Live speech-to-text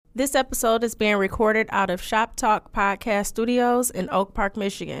This episode is being recorded out of Shop Talk Podcast Studios in Oak Park,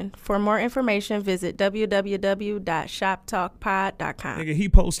 Michigan. For more information, visit www.shoptalkpod.com. Nigga, he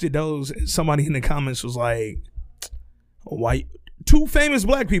posted those. Somebody in the comments was like, "Why? Two famous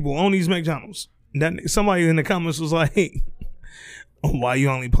black people own these McDonald's." Somebody in the comments was like, "Why you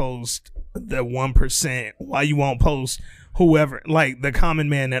only post the 1%? Why you won't post whoever, like the common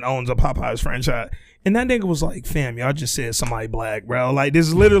man that owns a Popeyes franchise?" And that nigga was like, "Fam, y'all just said somebody black, bro. Like, this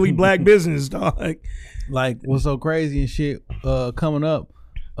is literally black business, dog." Like, what's so crazy and shit coming up,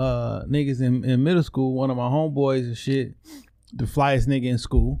 niggas in middle school, one of my homeboys and shit, the flyest nigga in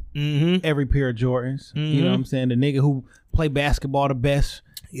school, every pair of Jordans, you know what I'm saying? The nigga who play basketball the best.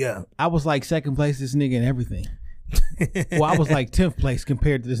 Yeah. I was like second place this nigga in everything. Well, I was like 10th place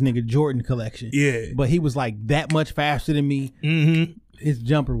compared to this nigga Jordan collection. Yeah. But he was like that much faster than me. His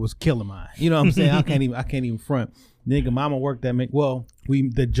jumper was killing mine. You know what I'm saying? I can't even front. Nigga, mama worked at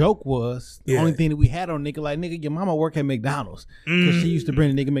the joke was the only thing that we had on nigga, like, nigga, your mama work at McDonald's. Cause she used to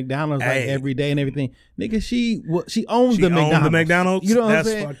bring the nigga McDonald's like every day and everything. Nigga, she owns the McDonald's. You know what I'm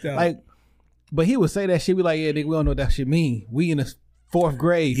saying? Fucked up. Like, but he would say that shit, be like, yeah, nigga, we don't know what that shit mean. We in the 4th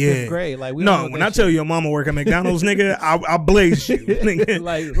grade, 5th grade. Like, we no, when I tell you your mama work at McDonald's, nigga, I blaze you. Nigga.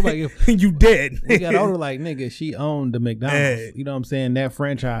 like you dead. We got older, like, nigga, she owned the McDonald's. You know what I'm saying? That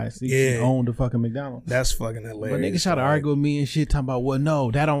franchise. She owned the fucking McDonald's. That's fucking hilarious. But niggas try to argue with me and shit, talking about, well, no,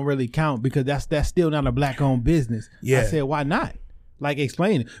 that don't really count because that's still not a black owned business. I said, why not? Like,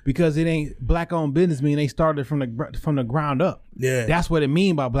 explain it. Because it ain't black owned business, mean they started from the ground up. Yeah. That's what it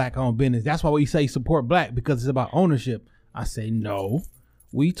mean by black owned business. That's why we say support black, because it's about ownership. I say no.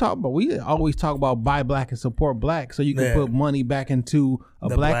 We always talk about buy black and support black, so you can put money back into a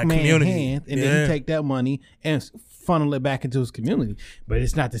black man's hand, and then you take that money and funnel it back into his community. But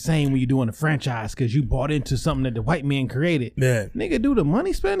it's not the same when you're doing a franchise because you bought into something that the white man created. Yeah, nigga, do the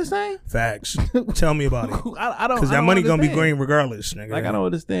money spend the same? Facts. Tell me about it. I don't, because that money gonna be green regardless, nigga. Like, I don't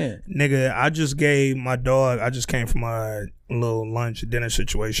understand, nigga. I just gave my dog. I just came from a little lunch dinner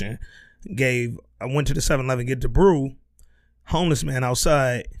situation. I went to the 7-Eleven get the brew. Homeless man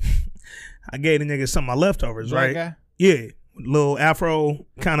outside. I gave the nigga some of my leftovers, Black right? Guy? Yeah, little afro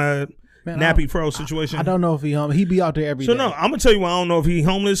kind of nappy fro situation. I don't know if he homeless. He be out there every day. So no, I'm gonna tell you why I don't know if he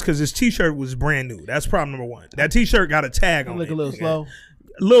homeless, because his t-shirt was brand new. That's problem number one. That t-shirt got a tag on it. Look a little slow.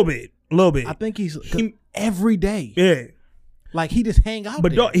 A little bit. I think he every day. Yeah. Like, he just hang out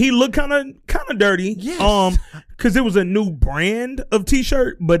but there. He looked kind of dirty. Yes. Because it was a new brand of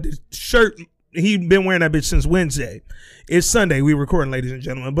t-shirt, but the shirt, he been wearing that bitch since Wednesday. It's Sunday. We recording, ladies and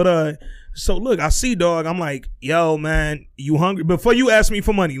gentlemen. But so look, I see dog. I'm like, yo, man, you hungry? Before you ask me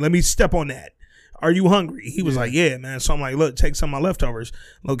for money, let me step on that. Are you hungry? He was like, yeah, man. So I'm like, look, take some of my leftovers,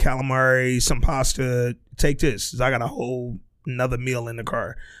 little calamari, some pasta. Take this. I got a whole another meal in the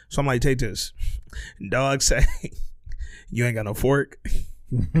car. So I'm like, take this. Dog say, you ain't got no fork.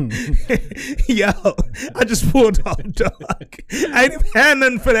 Yo, I just pulled off, dog. I ain't even had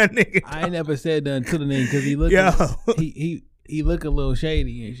nothing for that nigga. I ain't never said nothing to the nigga because he look he look a little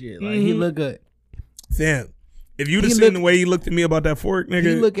shady and shit. Like, he look good. Damn. If you'd have seen the way he looked at me about that fork, nigga.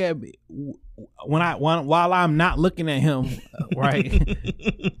 He look at me while I'm not looking at him, right?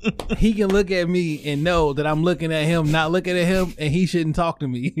 He can look at me and know that I'm looking at him, not looking at him, and he shouldn't talk to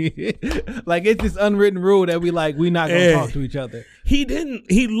me. Like, it's this unwritten rule that we not gonna talk to each other. He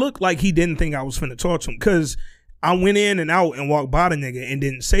looked like he didn't think I was finna talk to him, because I went in and out and walked by the nigga and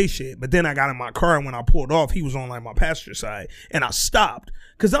didn't say shit. But then I got in my car, and when I pulled off, he was on like my passenger side, and I stopped.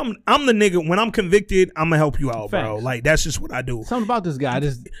 Cause I'm the nigga, when I'm convicted, I'm gonna help you out, bro. Like, that's just what I do. Something about this guy.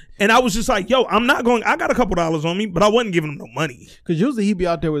 And I was just like, yo, I'm not going, I got a couple dollars on me, but I wasn't giving him no money. Cause usually he be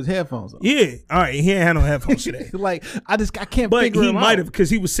out there with his headphones on. Yeah. All right. He ain't had no headphones today. Like, I can't figure him out. But he might have, cause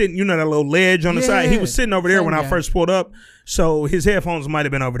he was sitting, you know, that little ledge on the side. He was sitting over there when I first pulled up. So his headphones might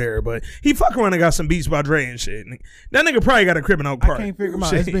have been over there, but he fuck around and got some Beats by Dre and shit. That nigga probably got a crib in Oak Park. I can't figure him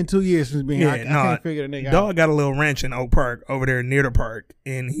out. It's been 2 years since being here. I can't figure the nigga out. Dog got a little ranch in Oak Park over there near the park,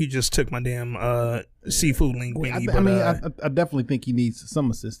 and he just took my damn seafood linguine. I definitely think he needs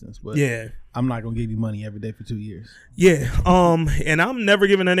some assistance, but I'm not gonna give you money every day for 2 years. Yeah, and I'm never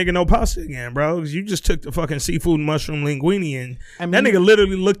giving that nigga no pasta again, bro. Cause you just took the fucking seafood and mushroom linguine, and that nigga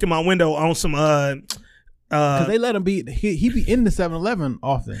literally looked in my window on some because they let him be. He be in the 7-Eleven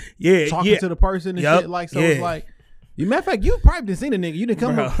often. Yeah, talking to the person and shit. Like, so it's like. Matter of fact, you probably didn't see the nigga. You didn't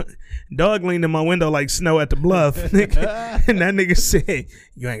come up. Dog leaned in my window like snow at the bluff. Nigga. And that nigga said,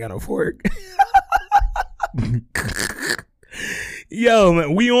 you ain't got no fork. Yo,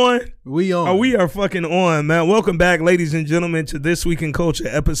 man, we on? We on. Oh, we are fucking on, man. Welcome back, ladies and gentlemen, to This Week in Culture,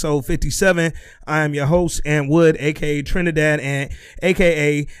 episode 57. I am your host, Ant Wood, a.k.a. Trinidad, and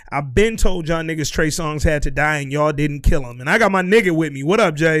a.k.a. I've been told y'all niggas Trey Songz had to die, and y'all didn't kill him. And I got my nigga with me. What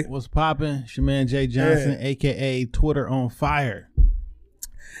up, Jay? What's poppin'? It's your man, Jay Johnson, a.k.a. Twitter on fire.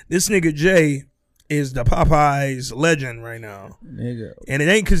 This nigga, Jay, is the Popeyes legend right now. Nigga. And it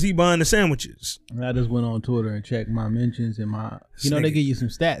ain't because he buying the sandwiches. I just went on Twitter and checked my mentions and my, they give you some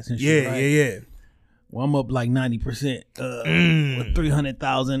stats and shit. Yeah, right? yeah. Well, I'm up like 90% with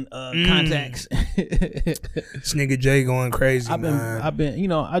 300,000 contacts. This nigga Jay going crazy, man. I've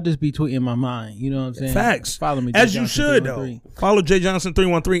been, I just be tweeting my mind. You know what I'm saying? Facts. Follow me, as you should, though. Follow Jay Johnson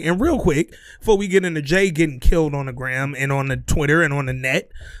 313. And real quick, before we get into Jay getting killed on the gram and on the Twitter and on the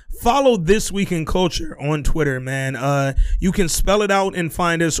net, follow This Week in Culture on Twitter, man. You can spell it out and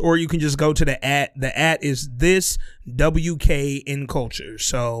find us, or you can just go to the @ The @ is This WK in Culture.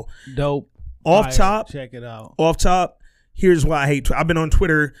 So dope. Off top, check it out. Off top, here's why I hate Twitter. I've been on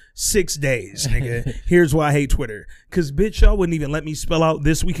Twitter 6 days, nigga. Here's why I hate Twitter. Cause bitch, y'all wouldn't even let me spell out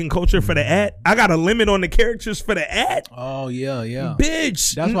This Week in Culture for the @ I got a limit on the characters for the @ Oh yeah.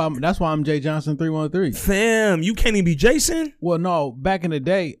 Bitch. That's why I'm Jay Johnson 313. Fam, you can't even be Jason. Well, no, back in the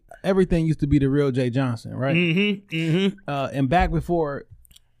day, everything used to be the real Jay Johnson, right? And back before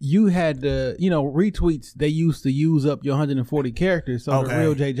you had the, retweets, they used to use up your 140 characters. So the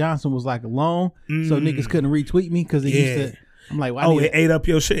real Jay Johnson was like long, so niggas couldn't retweet me because they used to. I'm like, it ate up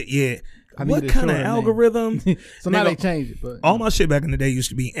your shit. Yeah. What kind of algorithm? So now they changed it. But all my shit back in the day used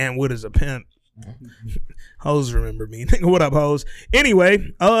to be Ant Wood as a pimp. Hoes remember me. Nigga, what up, hoes?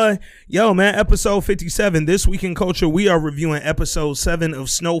 Anyway, yo, man, episode 57. This Week in Culture, we are reviewing episode 7 of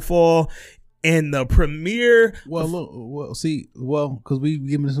Snowfall. And the premiere. Because we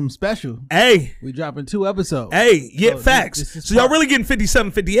giving some special. Hey. We dropping 2 episodes. Hey, yeah, facts. So y'all really getting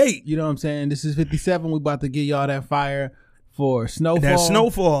 57, 58. You know what I'm saying? This is 57. We about to give y'all that fire for Snowfall. That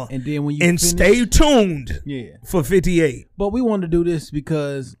Snowfall. And then when you finish, stay tuned for 58. But we wanted to do this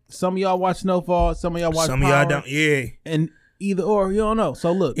because some of y'all watch Snowfall, some of y'all watch Some Power, of y'all don't, and either or, you don't know.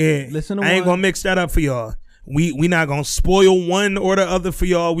 So look, listen to I ain't gonna mix that up for y'all. We not gonna spoil one or the other for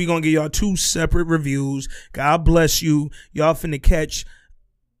y'all. We gonna give y'all 2 separate reviews. God bless you. Y'all finna catch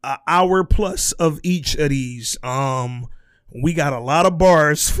an hour plus of each of these. We got a lot of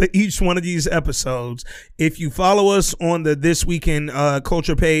bars for each one of these episodes. If you follow us on the This Week in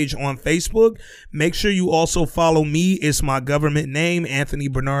Culture page on Facebook, make sure you also follow me. It's my government name, Anthony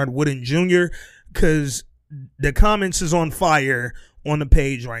Bernard Wooden Jr., because the comments is on fire on the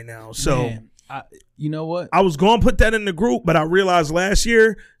page right now. So. Man. You know what? I was going to put that in the group, but I realized last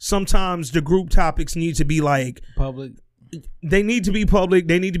year, sometimes the group topics need to be like public. They need to be public.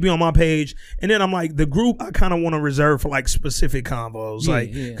 They need to be on my page. And then I'm like, the group, I kind of want to reserve for like specific convos.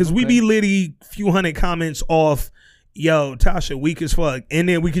 Because we be litty few hundred comments off, yo, Tasha, weak as fuck. And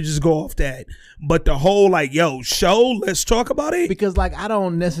then we could just go off that. But the whole like, yo, show, let's talk about it. Because like, I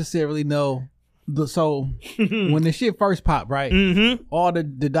don't necessarily know. So when the shit first popped, right? All the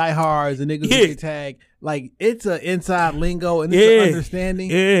diehards and niggas get tagged, like it's an inside lingo and it's an understanding.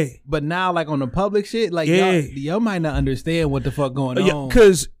 Yeah. But now, like on the public shit, like y'all might not understand what the fuck going on.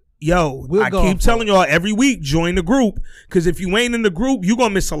 Because I keep telling y'all every week, join the group. Because if you ain't in the group, you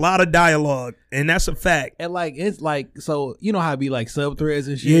gonna miss a lot of dialogue, and that's a fact. And like it's like, so you know how it be like sub threads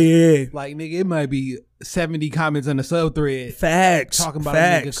and shit. Yeah. Like nigga, it might be 70 comments on the sub thread. Facts. Talking about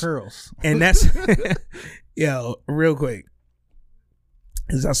nigga curls. And that's yo, real quick.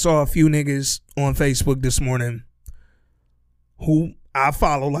 As I saw a few niggas on Facebook this morning who I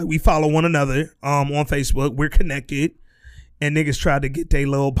follow, like we follow one another on Facebook. We're connected. And niggas tried to get their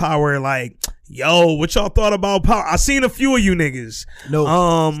little power like, yo, what y'all thought about power? I seen a few of you niggas. No,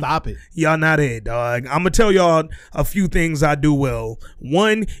 stop it. Y'all not it, dog. I'm gonna tell y'all a few things I do well.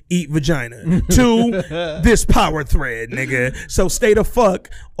 1, eat vagina. 2, this power thread, nigga. So stay the fuck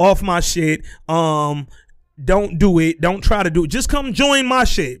off my shit. Don't do it. Don't try to do it. Just come join my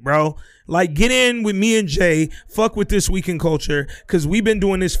shit, bro. Like, get in with me and Jay. Fuck with This Week in Culture. Because we've been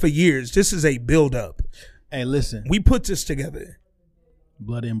doing this for years. This is a build-up. Hey, listen. We put this together.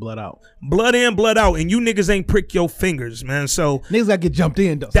 Blood in, blood out. Blood in, blood out. And you niggas ain't prick your fingers, man. So niggas gotta get jumped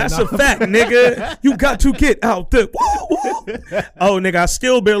in, though. That's a fact, nigga. You got to get out there. Oh, nigga, I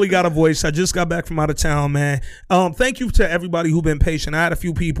still barely got a voice. I just got back from out of town, man. Thank you to everybody who been patient. I had a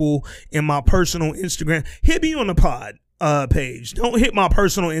few people in my personal Instagram hit me on the pod. page. Don't hit my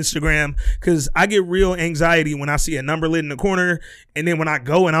personal Instagram because I get real anxiety when I see a number lit in the corner, and then when I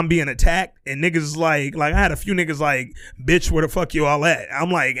go and I'm being attacked and niggas like I had a few niggas like, bitch, where the fuck you all at?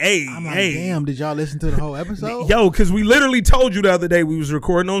 I'm like, hey, damn, did y'all listen to the whole episode? Yo, because we literally told you the other day we was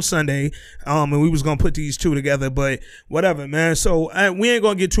recording on Sunday, and we was gonna put these two together, but whatever, man. So we ain't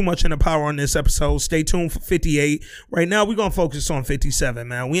gonna get too much into power on this episode. Stay tuned for 58. Right now we gonna focus on 57,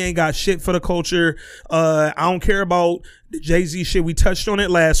 man. We ain't got shit for the culture. I don't care about the Jay-Z shit. We touched on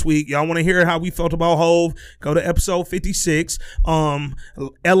it last week. Y'all want to hear how we felt about Hove? Go to episode 56.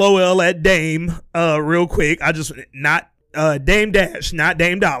 LOL at Dame. Real quick. I just not Dame Dash, not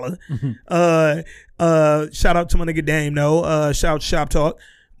Dame Dollar. Shout out to my nigga Dame though. Shout out Shop Talk.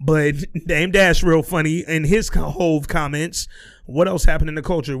 But Dame Dash real funny in his Hove comments. What else happened in the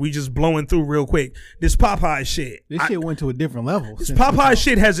culture? We just blowing through real quick. This Popeye shit. This shit went to a different level. This Popeye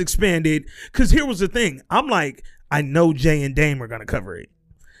shit has expanded. Because here was the thing. I'm like, I know Jay and Dame are going to cover it.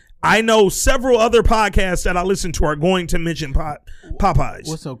 I know several other podcasts that I listen to are going to mention Popeyes.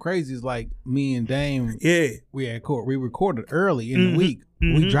 What's so crazy is like me and Dame, we recorded early in the week.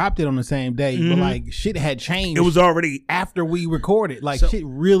 We dropped it on the same day, but like shit had changed. It was already after we recorded. Like shit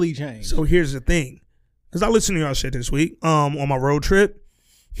really changed. So here's the thing. Because I listened to y'all shit this week on my road trip.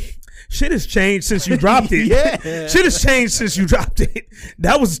 Shit has changed since you dropped it. Yeah. Shit has changed since you dropped it.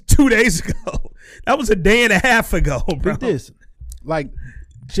 That was 2 days ago. That was a day and a half ago, bro. Look this. Like,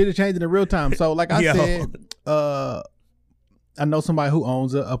 shit has changed in real time. So, like I said, I know somebody who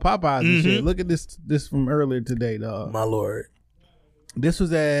owns a Popeyes and shit. Look at this from earlier today, dog. My lord. This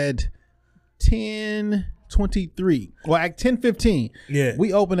was at 10:23. Well, at 10:15. Yeah.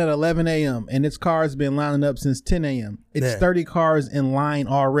 We opened at 11 a.m. and its cars been lining up since 10 a.m. It's 30 cars in line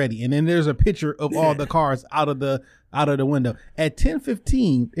already. And then there's a picture of all the cars out of the window. At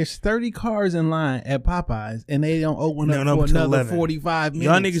 10:15, there's 30 cars in line at Popeyes and they don't open up for another 11. 45 minutes.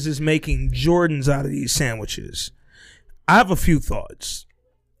 Y'all niggas is making Jordans out of these sandwiches. I have a few thoughts.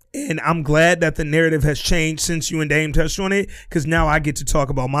 And I'm glad that the narrative has changed since you and Dame touched on it, because now I get to talk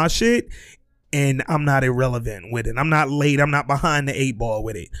about my shit and I'm not irrelevant with it. I'm not late. I'm not behind the 8 ball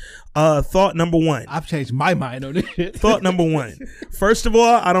with it. Thought number one. I've changed my mind on this shit. Thought number one. First of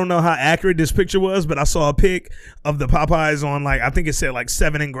all, I don't know how accurate this picture was, but I saw a pic of the Popeyes on I think it said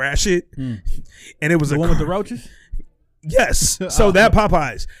 7 and Gratiot. And it was the one with the roaches? Yes. So that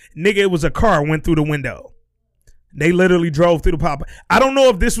Popeyes. Nigga, it was a car went through the window. They literally drove through the Popeyes. I don't know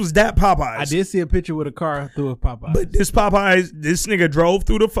if this was that Popeyes. I did see a picture with a car through a Popeyes. But this Popeyes, this nigga drove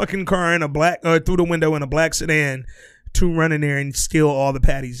through the fucking car in a black, through the window in a black sedan to run in there and steal all the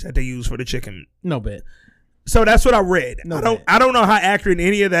patties that they use for the chicken. No bet. So that's what I read. No I don't know how accurate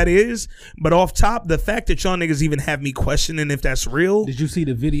any of that is, but off top, the fact that y'all niggas even have me questioning if that's real. Did you see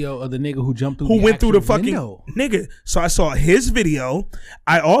the video of the nigga who jumped through who the went through the fucking window? Nigga? So I saw his video.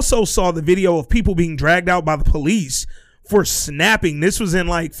 I also saw the video of people being dragged out by the police for snapping. This was in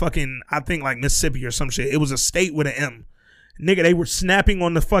I think Mississippi or some shit. It was a state with an M. Nigga, they were snapping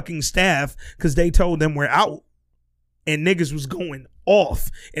on the fucking staff because they told them we're out. And niggas was going off.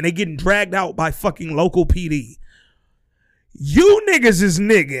 And they getting dragged out by fucking local PD. You niggas is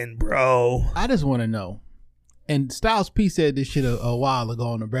nigging, bro. I just want to know. And Styles P said this shit a while ago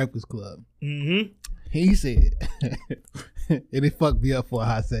on the Breakfast Club. He said, and it fucked me up for a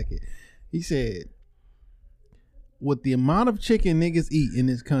hot second. He said, with the amount of chicken niggas eat in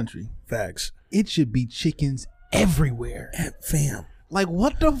this country, facts, it should be chickens everywhere. Fam. Like,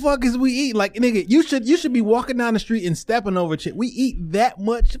 what the fuck is we eat? Like, nigga, you should be walking down the street and stepping over chicken. We eat that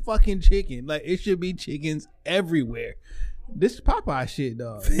much fucking chicken. Like, it should be chickens everywhere. This Popeye shit,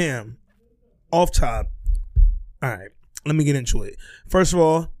 dog. Fam. Off top. All right. Let me get into it. First of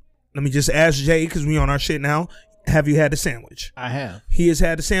all, let me just ask Jay, because we on our shit now. Have you had a sandwich? I have. He has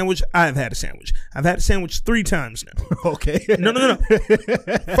had a sandwich. I have had a sandwich. I've had a sandwich 3 times now. Okay. No.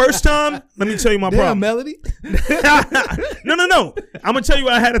 First time, let me tell you my problem. Melody? No. I'm going to tell you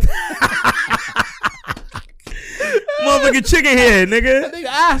I had a... Motherfucking chicken head, nigga. That nigga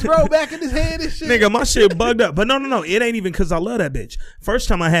eyes roll back in his head and shit. Nigga, my shit bugged up. But no. It ain't even because I love that bitch. First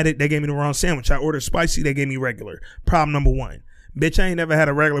time I had it, they gave me the wrong sandwich. I ordered spicy. They gave me regular. Problem number 1. Bitch, I ain't never had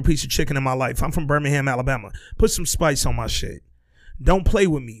a regular piece of chicken in my life. I'm from Birmingham, Alabama. Put some spice on my shit. Don't play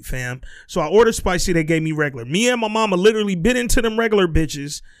with me, fam. So I ordered spicy. They gave me regular. Me and my mama literally bit into them regular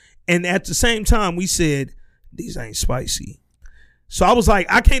bitches. And at the same time, we said, these ain't spicy. So I was like,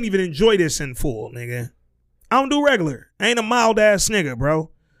 I can't even enjoy this in full, nigga. I don't do regular. I ain't a mild ass nigga,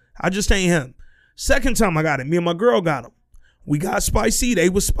 bro. I just ain't him. Second time I got it, me and my girl got them. We got spicy. They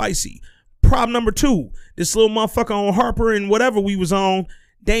was spicy. Problem number 2, this little motherfucker on Harper and whatever we was on,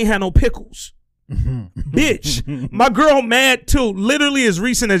 they ain't had no pickles. Bitch, my girl mad too. Literally as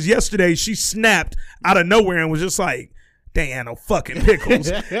recent as yesterday, she snapped out of nowhere and was just like, "They ain't no fucking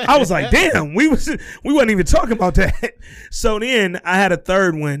pickles." I was like, "Damn, we wasn't even talking about that." So then I had a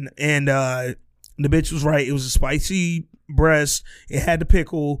third one, and the bitch was right. It was a spicy breast. It had the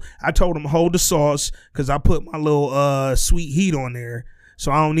pickle. I told him hold the sauce because I put my little sweet heat on there.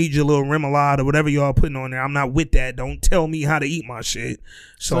 So I don't need your little remoulade or whatever y'all putting on there. I'm not with that. Don't tell me how to eat my shit.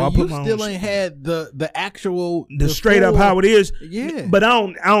 So I put my still ain't had the actual the straight up how it is. Yeah. But I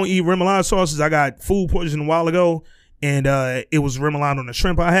don't eat remoulade sauces. I got food poisoning a while ago, and it was remoulade on the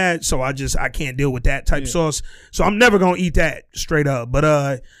shrimp I had. So I can't deal with that type sauce. So I'm never gonna eat that straight up. But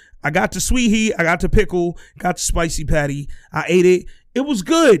I got the sweet heat. I got the pickle. Got the spicy patty. I ate it. It was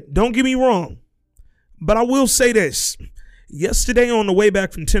good. Don't get me wrong. But I will say this. Yesterday on the way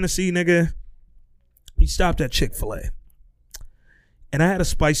back from Tennessee, nigga, we stopped at Chick-fil-A. And I had a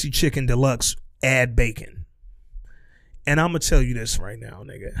spicy chicken deluxe, add bacon. And I'm going to tell you this right now,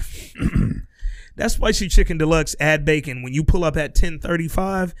 nigga. That spicy chicken deluxe, add bacon, when you pull up at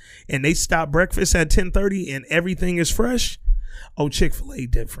 10:35 and they stop breakfast at 10:30 and everything is fresh, oh, Chick-fil-A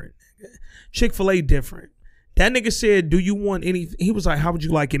different. Nigga. Chick-fil-A different. That nigga said, do you want anything? He was like, how would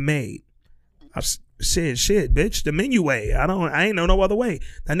you like it made? I said, shit, bitch, the menu way. I ain't know no other way.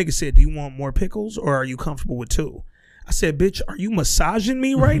 That nigga said, do you want more pickles or are you comfortable with 2? I said, bitch, are you massaging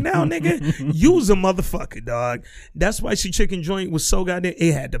me right now, nigga? You's a motherfucker, dog. That spicy chicken joint was so goddamn.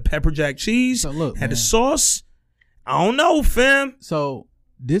 It had the pepper jack cheese, had the sauce. I don't know, fam. So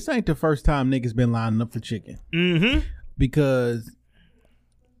this ain't the first time niggas been lining up for chicken. Mm-hmm. Because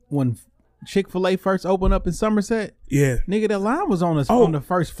when Chick-fil-A first opened up in Somerset, yeah, nigga, the line was on the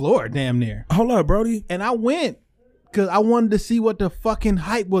first floor, damn near. Hold up, Brody. And I went because I wanted to see what the fucking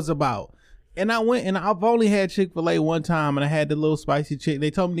hype was about. And I went, and I've only had Chick-fil-A one time, and I had the little spicy chicken.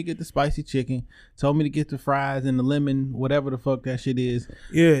 They told me to get the spicy chicken, told me to get the fries and the lemon, whatever the fuck that shit is.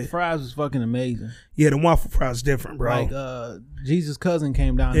 Yeah, the fries was fucking amazing. Yeah, the waffle fries different, bro. Like Jesus' cousin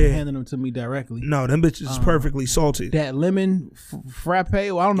came down and handed them to me directly. No, them bitches is perfectly salted. That lemon frappe,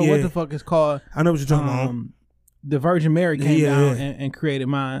 well, I don't know what the fuck it's called. I know what you're talking about. The Virgin Mary came down and created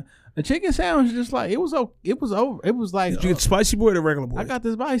mine. The chicken sandwich, just like it was over. It was like, did you get spicy boy or the regular boy? I got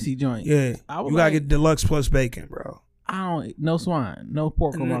the spicy joint. Yeah, you gotta get deluxe plus bacon, bro. I don't no swine, no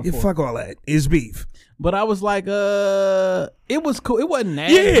pork on my fork. Fuck all that. It's beef. But I was like, it was cool. It wasn't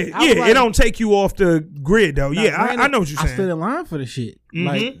nasty. Yeah, like, it don't take you off the grid though. I know what you're saying. I stood in line for the shit.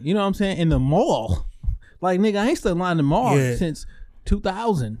 Like, you know what I'm saying? In the mall. Like, nigga, I ain't stood in line in the mall since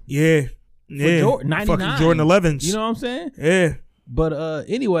 2000. Yeah. For 99. Fucking Jordan 11s. You know what I'm saying? Yeah. But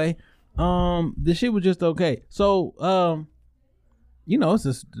anyway, the shit was just okay. So, you know, it's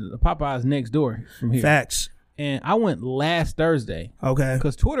just Popeye's next door from here. Facts. And I went last Thursday. Okay.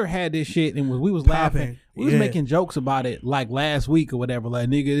 Because Twitter had this shit and we was laughing. We was making jokes about it like last week or whatever. Like,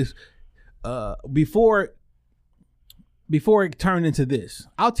 nigga, this before it turned into this.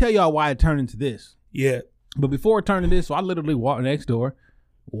 I'll tell y'all why it turned into this. Yeah. But before it turned into this, so I literally walked next door,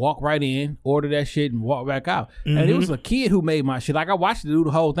 walk right in, order that shit, and walk back out. Mm-hmm. And it was a kid who made my shit. Like, I watched it do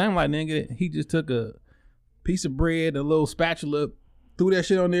the whole thing. I'm like, nigga, he just took a piece of bread, a little spatula, threw that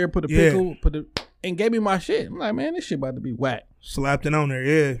shit on there, put a pickle, and gave me my shit. I'm like, man, this shit about to be whack. Slapped it on there,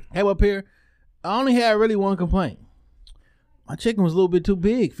 yeah. Came up here. I only had really one complaint. My chicken was a little bit too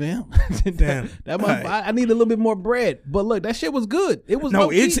big, fam. Damn. I need a little bit more bread. But look, that shit was good. It was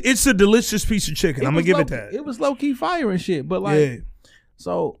it's a delicious piece of chicken. I'm gonna give it that. It was low key fire and shit. But like,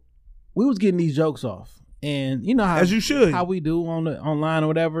 so we was getting these jokes off, and you know how, as you should, how we do on the online or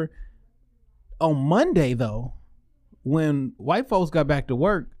whatever. On Monday though, when white folks got back to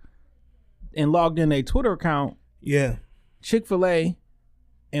work and logged in their Twitter account, Chick-fil-A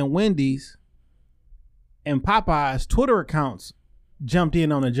and Wendy's and Popeye's Twitter accounts jumped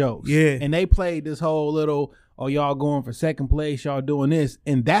in on the jokes. Yeah. And they played this whole little, oh, y'all going for second place, y'all doing this.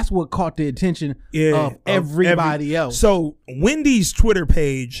 And that's what caught the attention of everybody else. So Wendy's Twitter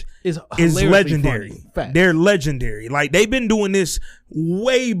page is legendary. They're legendary. Like, they've been doing this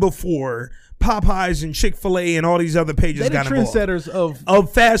way before Popeyes and Chick-fil-A and all these other pages got involved. They're the trendsetters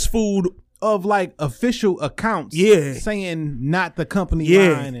of fast food. Of like official accounts, saying not the company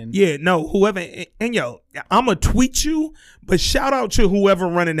line, and no, whoever, and yo, I'ma tweet you, but shout out to whoever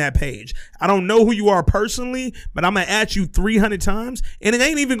running that page. I don't know who you are personally, but I'm gonna at you 300 times, and it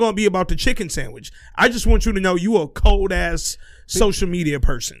ain't even gonna be about the chicken sandwich. I just want you to know you a cold ass social media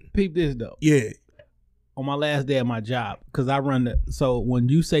person. Peep this though, on my last day of my job, because I run so when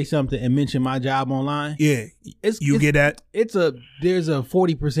you say something and mention my job online, get that. There's a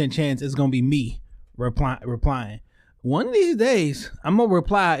 40% chance it's gonna be me replying. One of these days, I'm gonna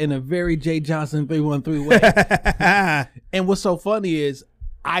reply in a very Jay Johnson 313 way. And what's so funny is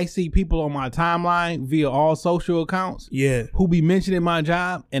I see people on my timeline via all social accounts, who be mentioning my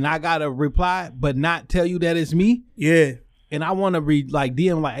job, and I gotta reply, but not tell you that it's me. Yeah. And I want to read like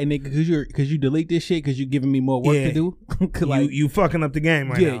DM like, hey nigga, cause you delete this shit because you giving me more work to do. Like, you fucking up the game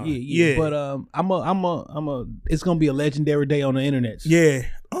right now. Yeah. But it's gonna be a legendary day on the internet. Yeah.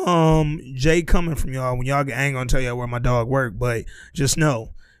 Jay coming from y'all. When y'all get, I ain't gonna tell y'all where my dog work, but just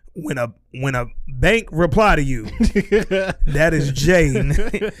know when a bank reply to you, that is Jay,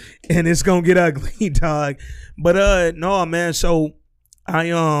 and it's gonna get ugly, dog. But no, man. So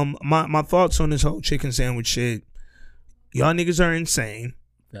I my thoughts on this whole chicken sandwich shit. Y'all niggas are insane.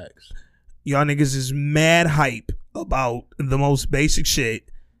 Thanks. Y'all niggas is mad hype about the most basic shit,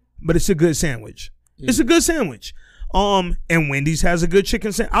 but it's a good sandwich. Yeah. It's a good sandwich. And Wendy's has a good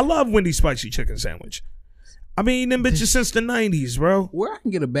chicken sandwich. I love Wendy's spicy chicken sandwich. I mean, them bitches since the 90s, bro. Where I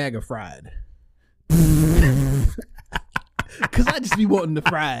can get a bag of fried? Cause I just be wanting the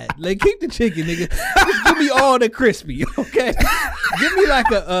fried. Like, keep the chicken, nigga. Just give me all the crispy, okay? Give me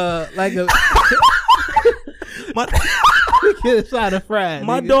like a get a side of fried.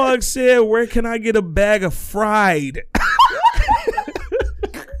 My dog said, "Where can I get a bag of fried?"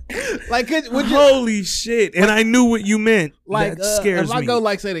 Like, holy shit! And I knew what you meant. Like, that scares me. If I go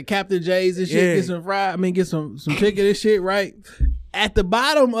like say to Captain J's and shit, get some fried. I mean, get some chicken and shit. Right at the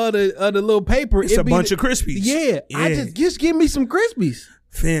bottom of the little paper, it's a bunch of Crispies. Yeah, I just give me some Crispies.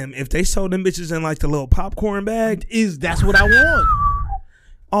 Fam, if they sold them bitches in like the little popcorn bag, that's what I want.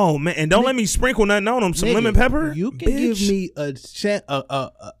 Oh man, and don't let me sprinkle nothing on them. Some lemon pepper. You can give me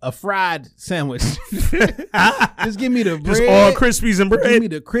a fried sandwich. Just give me the bread. Just all Crispies and bread. Give me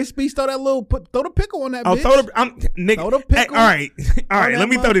the Crispies. Throw the pickle on that. Bitch. Throw the pickle. Hey, all right. Let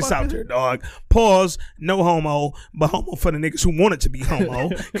me throw this out there, dog. Pause. No homo, but homo for the niggas who want it to be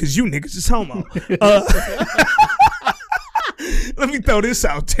homo, because you niggas is homo. Let me throw this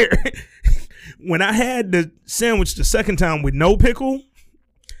out there. When I had the sandwich the second time with no pickle.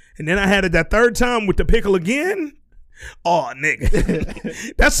 And then I had it that third time with the pickle again. Oh,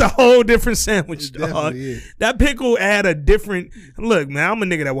 nigga. That's a whole different sandwich, dog. That pickle add a different... Look, man, I'm a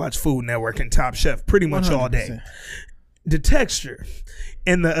nigga that watch Food Network and Top Chef pretty much 100%. All day. The texture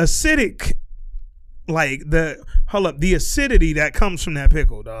and the acidic... Like, the acidity that comes from that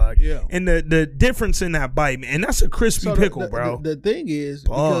pickle, dog. Yeah. And the difference in that bite, man. And that's a crispy pickle, bro. The thing is,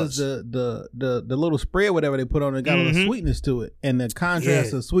 because the little spread, whatever they put on it, got a little sweetness to it. And the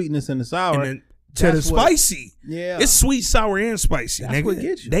contrast of sweetness and the sour. And to the spicy. Yeah. It's sweet, sour, and spicy, that's nigga. What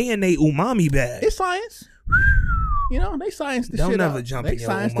gets you. They in they umami bag. It's science. You know, they science the Don't shit never out. jump they in your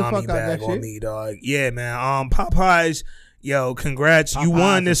umami bag on me, dog. Yeah, man. Popeyes, yo, congrats. You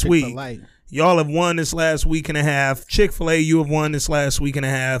won this week. Y'all have won this last week and a half. Chick-fil-A, you have won this last week and a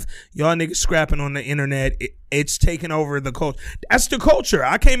half. Y'all niggas scrapping on the internet. It's taking over the culture. That's the culture.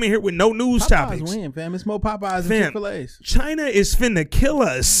 I came in here with no news topics. Win, fam. It's more Popeyes than Chick-fil-A's. China is finna kill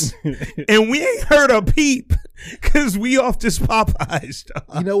us. And we ain't heard a peep because we off this Popeyes stuff.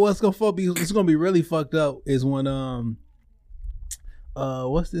 You know what's gonna be really fucked up is when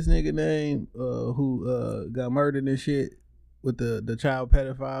what's this nigga name who got murdered and shit with the child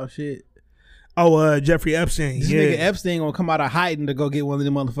pedophile shit. Oh, Jeffrey Epstein. This nigga Epstein gonna come out of hiding to go get one of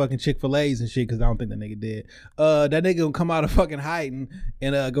them motherfucking Chick-fil-A's and shit, because I don't think that nigga did. That nigga gonna come out of fucking hiding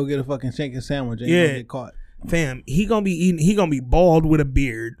and go get a fucking chicken sandwich and gonna get caught. Fam, he gonna be bald with a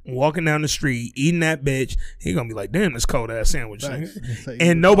beard, walking down the street, eating that bitch. He gonna be like, damn, this cold ass sandwich.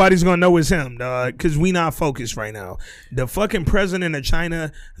 And nobody's gonna know it's him, dog, because we not focused right now. The fucking president of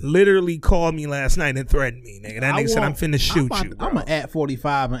China literally called me last night and threatened me, nigga. That nigga said, I'm finna shoot you, bro. I'm gonna at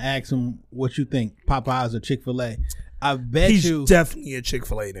 45 and ask him what you think, Popeyes or Chick-fil-A. I bet he's definitely a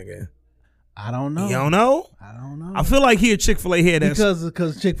Chick-fil-A nigga. I don't know. You don't know? I don't know. I feel like he a Chick-fil-A head.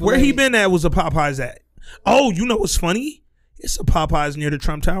 Because Chick-fil-A. Where he been at was a Popeyes at. Oh, you know what's funny? It's a Popeyes near the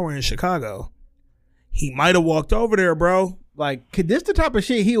Trump Tower in Chicago. He might have walked over there, bro. Like, could this the type of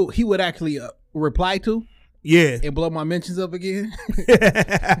shit he would actually reply to? Yeah. And blow my mentions up again?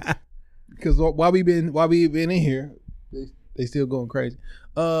 Because while we been in here, they still going crazy.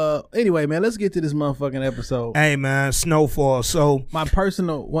 Anyway, man, let's get to this motherfucking episode. Hey, man, Snowfall. So my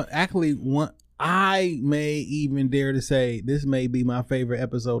personal one, I may even dare to say this may be my favorite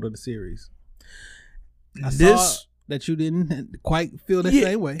episode of the series. I saw that you didn't quite feel the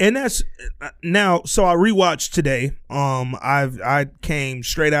same way, and that's now. So I rewatched today. I came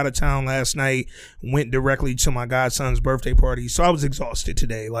straight out of town last night, went directly to my godson's birthday party, so I was exhausted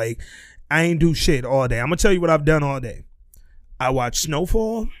today. Like, I ain't do shit all day. I'm gonna tell you what I've done all day. I watched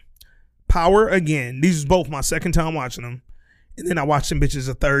Snowfall, Power again. These is both my second time watching them. And then I watched them bitches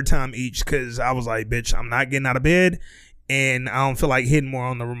a third time each because I was like, bitch, I'm not getting out of bed. And I don't feel like hitting more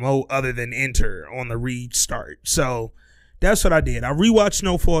on the remote other than enter on the restart. So that's what I did. I rewatched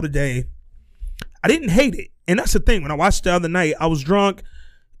Snowfall today. I didn't hate it. And that's the thing. When I watched it the other night, I was drunk, a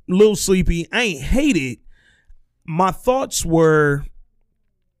little sleepy. I ain't hate it. My thoughts were,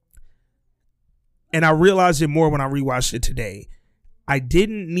 and I realized it more when I rewatched it today, I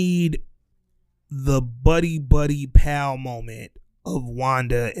didn't need the buddy pal moment of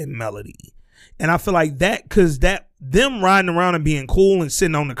Wanda and Melody. And I feel like that, because them riding around and being cool and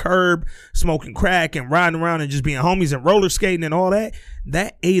sitting on the curb, smoking crack and riding around and just being homies and roller skating and all that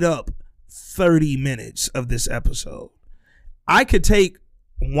ate up 30 minutes of this episode. I could take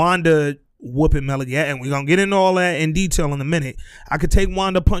Wanda whooping Melody, and we're gonna get into all that in detail in a minute. I could take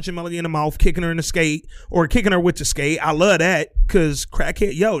Wanda punching Melody in the mouth, kicking her in the skate, or kicking her with the skate. I love that, because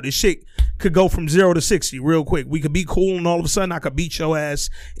crackhead, this shit could go from 0 to 60 real quick. We could be cool, and all of a sudden I could beat your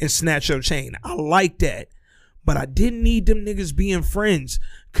ass and snatch your chain. I like that. But I didn't need them niggas being friends,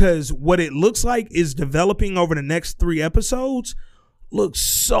 because what it looks like is developing over the next 3 episodes looks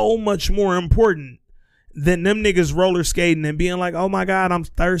so much more important than them niggas roller skating and being like, oh my God, I'm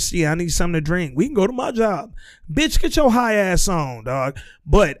thirsty, I need something to drink. We can go to my job. Bitch, get your high ass on, dog.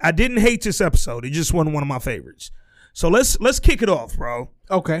 But I didn't hate this episode. It just wasn't one of my favorites. So let's kick it off, bro.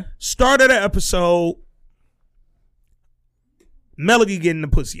 Okay. Start of the episode, Melody getting the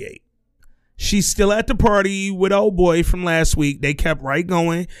pussy ate. She's still at the party with old boy from last week. They kept right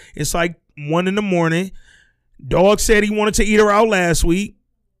going. It's like 1 a.m. Dog said he wanted to eat her out last week.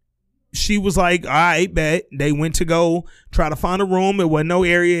 She was like, all right, bet. They went to go try to find a room. There wasn't no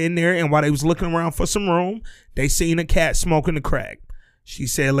area in there. And while they was looking around for some room, they seen a cat smoking the crack. She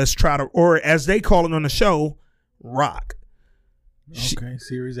said, let's try to, or as they call it on the show, rock. Okay,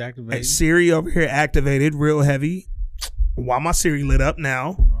 Siri's activated. Siri over here activated real heavy. Why my Siri lit up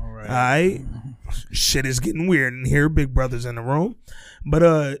now? All right. Shit is getting weird in here. Big brother's in the room.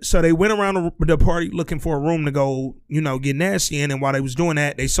 But so they went around the party looking for a room to go, get nasty in. And while they was doing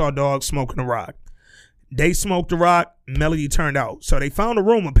that, they saw dogs smoking a rock. They smoked the rock. Melody turned out. So they found a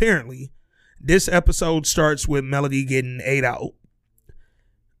room, apparently. This episode starts with Melody getting ate out.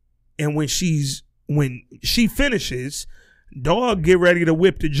 And when she finishes, dog get ready to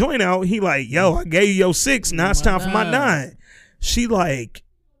whip the joint out. He like, yo, I gave you your 6. Now it's time for my 9. She like,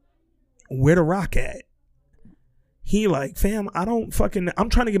 where the rock at? He like, fam, I'm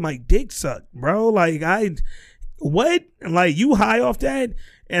trying to get my dick sucked, bro. Like, what? Like, you high off that?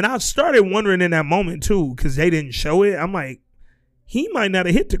 And I started wondering in that moment, too, because they didn't show it. I'm like, he might not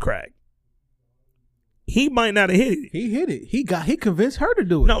have hit the crack. He might not have hit it. He hit it. He convinced her to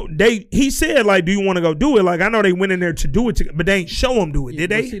do it. No, he said, like, do you want to go do it? Like, I know they went in there to do it, but they ain't show him do it, did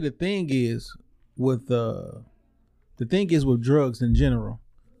they? See, the thing is with drugs in general,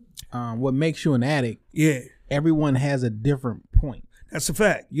 what makes you an addict, everyone has a different point. That's a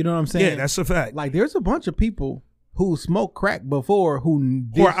fact. You know what I'm saying? Yeah, that's a fact. Like, there's a bunch of people who smoked crack before who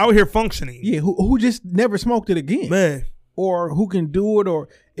are out here functioning. Yeah, who just never smoked it again. Man. Or who can do it, or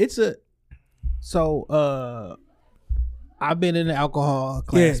so I've been in the alcohol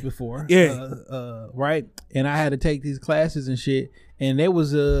class before. Yeah. Right? And I had to take these classes and shit. And there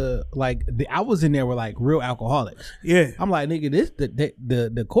was I was in there with like real alcoholics. Yeah. I'm like, nigga,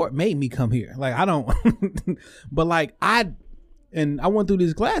 the court made me come here. Like, I don't but like I went through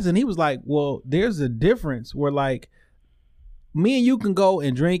this class and he was like, well, there's a difference where like me and you can go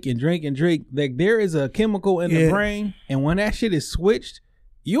and drink and drink and drink. Like, there is a chemical in the brain, and when that shit is switched,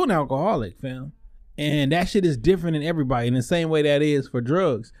 you're an alcoholic, fam. And that shit is different in everybody in the same way that is for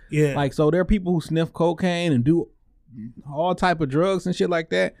drugs. Yeah. Like, so there are people who sniff cocaine and do all type of drugs and shit like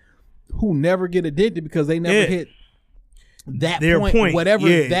that who never get addicted because they never hit that point, whatever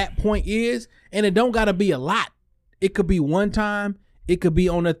that point is. And it don't gotta be a lot. It could be one time. It could be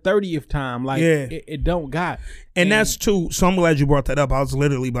on the 30th time. Like, it don't got. And that's too. So I'm glad you brought that up. I was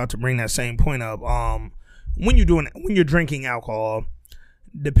literally about to bring that same point up. When you're drinking alcohol,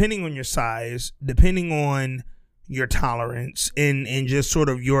 depending on your size, depending on your tolerance, and just sort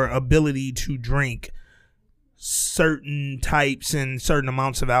of your ability to drink certain types and certain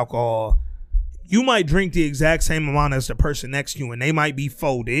amounts of alcohol, you might drink the exact same amount as the person next to you, and they might be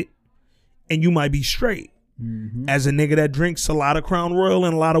folded, and you might be straight. Mm-hmm. As a nigga that drinks a lot of Crown Royal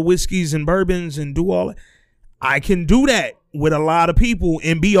and a lot of whiskeys and bourbons and do all that, I can do that with a lot of people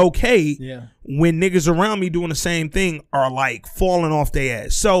and be okay when niggas around me doing the same thing are like falling off their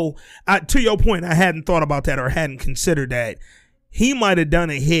ass. So to your point, I hadn't thought about that or hadn't considered that. He might have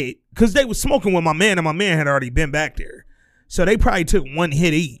done a hit because they was smoking with my man, and my man had already been back there. So they probably took one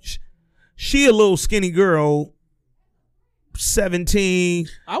hit each. She a little skinny girl, 17.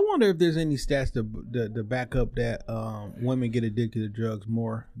 I wonder if there's any stats to back up that women get addicted to drugs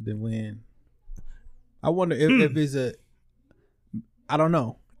more than men. I wonder if it's a. I don't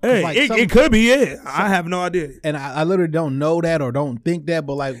know. Hey, like it could be. Yeah, I have no idea. And I literally don't know that or don't think that,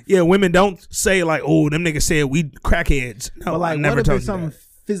 but like, yeah, women don't say like, "Oh, them niggas said we crackheads." No, but like, I never what if told it's you something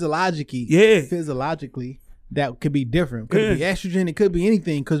that. physiologically that could be different? Could it be estrogen? It could be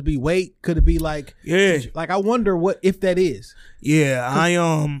anything. Could it be weight? Could it be like, like I wonder what if that is.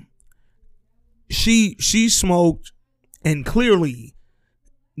 Yeah, she smoked and clearly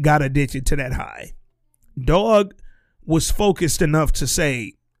got addicted to that high. Dog was focused enough to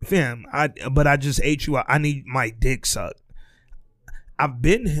say, fam, but I just ate you out. I need my dick sucked. I've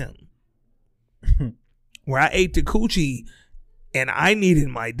been him where I ate the coochie and I needed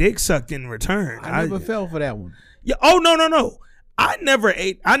my dick sucked in return. I never fell for that one. Yeah. Oh, no. I never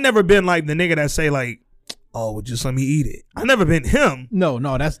been like the nigga that say like, oh, well, just let me eat it. I never been him. No,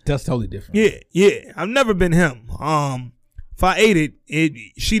 that's totally different. Yeah. I've never been him. If I ate it,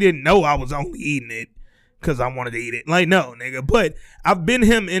 she didn't know I was only eating it because I wanted to eat it. Like, no, nigga. But I've been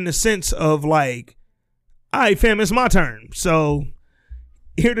him in the sense of like, all right, fam, it's my turn. So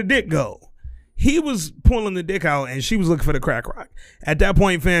here the dick go. He was pulling the dick out and she was looking for the crack rock. At that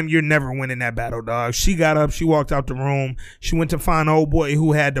point, fam, you're never winning that battle, dog. She got up. She walked out the room. She went to find an old boy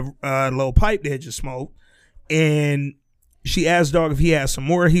who had the little pipe they had just smoked. And she asked dog if he had some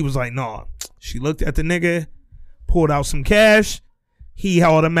more. He was like, nah. She looked at the nigga, pulled out some cash. He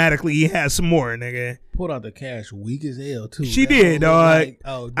automatically had some more, nigga. Pulled out the cash weak as hell, too. She did, dog.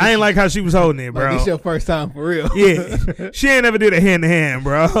 Like, I ain't like how she was holding it, bro. Like, this your first time for real. Yeah. She ain't never did a hand-to-hand,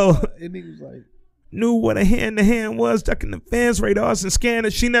 bro. And he was like, knew what a hand-to-hand was, ducking the fence radars and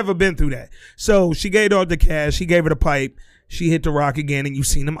scanners. She never been through that. So she gave dog the cash. He gave her the pipe. She hit the rock again, and you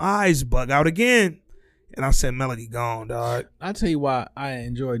seen them eyes bug out again. And I said, Melody gone, dog. I'll tell you why I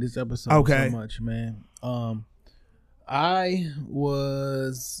enjoyed this episode so much, man. I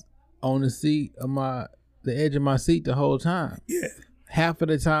was on the edge of my seat the whole time. Yeah. Half of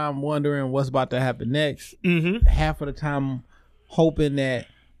the time wondering what's about to happen next. Mm-hmm. Half of the time hoping that,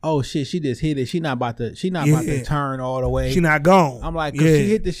 oh shit, she just hit it. She not about to turn all the way. She not gone. I'm like, cause she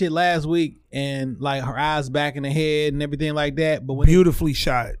hit the shit last week and like her eyes back in the head and everything like that. But when beautifully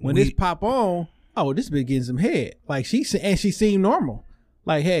shot. When this pop on, oh, this bitch getting some head. Like she seemed normal.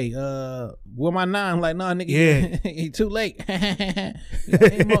 Like, hey, where my 9? Like, nah, nigga, it's too late.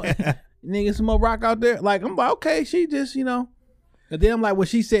 Nigga, some more rock out there. Like, I'm like, okay, she just, And then I'm like, what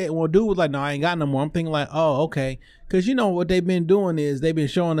she said, well, dude was like, no, I ain't got no more. I'm thinking like, oh, okay. Because what they've been doing is they've been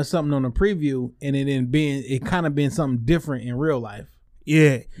showing us something on the preview and it kind of been something different in real life.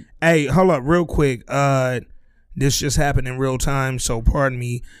 Yeah. Hey, hold up real quick. This just happened in real time, so pardon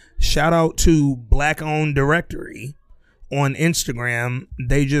me. Shout out to Black Owned Directory on Instagram.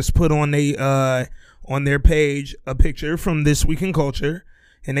 They just put on their page a picture from This Week in Culture,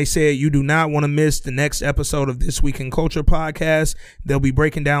 and they said you do not want to miss the next episode of This Week in Culture podcast. They'll be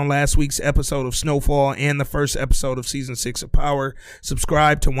breaking down last week's episode of Snowfall and the first episode of season 6 of Power.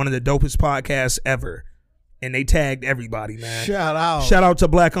 Subscribe to one of the dopest podcasts ever. And they tagged everybody, man. Shout out to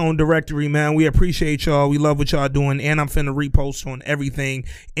Black Owned Directory, man. We appreciate y'all. We love what y'all doing. And I'm finna repost on everything.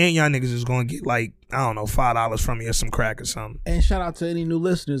 And y'all niggas is gonna get like, I don't know, $5 from me or some crack or something. And shout out to any new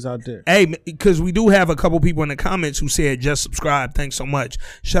listeners out there. Hey, because we do have a couple people in the comments who said just subscribe. Thanks so much.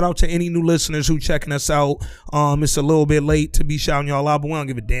 Shout out to any new listeners who checking us out. It's a little bit late to be shouting y'all out, but we don't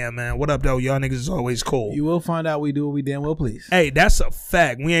give a damn, man. What up, though? Y'all niggas is always cool. You will find out we do what we damn well please. Hey, that's a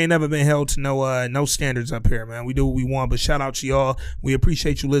fact. We ain't never been held to no standards up here, man. We do what we want, but shout out to y'all. We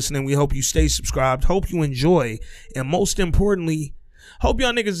appreciate you listening. We hope you stay subscribed. Hope you enjoy. And most importantly, hope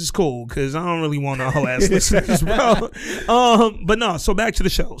y'all niggas is cool, because I don't really want no whole ass listeners, bro. But no, so back to the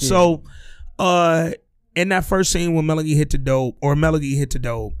show. Yeah. So, in that first scene when Melody hit the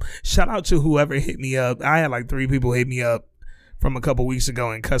dope, shout out to whoever hit me up. I had like 3 people hit me up from a couple weeks ago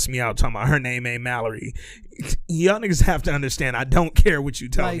and cuss me out talking about her name ain't Mallory. Y'all niggas have to understand, I don't care what you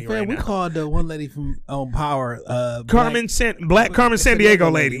tell me right now. We called the one lady from Power Carmen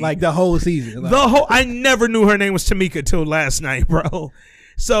Sandiego lady. Like the whole season. I never knew her name was Tamika till last night, bro.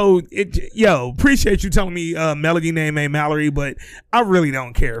 So, appreciate you telling me Melody name ain't Mallory, but I really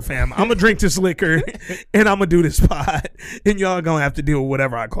don't care, fam. I'm going to drink this liquor and I'm going to do this pod, and y'all going to have to deal with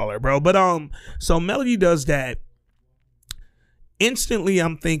whatever I call her, bro. But, so Melody does that. Instantly,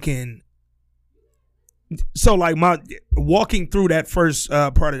 I'm thinking, so like walking through that first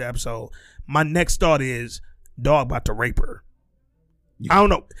part of the episode, my next thought is, dog about to rape her. Yeah. I don't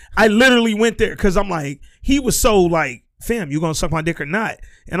know. I literally went there because I'm like, he was so like fam, you gonna suck my dick or not?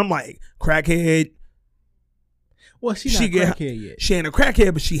 And I'm like, crackhead. Well, she not crackhead yet. She ain't a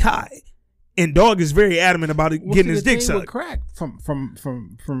crackhead, but she high. And dog is very adamant about getting his dick sucked. Crack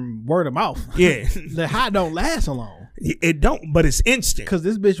from word of mouth. Yeah, the high don't last so long. It don't, but it's instant. Cause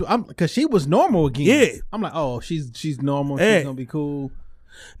this bitch, cause she was normal again. Yeah, I'm like, oh, she's normal. Yeah. She's gonna be cool.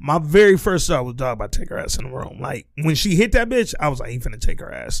 My very first thought was dog about to take her ass in the room. Like when she hit that bitch, I was like, he finna take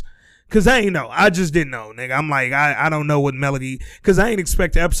her ass. Cause I ain't know. I just didn't know, nigga. I'm like, I don't know what Melody. Cause I ain't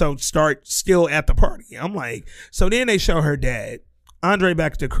expect the episode to start still at the party. I'm like, so then they show her dad, Andre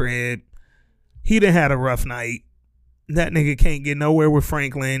back at the crib. He done had a rough night. That nigga can't get nowhere with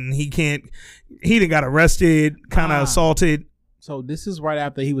Franklin. He done got arrested, kind of assaulted. So this is right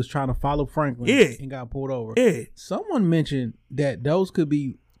after he was trying to follow Franklin and got pulled over. Yeah. Someone mentioned that those could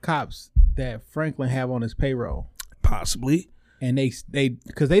be cops that Franklin have on his payroll. Possibly. And they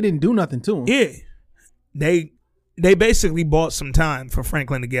because they didn't do nothing to him. Yeah. They basically bought some time for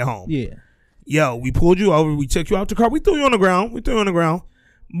Franklin to get home. Yeah. Yo, we pulled you over. We took you out the car. We threw you on the ground.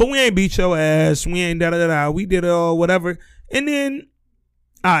 But we ain't beat your ass. We ain't da-da-da-da. We did whatever. And then,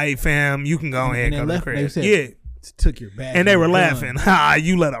 all right, fam, you can go ahead and go to the crib. Yeah. Took your bag. And they were laughing. Ha,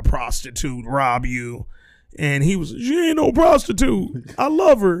 you let a prostitute rob you. And he was, she ain't no prostitute. I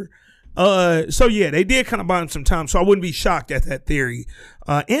love her. So, yeah, they did kind of buy him some time. So I wouldn't be shocked at that theory.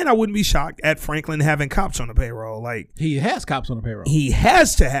 And I wouldn't be shocked at Franklin having cops on the payroll. Like he has cops on the payroll. He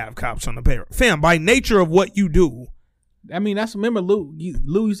has to have cops on the payroll. Fam, by nature of what you do. I mean, remember Lou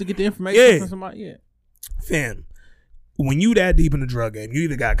used to get the information from somebody. Yeah. Fam, when you that deep in the drug game, you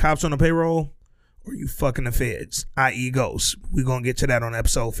either got cops on the payroll or you fucking the feds, i.e. ghosts. We're going to get to that on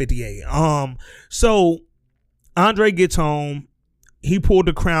episode 58. So Andre gets home. He pulled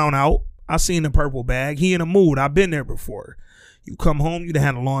the crown out. I seen the purple bag. He in a mood. I've been there before. You come home, you done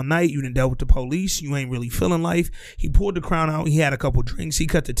had a long night, you done dealt with the police, you ain't really feeling life. He pulled the crown out, he had a couple drinks, he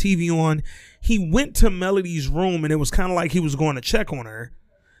cut the TV on. He went to Melody's room and it was kind of like he was going to check on her.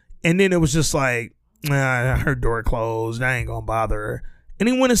 And then it was just like, her door closed, I ain't gonna bother her. And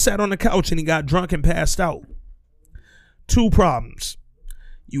he went and sat on the couch and he got drunk and passed out. Two problems.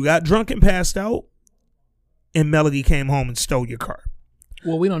 You got drunk and passed out, and Melody came home and stole your car.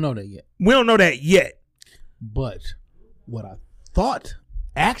 Well, we don't know that yet. We don't know that yet. But what I thought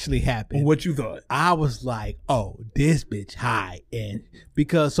actually happened. What you thought? I was like, oh, this bitch high. And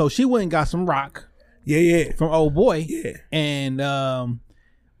because so she went and got some rock. Yeah. From old boy. Yeah. And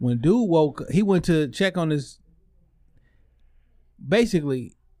when dude woke, he went to check on his.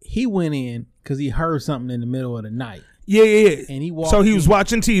 Basically, he went in because he heard something in the middle of the night. Yeah. And he walked. So he was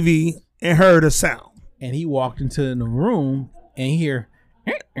watching TV and heard a sound. And he walked into the room and he hear.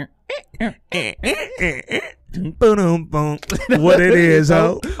 Boom, boom. What it is?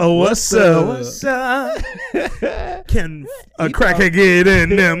 Oh, what's up? What's up? Can a cracker get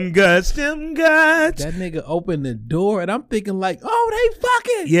in them guts? Them guts. That nigga opened the door, and I'm thinking like, oh, they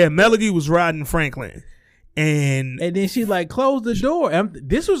fucking. Yeah, Melody was riding Franklin, and then she like closed the door.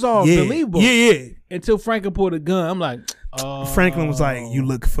 This was all believable. Yeah. Until Franklin pulled a gun, I'm like, oh. Franklin was like, "You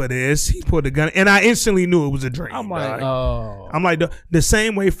look for this." He pulled a gun, and I instantly knew it was a dream. I'm like, oh. I'm like the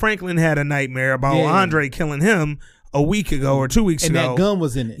same way Franklin had a nightmare about Andre killing him a week ago or 2 weeks ago. And that gun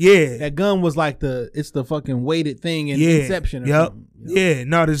was in it. Yeah. That gun was like it's the fucking weighted thing in Inception or something. Yeah,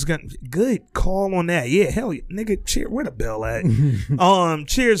 no, this gun. Good call on that. Yeah, hell yeah. Nigga, cheer. Where the bell at?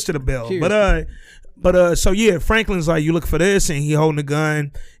 Cheers to the bell. Cheers. But so yeah, Franklin's like, you look for this, and he holding a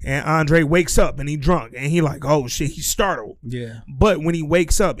gun, and Andre wakes up and he drunk, and he like, oh shit, he's startled. Yeah. But when he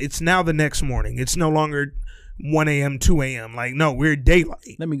wakes up, it's now the next morning. It's no longer 1 a.m., 2 a.m. Like, no, we're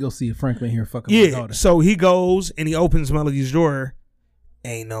daylight. Let me go see if Franklin here fucking my daughter. So he goes and he opens Melody's door.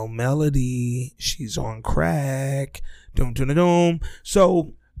 Ain't no Melody. She's on crack. Doom.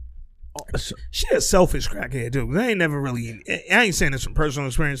 So she a selfish crackhead too. I ain't never really. I ain't saying this from personal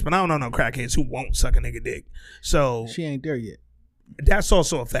experience, but I don't know no crackheads who won't suck a nigga dick. So she ain't there yet. That's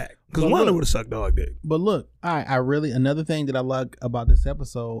also a fact. Because Wanda would have sucked dog dick. But look, I really another thing that I like about this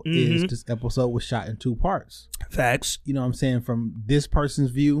episode is this episode was shot in 2 parts. Facts. You know what I'm saying? From this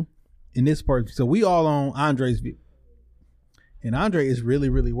person's view and this person. So we all on Andre's view, and Andre is really,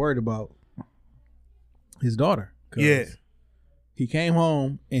 really worried about his daughter. Yeah. He came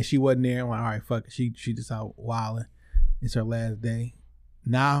home and she wasn't there. I'm like, all right, fuck it. She just out wilding. It's her last day.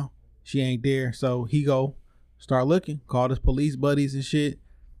 Now she ain't there. So he go start looking, called his police buddies and shit.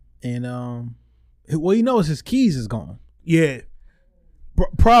 And well, he knows his keys is gone. Yeah.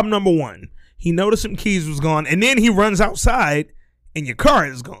 Problem number 1. He noticed some keys was gone, and then he runs outside and your car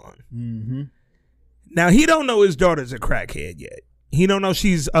is gone. Mm-hmm. Now he don't know his daughter's a crackhead yet. He don't know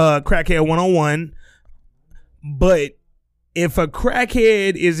she's crackhead 101, but if a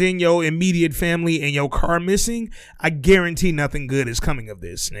crackhead is in your immediate family and your car missing, I guarantee nothing good is coming of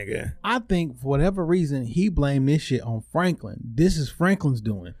this, nigga. I think for whatever reason he blamed this shit on Franklin. This is Franklin's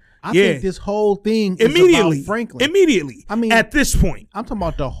doing. I think this whole thing is about Franklin. Immediately. I mean, at this point, I'm talking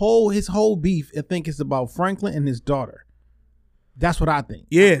about his whole beef. I think it's about Franklin and his daughter. That's what I think.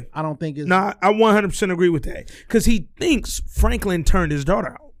 Yeah. I don't think it's... Nah, I 100% agree with that. Because he thinks Franklin turned his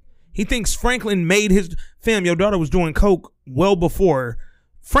daughter out. He thinks Franklin made his... Fam, your daughter was doing coke well before.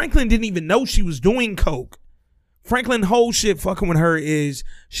 Franklin didn't even know she was doing coke. Franklin whole shit fucking with her is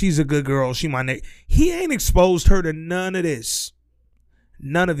she's a good girl. She my nigga. He ain't exposed her to none of this.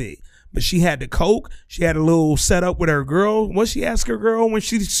 None of it. But she had the coke. She had a little setup with her girl. What she asked her girl when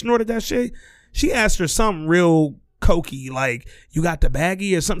she snorted that shit? She asked her something real cokey, like, you got the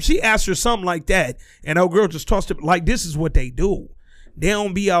baggie or something. She asked her something like that. And old girl just tossed it. Like, this is what they do. They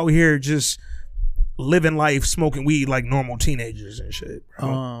don't be out here just living life, smoking weed like normal teenagers and shit,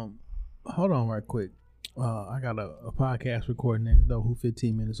 bro. Hold on right quick. I got a podcast recording next door who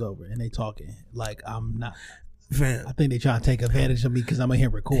 15 minutes over, and they talking like I'm not. Fam. I think they trying to take advantage of me because I'm in here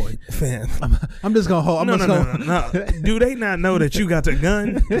recording. Fam. I'm just gonna hold. No. Do they not know that you got the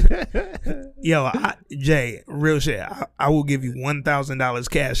gun? Yo, Jay, real shit. I will give you $1,000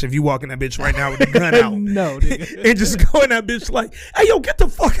 cash if you walk in that bitch right now with the gun out. No, nigga. And just go in that bitch like, hey, yo, get the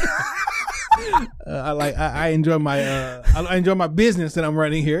fuck out. I enjoy my business that I'm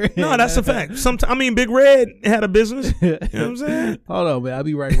running here. No, that's a fact. I mean, Big Red had a business. You know what I'm saying? Hold on, man. I'll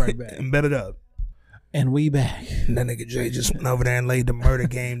be right back. And bet it up. And we back. That nigga Jay just went over there and laid the murder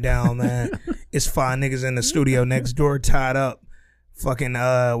game down, man. It's 5 niggas in the studio next door tied up. Fucking,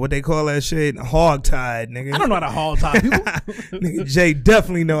 what they call that shit? Hog tied, nigga. I don't know how to hog tie people. Nigga Jay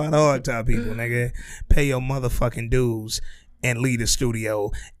definitely know how to hog tie people, nigga. Pay your motherfucking dues and leave the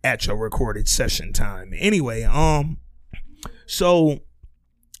studio at your recorded session time. Anyway, so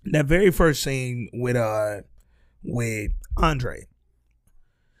that very first scene with Andre,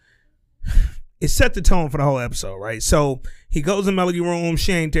 it set the tone for the whole episode, right? So he goes in Melody room,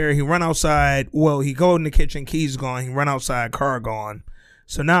 she ain't there. He run outside. Well, he go in the kitchen, keys gone. He run outside, car gone.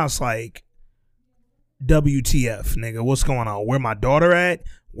 So now it's like, WTF, nigga? What's going on? Where my daughter at?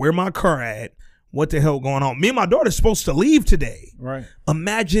 Where my car at? What the hell going on? Me and my daughter's supposed to leave today. Right.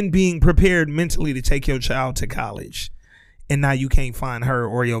 Imagine being prepared mentally to take your child to college, and now you can't find her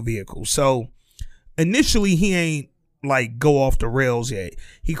or your vehicle. So initially, he ain't like go off the rails yet.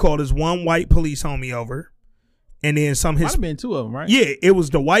 He called his one white police homie over, and then some might have been 2 of them, right? Yeah, it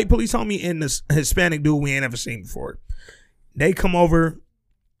was the white police homie and the Hispanic dude we ain't ever seen before. They come over,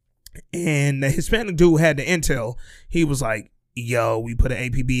 and the Hispanic dude had the intel. He was like, yo, we put an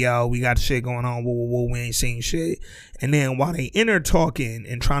APB out, we got the shit going on, whoa, we ain't seen shit. And then while they in there talking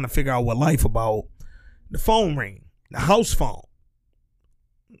and trying to figure out what life about, the phone ring, the house phone.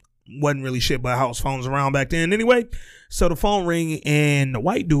 Wasn't really shit but house phones around back then anyway. So the phone ring and the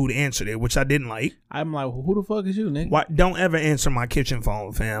white dude answered it, which I didn't like. I'm like, who the fuck is you, nigga? Why, don't ever answer my kitchen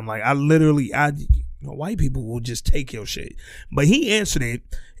phone, fam. Like, white people will just take your shit. But he answered it,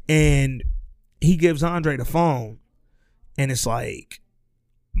 and he gives Andre the phone, and it's like,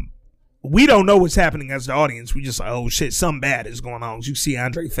 we don't know what's happening as the audience. We just like, oh shit, something bad is going on. You see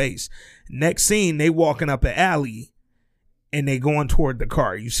Andre's face. Next scene, they walking up an alley, and they going toward the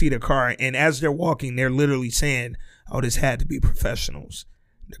car. You see the car, and as they're walking, they're literally saying, oh, this had to be professionals.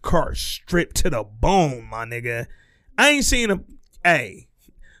 The car stripped to the bone, my nigga. I ain't seen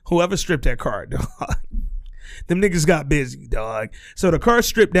whoever stripped that car, dog. Them niggas got busy, dog. So the car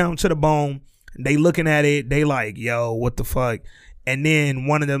stripped down to the bone. They looking at it. They like, yo, what the fuck? And then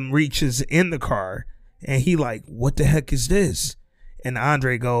one of them reaches in the car, and he like, what the heck is this? And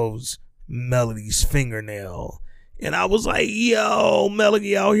Andre goes, Melody's fingernail. And I was like, yo,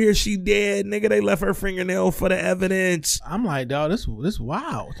 Melody out here, she dead. Nigga, they left her fingernail for the evidence. I'm like, dog, this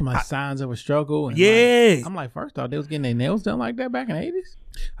wild. To my signs of a struggle. And yeah. I'm like, first off, they was getting their nails done like that back in the 80s?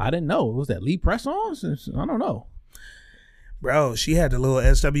 I didn't know. It was that Lee press-ons? I don't know. Bro, she had the little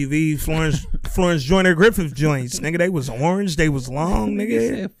SWV Florence Joyner Griffith joints. Nigga, they was orange. They was long,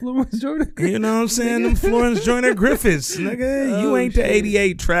 nigga. Florence Joyner Griffith. You know what I'm saying? Them Florence Joyner Griffiths, nigga. You ain't the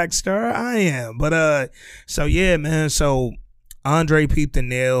 88 track star. I am. But, so yeah, man. So Andre peeped the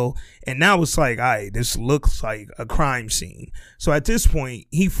nail. And now it's like, all right, this looks like a crime scene. So at this point,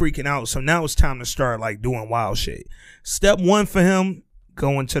 he freaking out. So now it's time to start like doing wild shit. Step 1 for him,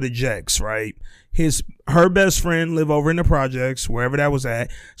 going to the Jacks, right? Her best friend live over in the projects, wherever that was at.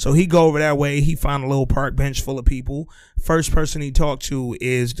 So he go over that way. He found a little park bench full of people. First person he talked to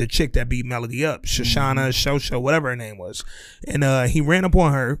is the chick that beat Melody up, Shoshana, Shosha, whatever her name was. And he ran up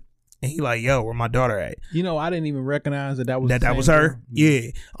on her, And he like, yo, where my daughter at? You know, I didn't even recognize that was that was her. Girl.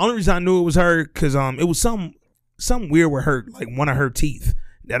 Yeah. Only reason I knew it was her because it was something weird with her, like one of her teeth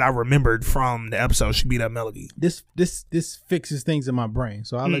that I remembered from the episode she beat up Melody. This fixes things in my brain,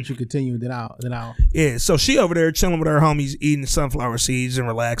 so I'll let you continue. Then I'll. Yeah. So she over there chilling with her homies, eating sunflower seeds and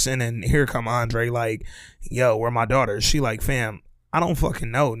relaxing, and here come Andre like, yo, where my daughter? She like, fam, I don't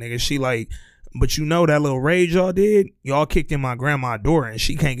fucking know, nigga. She like. But you know that little raid y'all did? Y'all kicked in my grandma's door and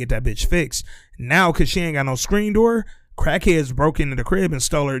she can't get that bitch fixed. Now, because she ain't got no screen door, crackheads broke into the crib and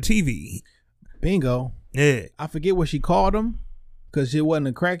stole her TV. Bingo. Yeah. I forget what she called him because she wasn't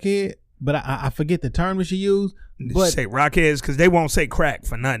a crackhead, but I forget the term that she used. But say rockheads because they won't say crack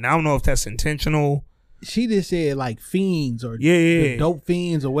for nothing. I don't know if that's intentional. She just said like fiends or the dope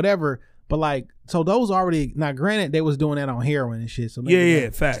fiends or whatever. But like, so those already, now granted, they was doing that on heroin and shit. So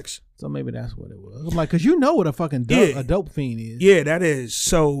Facts. So maybe that's what it was. I'm like, because you know what a fucking a dope fiend is. Yeah, that is.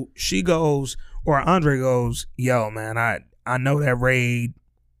 So she goes, or Andre goes, yo, man, I know that raid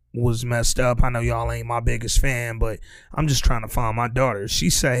was messed up. I know y'all ain't my biggest fan, but I'm just trying to find my daughter.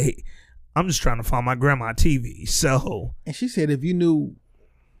 She say, I'm just trying to find my grandma TV. So. And she said, if you knew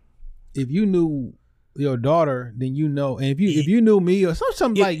your daughter, then you know. And if you knew me or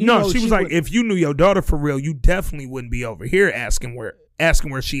something like, she was like, if you knew your daughter for real, you definitely wouldn't be over here asking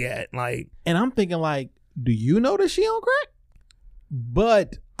where she at. Like, and I'm thinking like, do you know that she on crack?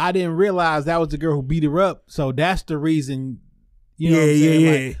 But I didn't realize that was the girl who beat her up. So that's the reason. You know what I'm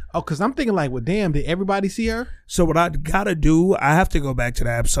saying? Like, oh, because I'm thinking like, well, damn, did everybody see her? So what I gotta do, I have to go back to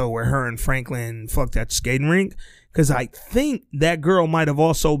the episode where her and Franklin fucked at the skating rink, because I think that girl might have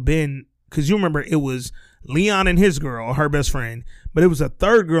also been, because you remember it was Leon and his girl, her best friend, but it was a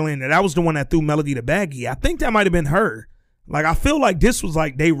third girl in there. That was the one that threw Melody the baggie. I think that might have been her. Like, I feel like this was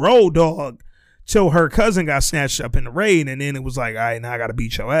like they rolled dog till her cousin got snatched up in the raid, and then it was like, all right, now I gotta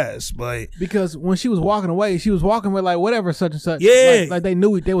beat your ass. But because when she was walking away, she was walking with like whatever such and such. Yeah, like they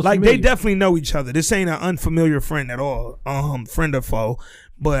knew they was like familiar. They definitely know each other. This ain't an unfamiliar friend at all, friend or foe.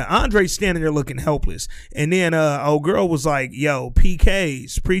 But Andre's standing there looking helpless, and then old girl was like, "Yo,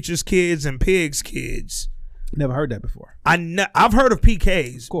 PKs, preachers' kids and pigs' kids." Never heard that before. I've heard of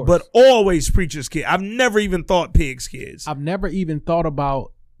PKs, but always preachers' kids. I've never even thought pigs' kids. I've never even thought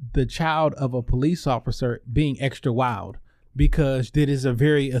about the child of a police officer being extra wild, because that is a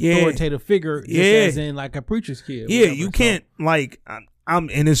very authoritative figure, just as in like a preacher's kid. Yeah, whatever. You can't like I'm,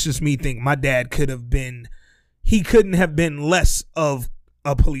 and it's just me thinking my dad could have been. He couldn't have been less of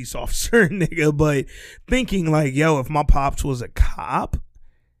a police officer, nigga. But thinking like, yo, if my pops was a cop,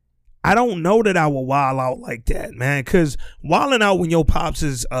 I don't know that I would wild out like that, man. Because wilding out when your pops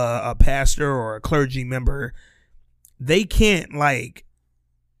is a pastor or a clergy member, they can't like,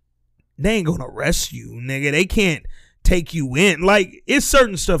 they ain't gonna arrest you, nigga. They can't take you in. Like, it's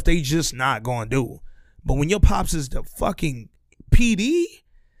certain stuff they just not gonna do. But when your pops is the fucking PD,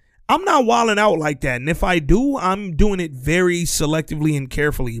 I'm not wilding out like that. And if I do, I'm doing it very selectively and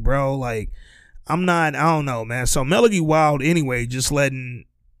carefully, bro. Like, I'm not, I don't know, man. So Melody wild anyway, just letting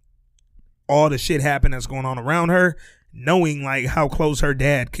all the shit happen that's going on around her, knowing like how close her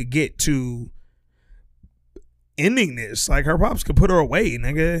dad could get to ending this. Like, her pops could put her away,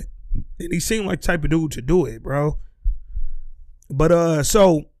 nigga. And he seemed like the type of dude to do it, bro. But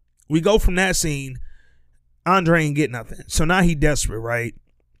so we go from that scene. Andre ain't get nothing, so now he desperate, right?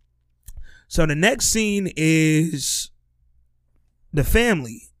 So the next scene is the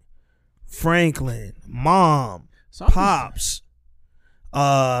family: Franklin, mom, pops,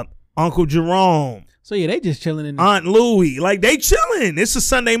 Uncle Jerome. So yeah, they just chilling in Aunt Louie. Like, they chilling. It's a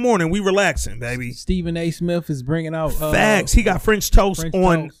Sunday morning. We relaxing, baby. Stephen A. Smith is bringing out facts. He got French toast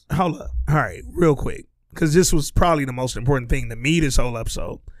on. Toast. Hold up. All right, real quick, because this was probably the most important thing to me this whole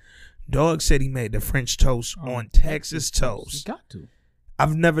episode. Dog said he made the French toast on Texas toast. You got to.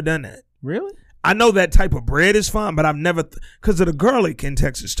 I've never done that. Really? I know that type of bread is fine, but I've never, because of the garlic in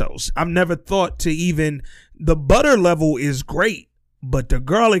Texas toast, I've never thought to even, the butter level is great, but the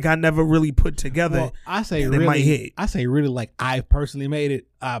garlic I never really put together. Well, I say really, it might hit. I say really like I personally made it.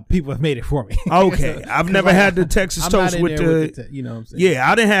 People have made it for me. Okay, I've never had the Texas toast with the, you know what I'm saying? Yeah,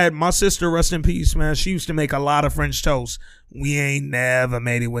 I didn't have, my sister, rest in peace, man. She used to make a lot of French toast. We ain't never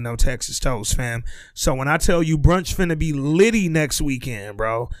made it with no Texas toast, fam. So when I tell you brunch finna be litty next weekend,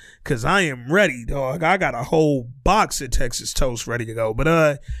 bro, because I am ready, dog. I got a whole box of Texas toast ready to go.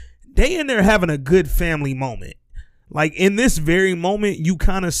 But they in there having a good family moment. Like, in this very moment, you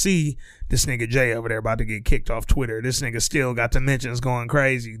kind of see this nigga Jay over there about to get kicked off Twitter. This nigga still got the mentions going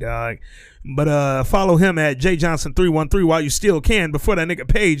crazy, dog. But follow him at JJohnson313 while you still can, before that nigga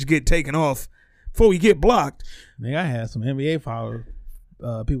page get taken off, before we get blocked. Nigga, I had some NBA followers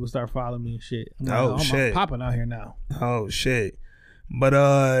people start following me and shit. Shit. I'm popping out here now. Oh shit.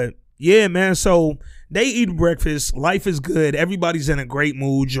 But yeah, man. So they eat breakfast. Life is good. Everybody's in a great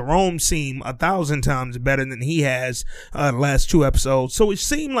mood. Jerome seemed 1,000 times better than he has the last 2 episodes. So it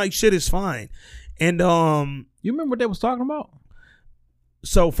seemed like shit is fine. And you remember what they was talking about?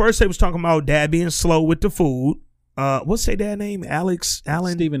 So first they was talking about dad being slow with the food. What's their dad name? Alan?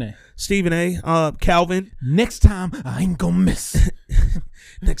 Stephen A. Calvin. Next time I ain't gonna miss.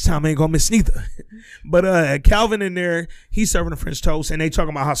 Next time I ain't gonna miss neither. But Calvin in there, he's serving the French toast, and they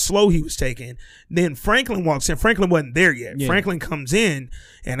talking about how slow he was taking. Then Franklin walks in. Franklin wasn't there yet. Yeah. Franklin comes in,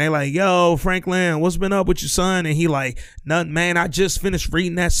 and they like, yo, Franklin, what's been up with your son? And he like, nothing, man. I just finished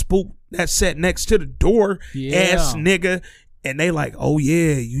reading that spook that sat next to the door, ass nigga. And they like, oh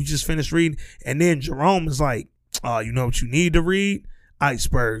yeah, you just finished reading. And then Jerome is like, you know what you need to read?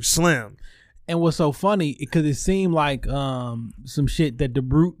 Iceberg Slim. And what's so funny, because it seemed like some shit that the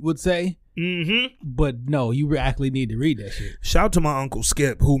Brute would say. Mm-hmm. But no, you actually need to read that shit. Shout out to my uncle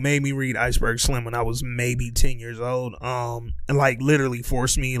Skip, who made me read Iceberg Slim when I was maybe 10 years old. And like literally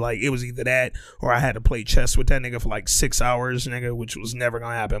forced me, like it was either that or I had to play chess with that nigga for like 6 hours, nigga, which was never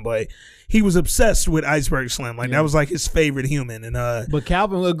gonna happen. But he was obsessed with Iceberg Slim. Like that was like his favorite human. And but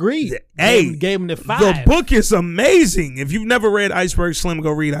Calvin agreed. Hey, gave him the 5. The book is amazing. If you've never read Iceberg Slim,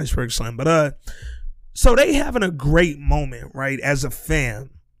 go read Iceberg Slim. But so they having a great moment, right, as a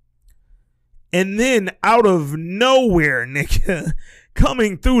fam. And then out of nowhere, nigga,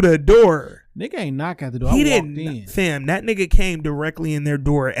 coming through the door. Nigga ain't knock at the door. He didn't. In. Fam, that nigga came directly in their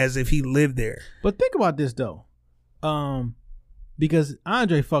door as if he lived there. But think about this, though. Because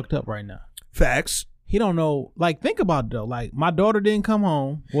Andre fucked up right now. Facts. He don't know. Like, think about it, though. Like, my daughter didn't come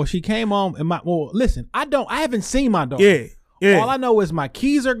home. Well, she came home. And listen, I haven't seen my daughter. Yeah. All I know is my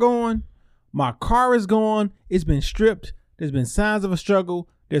keys are gone. My car is gone. It's been stripped. There's been signs of a struggle.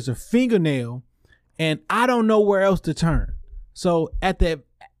 There's a fingernail, and I don't know where else to turn. So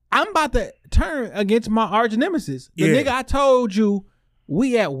I'm about to turn against my arch nemesis. The nigga I told you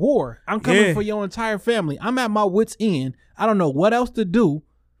we at war. I'm coming for your entire family. I'm at my wit's end. I don't know what else to do.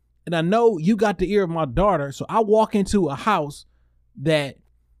 And I know you got the ear of my daughter. So I walk into a house that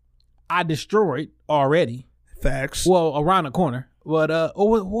I destroyed already. Facts. Well, around the corner. But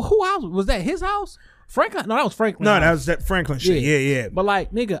who house was that? His house? Franklin? No, that was Franklin. No, that was that Franklin shit. Yeah. But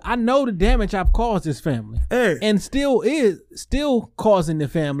like, nigga, I know the damage I've caused this family, and still causing the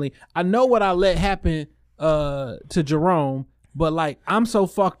family. I know what I let happen to Jerome, but like, I'm so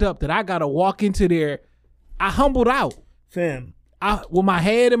fucked up that I gotta walk into there. I humbled out, fam. With my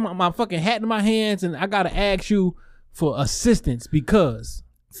head and my fucking hat in my hands, and I gotta ask you for assistance because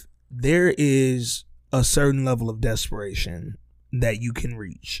there is a certain level of desperation that you can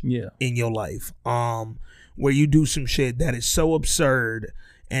reach in your life, where you do some shit that is so absurd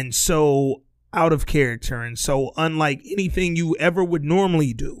and so out of character and so unlike anything you ever would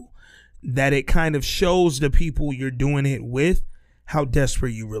normally do, that it kind of shows the people you're doing it with how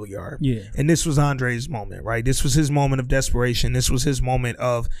desperate you really are. Yeah. And this was Andre's moment, right? This was his moment of desperation. This was his moment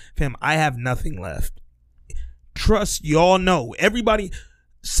of, fam, I have nothing left. Trust, y'all know, everybody...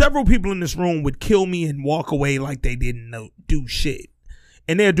 Several people in this room would kill me and walk away like they didn't do shit.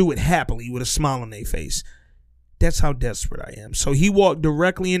 And they'll do it happily with a smile on their face. That's how desperate I am. So he walked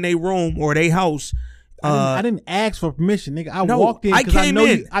directly in their room or their house. I didn't ask for permission, nigga. I walked in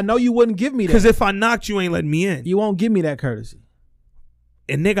because I know you wouldn't give me that. Because if I knocked, you ain't letting me in. You won't give me that courtesy.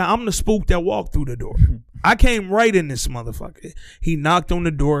 And nigga, I'm the spook that walked through the door. I came right in this motherfucker. He knocked on the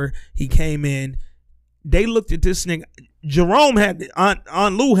door. He came in. They looked at this nigga. Jerome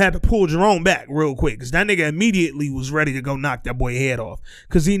Aunt Lou had to pull Jerome back real quick because that nigga immediately was ready to go knock that boy head off.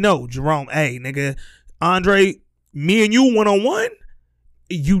 Because he know, Jerome, hey, nigga, Andre, me and you 1-on-1,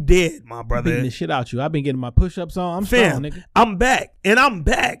 you dead, my brother. Beating the shit out you. I've been getting my push-ups on. I'm strong, nigga. I'm back. And I'm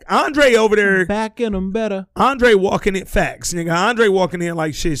back. Andre over there. Back in them better. Andre walking in facts, nigga. Andre walking in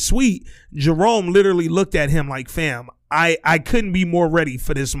like shit sweet. Jerome literally looked at him like, fam, I couldn't be more ready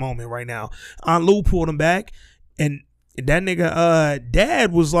for this moment right now. Aunt Lou pulled him back, and that nigga,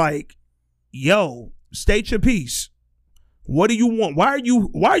 dad was like, yo, state your piece. What do you want? Why are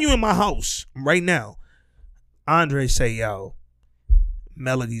you in my house right now? Andre say, yo,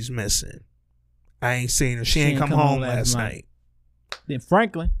 Melody's missing. I ain't seen her. She ain't come home last night. Then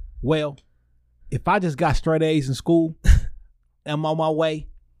Franklin, well, if I just got straight A's in school, I'm on my way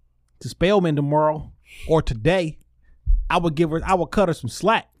to Spelman tomorrow or today, I would cut her some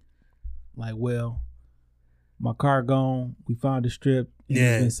slack. Like, well, my car gone. We found it stripped. And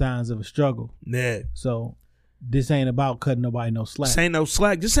there's been signs of a struggle. Yeah. So this ain't about cutting nobody no slack. This ain't no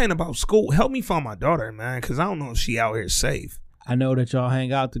slack. This ain't about school. Help me find my daughter, man, because I don't know if she out here safe. I know that y'all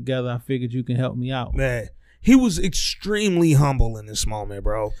hang out together. I figured you can help me out. Man, he was extremely humble in this moment,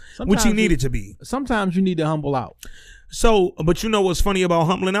 bro. Which he needed to be. Sometimes you need to humble out. So, but you know what's funny about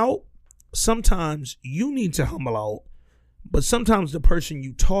humbling out? Sometimes you need to humble out, but sometimes the person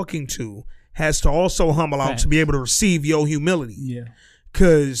you talking to has to also humble out to be able to receive your humility. Yeah.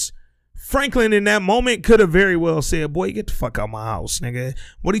 Because Franklin in that moment could have very well said, boy, get the fuck out my house, nigga.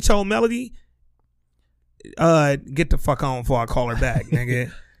 What he told Melody? Get the fuck on before I call her back,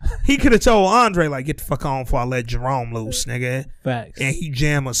 nigga. He could have told Andre, like, get the fuck on before I let Jerome loose, nigga. Facts. And he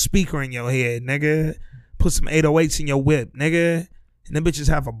jam a speaker in your head, nigga. Put some 808s in your whip, nigga. And them bitches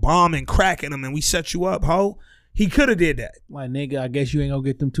have a bomb and crack in them and we set you up, ho. He could have did that. Like, nigga, I guess you ain't gonna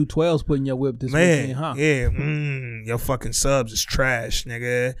get them 212s put in your whip this Man, weekend, huh? Yeah, your fucking subs is trash,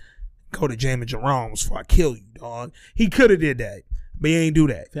 nigga. Go to Jam and Jerome's before I kill you, dog. He could have did that, but he ain't do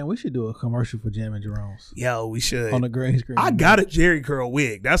that. Fam, we should do a commercial for Jam and Jerome's. Yo, we should. On the green screen. I got a Jerry curl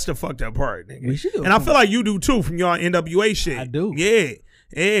wig. That's the fucked up part, nigga. We should do and I feel like you do too from your NWA shit. I do. Yeah.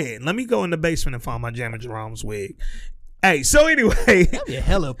 Yeah. Let me go in the basement and find my Jam and Jerome's wig. Hey, so anyway. That'd be a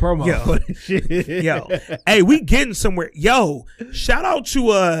hella promo for this shit. Yo. Hey, we getting somewhere. Yo, shout out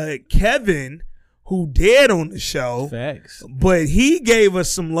to Kevin, who dead on the show. Facts. But he gave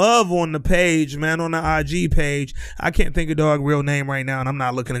us some love on the page, man, on the IG page. I can't think of dog real name right now, and I'm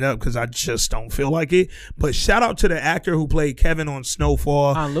not looking it up because I just don't feel like it. But shout out to the actor who played Kevin on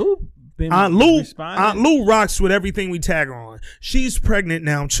Snowfall. Aunt Lou? Aunt Lou rocks with everything we tag her on. She's pregnant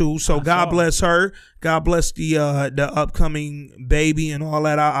now too, so God bless her. God bless the upcoming baby and all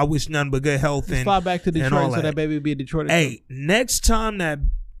that. I wish nothing but good health. Just fly back to Detroit so that baby be in Detroit. Hey, next time that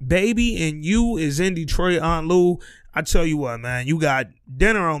baby and you is in Detroit, Aunt Lou, I tell you what, man, you got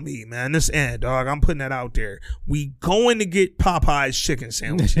dinner on me, man. This end, dog. I'm putting that out there. We going to get Popeye's chicken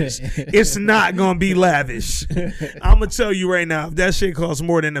sandwiches. It's not going to be lavish. I'm going to tell you right now, if that shit costs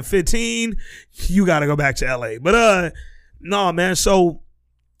more than the 15, you got to go back to LA. But, no, man. So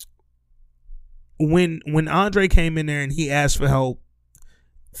when Andre came in there and he asked for help,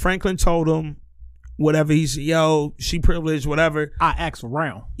 Franklin told him, whatever, he said, yo, she privileged, whatever. I asked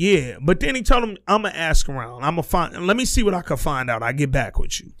around. Yeah, but then he told him, I'm going to ask around. I'm going to find, let me see what I can find out. I get back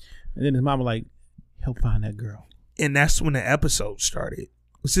with you. And then his mama like, help find that girl. And that's when the episode started.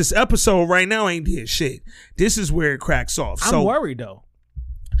 It's this episode right now ain't did shit. This is where it cracks off. I'm worried though.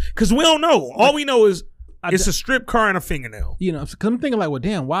 Because we don't know. All we know is it's a strip car and a fingernail. You know, because I'm thinking like, well,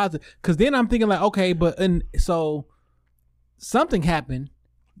 damn, why is it? Because then I'm thinking like, okay, but so something happened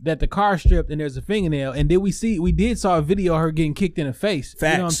that the car stripped and there's a fingernail, and then we did saw a video of her getting kicked in the face. Facts.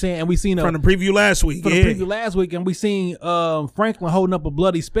 You know what I'm saying? And we seen from the preview last week. And we seen Franklin holding up a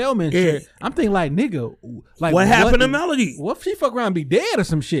bloody Spellman shirt. I'm thinking like, nigga, like what happened to Melody? What if she fuck around and be dead or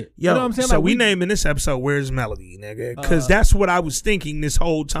some shit? Yo, you know what I'm saying? So like, we naming this episode "Where's Melody," nigga? Because that's what I was thinking this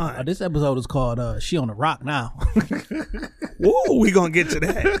whole time. This episode is called "She on the Rock Now." Whoa, we gonna get to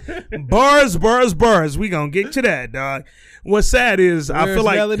that. Bars. We gonna get to that, dog. What's sad is I feel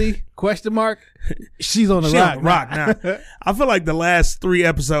like Melody? Question mark. She's on the rock now. I feel like the last 3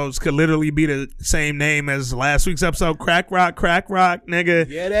 episodes could literally be the same name as last week's episode. Crack rock, nigga.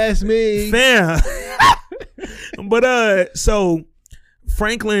 Yeah, that's me. Fam. But so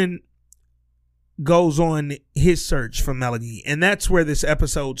Franklin goes on his search for Melody, and that's where this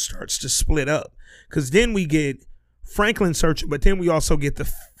episode starts to split up. Because then we get Franklin searching, but then we also get the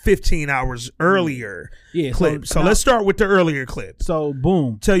 15 hours earlier clip. So let's start with the earlier clip. So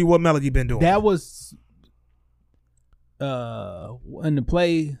boom. Tell you what Melody been doing. That was in the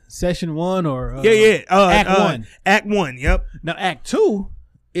play session 1 or Act 1. Act 1, yep. Now Act 2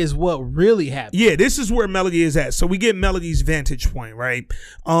 is what really happened. Yeah, this is where Melody is at. So we get Melody's vantage point, right?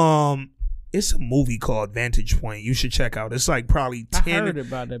 It's a movie called Vantage Point. You should check out. It's like probably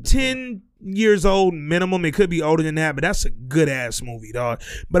 10 years old minimum. It could be older than that, but that's a good ass movie, dog.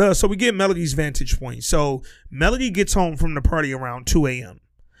 But so we get Melody's vantage point. So Melody gets home from the party around 2 a.m.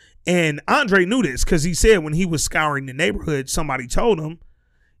 And Andre knew this because he said when he was scouring the neighborhood, somebody told him,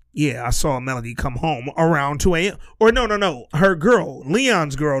 yeah, I saw Melody come home around 2 a.m. Or no. Her girl,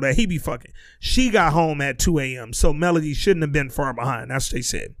 Leon's girl that he be fucking, she got home at 2 a.m. So Melody shouldn't have been far behind. That's what they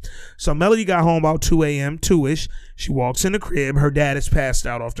said. So Melody got home about 2 a.m., 2-ish. She walks in the crib. Her dad is passed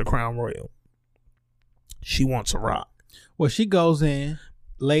out off the Crown Royal. She wants a rock. Well, she goes in,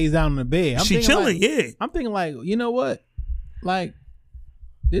 lays down in the bed. She chilling, yeah. I'm thinking like, you know what? Like,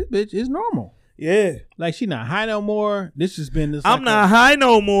 this bitch is normal. Yeah. Like, she not high no more. This has been this. I'm not high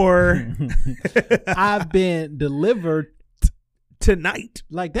no more. I've been delivered tonight.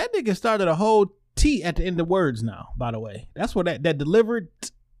 Like, that nigga started a whole T at the end of words now, by the way. That's what that delivered.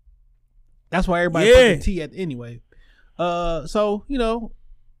 That's why everybody fucking T at anyway. So, you know,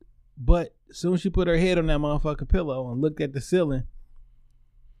 but as soon as she put her head on that motherfucking pillow and looked at the ceiling,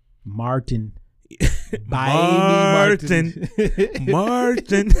 Martin. Martin.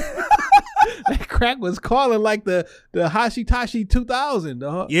 That crack was calling like the Hashitashi 2000,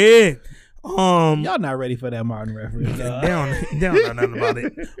 dog. Yeah. Y'all not ready for that Martin reference. They don't know nothing about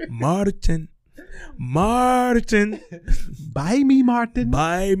it. Martin. Buy me, Martin.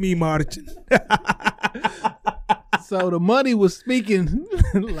 So the money was speaking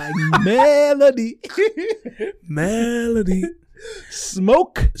like melody.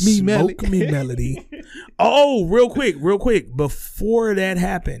 Smoke me melody. Oh, real quick. Before that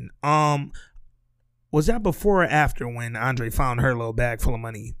happened, was that before or after when Andre found her little bag full of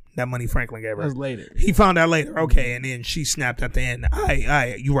money? That money Franklin gave her. That was later. He found out later. Okay, and then she snapped at the end.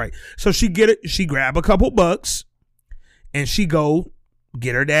 You right. So she grab a couple bucks, and she go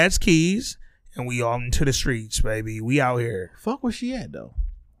get her dad's keys, and we all into the streets, baby. We out here. Fuck where she at though?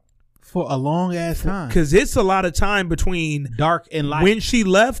 For a long ass time. Because it's a lot of time between dark and light. When she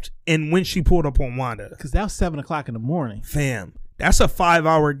left and when she pulled up on Wanda. Because that was 7:00 in the morning. Fam, that's a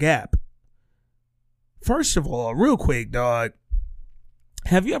 5-hour gap. First of all, real quick, dog.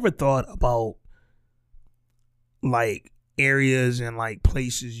 Have you ever thought about like areas and like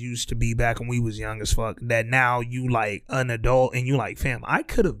places used to be back when we was young as fuck that now you like an adult and you like, fam, I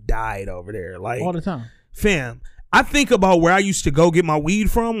could have died over there. Like all the time. Fam, I think about where I used to go get my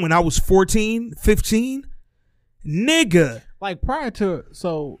weed from when I was 14, 15. Nigga. Like prior to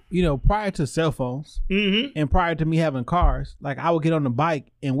cell phones and prior to me having cars, like I would get on the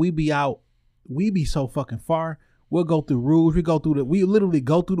bike and we be so fucking far. We'll go through Rouge. We literally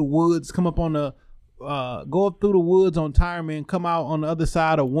go through the woods, come up on go up through the woods on Tireman, come out on the other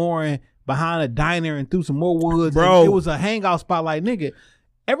side of Warren behind a diner and through some more woods. Bro. And it was a hangout spot. Like, nigga,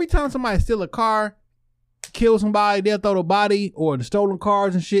 every time somebody steal a car, kill somebody, they'll throw the body or the stolen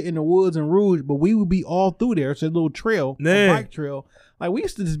cars and shit in the woods and Rouge, but we would be all through there. It's a little trail, a bike trail. Like, we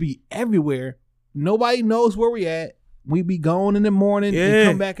used to just be everywhere. Nobody knows where we at. We be going in the morning and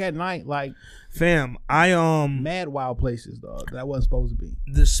come back at night. Like, fam, mad wild places, dog. That wasn't supposed to be.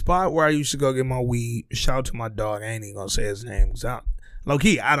 The spot where I used to go get my weed, shout out to my dog. I ain't even gonna say his name. Low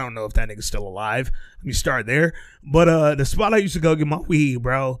key, I don't know if that nigga's still alive. Let me start there. But the spot I used to go get my weed,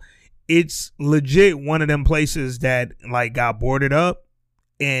 bro, it's legit one of them places that like got boarded up,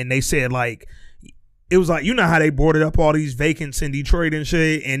 and they said like it was like, you know how they boarded up all these vacants in Detroit and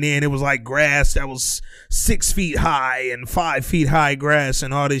shit, and then it was like grass that was 6 feet high and 5 feet high grass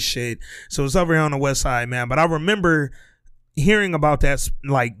and all this shit. So it's over here on the west side, man. But I remember hearing about that,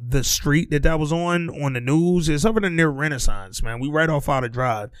 like the street that was on the news. It's over there near Renaissance, man. We right off Outer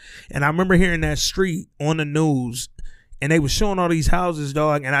Drive, and I remember hearing that street on the news, and they was showing all these houses,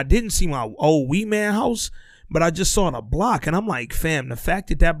 dog. And I didn't see my old Wee Man house, but I just saw the block, and I'm like, fam, the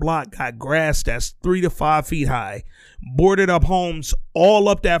fact that block got grass that's 3 to 5 feet high, boarded up homes all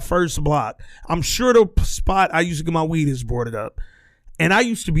up that first block. I'm sure the spot I used to get my weed is boarded up. And I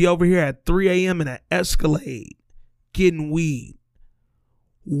used to be over here at 3 a.m. in an Escalade getting weed.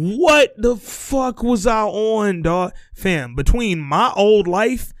 What the fuck was I on, dog? Fam, between my old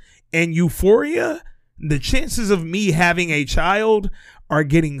life and Euphoria, the chances of me having a child are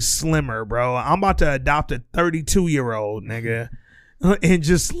getting slimmer, bro. I'm about to adopt a 32-year-old, nigga. And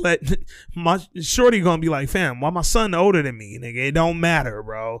just let my shorty gonna be like, fam, why my son older than me, nigga? It don't matter,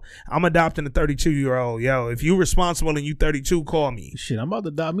 bro. I'm adopting a 32-year-old. Yo, if you responsible and you 32, call me. Shit, I'm about to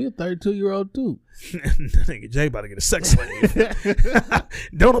adopt me a 32-year-old too. Nigga, Jay about to get a sex slave.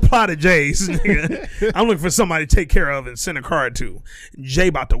 Don't apply to Jay's, nigga. I'm looking for somebody to take care of and send a card to. Jay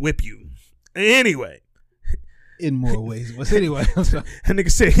about to whip you. Anyway. In more ways. But anyway. That nigga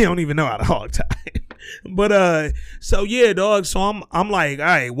said he don't even know how to hog tie. But so yeah, dog. So I'm like, all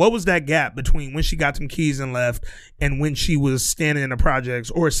right, what was that gap between when she got some keys and left and when she was standing in the projects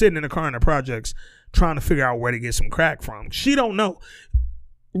or sitting in the car in the projects trying to figure out where to get some crack from? She don't know.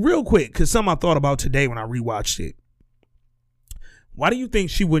 Real quick, because something I thought about today when I rewatched it. Why do you think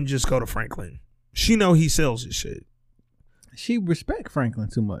she wouldn't just go to Franklin? She know he sells his shit. She respect Franklin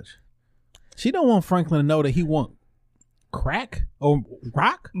too much. She don't want Franklin to know that he want crack or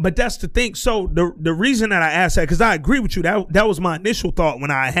rock. But that's the thing. So the reason that I asked that, because I agree with you, that was my initial thought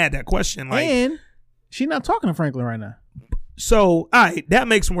when I had that question. Like, and she not talking to Franklin right now. So, all right, that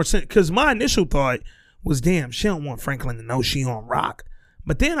makes more sense. Because my initial thought was, damn, she don't want Franklin to know she on rock.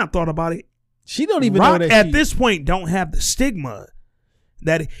 But then I thought about it. She don't even rock know that at this point don't have the stigma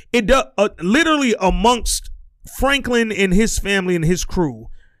that it does. Literally amongst Franklin and his family and his crew,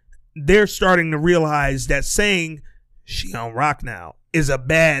 they're starting to realize that saying she on rock now is a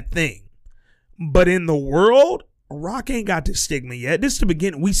bad thing. But in the world, rock ain't got the stigma yet. This is the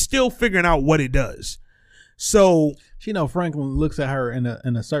beginning. We still figuring out what it does. So she know Franklin looks at her in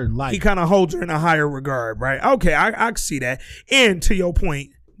a certain light. He kind of holds her in a higher regard, right? Okay, I can see that. And to your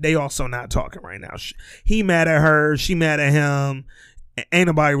point, they also not talking right now. He mad at her. She mad at him. Ain't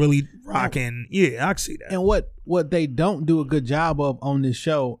nobody really rocking. Yeah, I can see that. And what they don't do a good job of on this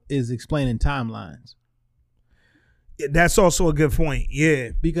show is explaining timelines. That's also a good point. Yeah,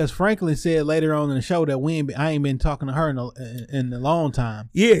 because Franklin said later on in the show that I ain't been talking to her in a long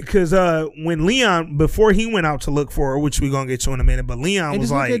time. Yeah, because when Leon, before he went out to look for her, which we're gonna get to in a minute, but Leon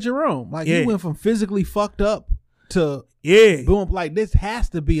was like, look at Jerome, he went from physically fucked up to boom, like this has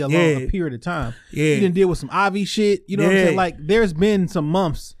to be a long period of time. Yeah, he didn't deal with some Ivy shit. You know what I'm saying? Like there's been some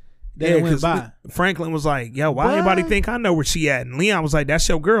months that went by. Franklin was like, yo, why anybody think I know where she at? And Leon was like, that's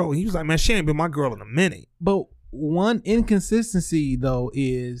your girl. He was like, man, she ain't been my girl in a minute. But one inconsistency though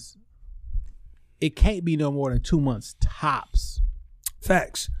is it can't be no more than 2 months tops.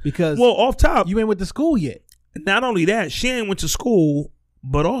 Facts. Because off top, you ain't went to school yet. Not only that, she ain't went to school,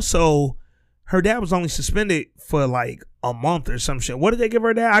 but also her dad was only suspended for like a month or some shit. What did they give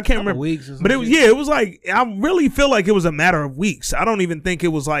her dad? I can't remember. Weeks or but it was it was like I really feel like it was a matter of weeks. I don't even think it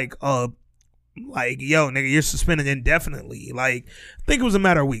was like yo, nigga, you're suspended indefinitely. Like, I think it was a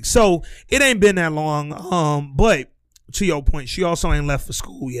matter of weeks. So it ain't been that long. But to your point, she also ain't left for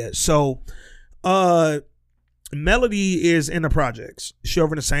school yet. So Melody is in the projects. She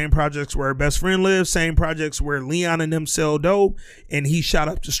over in the same projects where her best friend lives, same projects where Leon and them sell dope and he shot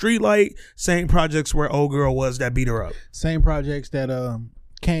up the street light, same projects where old girl was that beat her up. Same projects that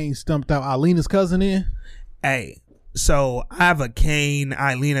Kane stumped out Alina's cousin in. Hey, so I have a Kane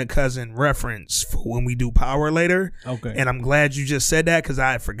Ilena cousin reference for when we do Power later. Okay. And I'm glad you just said that because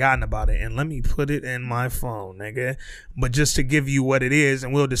I had forgotten about it. And let me put it in my phone, nigga. But just to give you what it is,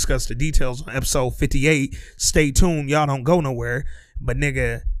 and we'll discuss the details on episode 58. Stay tuned. Y'all don't go nowhere. But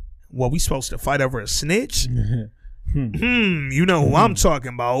nigga, we supposed to fight over a snitch? You know who I'm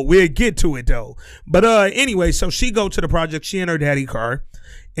talking about. We'll get to it though. But anyway, so she go to the project. She in her daddy car.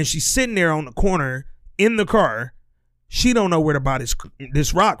 And she's sitting there on the corner in the car. She don't know where to buy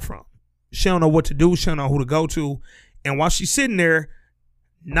this rock from. She don't know what to do. She don't know who to go to. And while she's sitting there,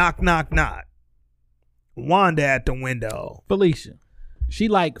 knock, knock, knock. Wanda at the window. Felicia. She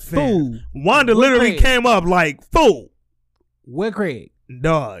like, fool. Wanda literally came up like, fool. Where Craig?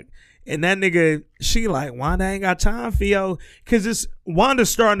 Dog. And that nigga, she like, Wanda ain't got time for yo. Because Wanda's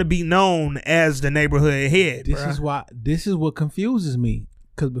starting to be known as the neighborhood head. This is what confuses me.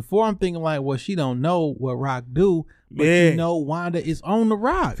 Because before I'm thinking like, well, she don't know what Rock do. But you know Wanda is on the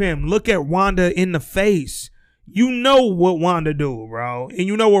rock. Fam, look at Wanda in the face. You know what Wanda do, bro. And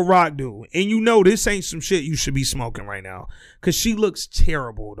you know what Rock do. And you know this ain't some shit you should be smoking right now. Because she looks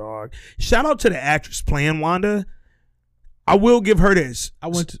terrible, dog. Shout out to the actress playing Wanda. I will give her this. I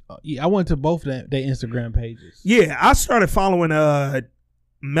went to both their Instagram pages. Yeah, I started following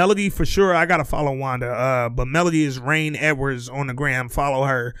Melody for sure. I gotta follow Wanda. But Melody is Rain Edwards on the gram. Follow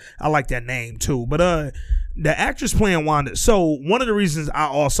her. I like that name too. But the actress playing Wanda. So one of the reasons I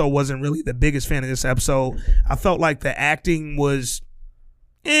also wasn't really the biggest fan of this episode, I felt like the acting was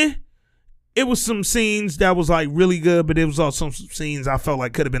It was some scenes that was like really good, but it was also some scenes I felt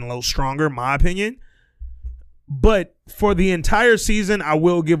like could have been a little stronger, in my opinion. But for the entire season, I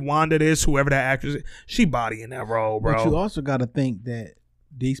will give Wanda this, whoever that actress is. She bodying that role, bro. But you also got to think that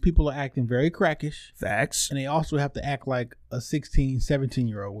these people are acting very crackish. Facts. And they also have to act like a 16,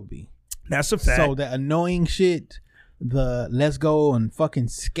 17-year-old would be. That's a fact. So that annoying shit, the let's go and fucking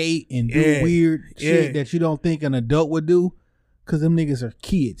skate and do weird shit that you don't think an adult would do, because them niggas are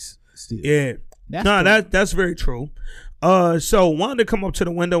kids still. Yeah. That's very true. So Wanda come up to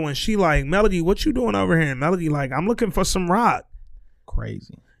the window and she like, Melody, what you doing over here? And Melody like, I'm looking for some rock.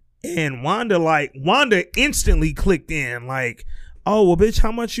 Crazy. And Wanda instantly clicked in like, oh, well, bitch,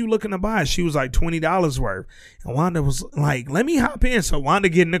 how much you looking to buy? She was like $20 worth. And Wanda was like, let me hop in. So Wanda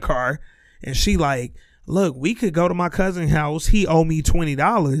get in the car and she like, look, we could go to my cousin's house. He owe me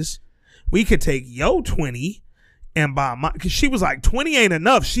 $20. We could take your 20 and buy my, because she was like, 20 ain't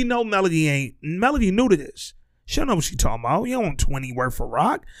enough. She know Melody new to this. She don't know what she talking about. You don't want 20 worth of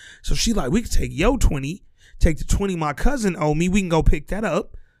rock. So she like, we could take your 20, take the 20 my cousin owe me. We can go pick that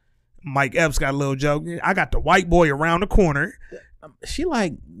up. Mike Epps got a little joke. I got the white boy around the corner. She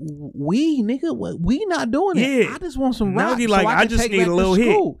like, we not doing it. I just want some rock. Like, I just need a little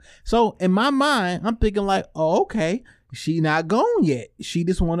hit. So in my mind, I'm thinking like, oh, okay, she not gone yet. She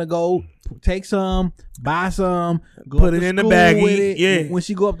just want to go take some, buy some, put it in the baggie. Yeah. When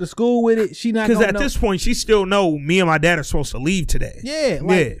she go up to school with it, she not, because at this point she still know me and my dad are supposed to leave today.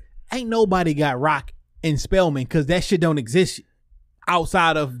 Yeah. Ain't nobody got rock in Spelman because that shit don't exist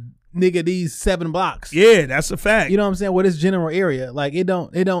outside of nigga these 7 blocks. Yeah, that's a fact. You know what I'm saying? Well, this general area, like it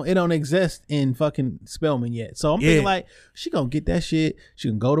don't exist in fucking Spelman yet. So I'm thinking like she gonna get that shit. She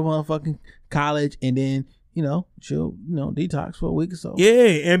can go to motherfucking college and then she'll detox for a week or so.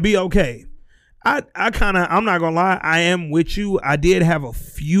 Yeah, and be okay. I'm not gonna lie, I am with you. I did have a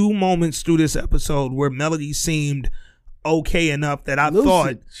few moments through this episode where Melody seemed okay enough that I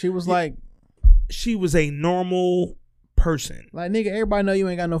thought she was like she was a normal person. Like, nigga, everybody know you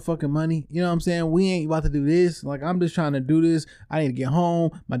ain't got no fucking money. You know what I'm saying? We ain't about to do this. Like, I'm just trying to do this. I need to get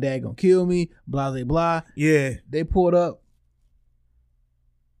home. My dad gonna kill me. Blah, blah, blah. Yeah. They pulled up.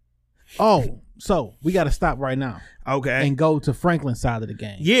 Oh, so we got to stop right now. Okay. And go to Franklin's side of the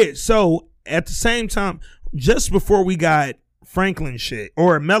game. Yeah. So at the same time, just before we got Franklin shit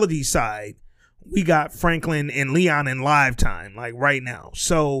or Melody's side, we got Franklin and Leon in live time, like right now.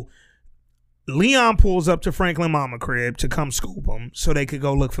 So Leon pulls up to Franklin mama crib to come scoop him so they could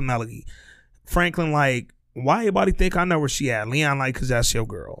go look for Melody. Franklin like, why everybody think I know where she at? Leon like, cause that's your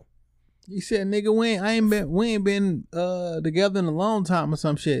girl. He said, nigga, we ain't been together in a long time or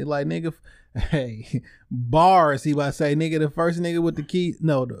some shit. Like, nigga, hey, bars, he about to say, nigga, the first nigga with the key.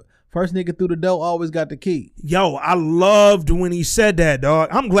 No, the first nigga through the door always got the key. Yo, I loved when he said that, dog.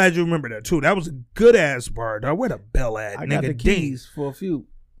 I'm glad you remember that too. That was a good ass bar, dog. Where the bell at? I nigga, got the keys for a few.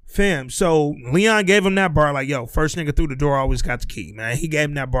 Fam, so Leon gave him that bar, like, yo, first nigga through the door always got the key, man. He gave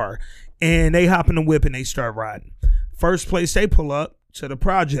him that bar. And they hop in the whip and they start riding. First place they pull up to the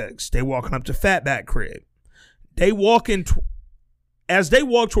projects. They walking up to Fatback crib. They walking, as they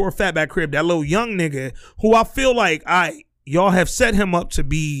walk toward Fatback crib, that little young nigga who I feel like y'all have set him up to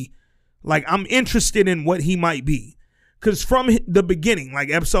be, like, I'm interested in what he might be. Because from the beginning, like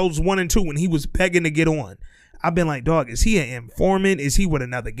episodes 1 and 2, when he was begging to get on, I've been like, dog, is he an informant? Is he with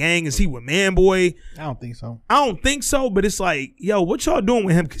another gang? Is he with Manboy? I don't think so. I don't think so, but it's like, yo, what y'all doing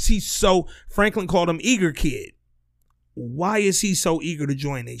with him? Because he's so, Franklin called him eager kid. Why is he so eager to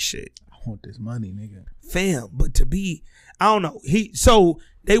join they shit? I want this money, nigga. Fam, but to be, I don't know. So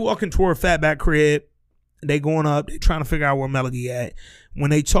they walking toward Fatback crib. They going up. They trying to figure out where Melody at.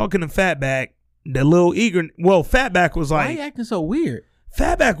 When they talking to Fatback, the little eager, well, Fatback was like, why you acting so weird?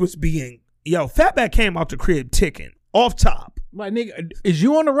 Fatback was being, yo, Fatback came out the crib ticking off top. Like, nigga, is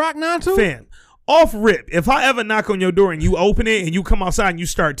you on the rock now too? Fam, off rip. If I ever knock on your door and you open it and you come outside and you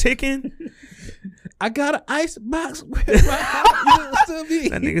start ticking, I got an ice box where my house used to be.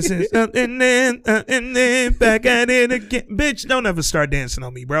 That nigga says, and then back at it again. Bitch, don't ever start dancing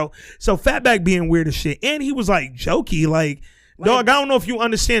on me, bro. So Fatback being weird as shit. And he was like jokey, like, dog, I don't know if you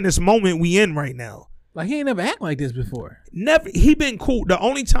understand this moment we in right now. Like, he ain't never act like this before. Never. He been cool. The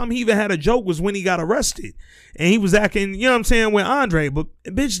only time he even had a joke was when he got arrested. And he was acting, you know what I'm saying, with Andre. But,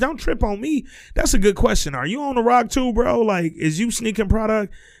 bitch, don't trip on me. That's a good question. Are you on the rock too, bro? Like, is you sneaking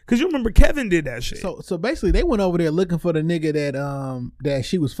product? Because you remember Kevin did that shit. So basically, they went over there looking for the nigga that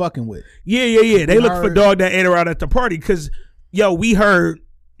she was fucking with. Yeah. They looked for dog that ate her out at the party. Because, yo, we heard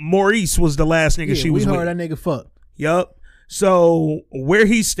Maurice was the last nigga she was with. We heard that nigga fuck. Yup. So, where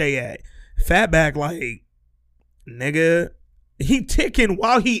he stay at? Fatback like, nigga, he ticking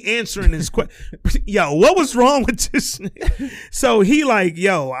while he answering his question. Yo, what was wrong with this nigga? So he like,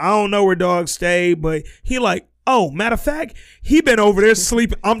 yo, I don't know where dog stay, but he like, oh, matter of fact, he been over there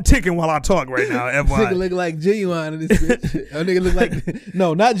sleeping. I'm ticking while I talk right now. Nigga look like Genuine in this bitch. That nigga look like,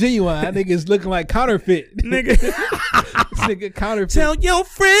 no, not Genuine. That nigga's looking like counterfeit. Nigga. This nigga counterfeit. Tell your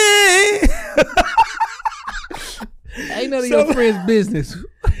friend. Ain't none of your friends' business.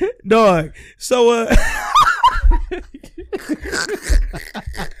 Dog. So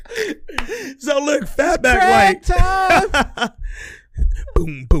so look, Fatback like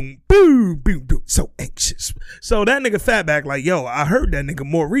boom, boom, boom, boom, boom. So anxious. So that nigga Fatback like, yo, I heard that nigga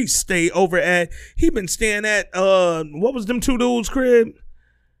Maurice stay over at, he been staying at what was them two dudes' crib?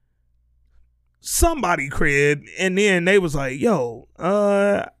 Somebody crib. And then they was like, yo,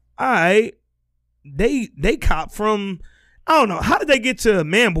 alright. They cop from, I don't know, how did they get to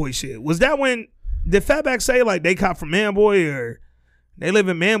Manboy shit? Was that when, did Fatback say like they cop from Manboy or they live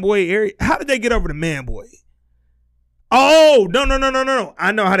in Manboy area? How did they get over to Manboy? Oh, no.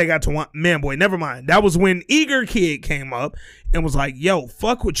 I know how they got to Manboy. Never mind. That was when Eager Kid came up and was like, yo,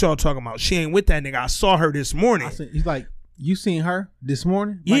 fuck what y'all talking about. She ain't with that nigga. I saw her this morning. He's like, you seen her this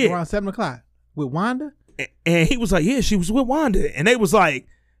morning? Like around 7 o'clock with Wanda? And he was like, yeah, she was with Wanda. And they was like,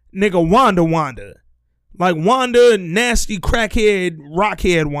 nigga, Wanda. Like Wanda, nasty crackhead,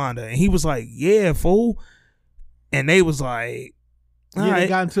 rockhead Wanda. And he was like, yeah, fool. And they was like, all right. They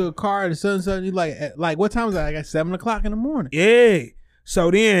got into a car, the sun, you like what time was that? Like at 7 o'clock in the morning. Yeah.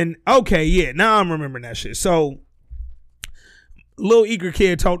 So then, okay, yeah, now I'm remembering that shit. So Lil Eager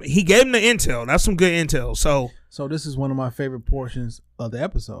Kid he gave him the intel. That's some good intel. So this is one of my favorite portions of the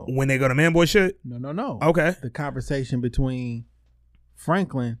episode. When they go to Man Boy shit? No. Okay. The conversation between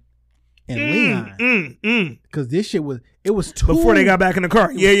Franklin and Leon. Because this shit was two. Before they got back in the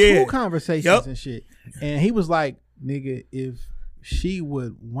car. Two conversations and shit. And he was like, nigga, if she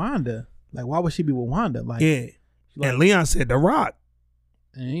would Wanda, like, why would she be with Wanda? Like, yeah. Like, and Leon said, The Rock.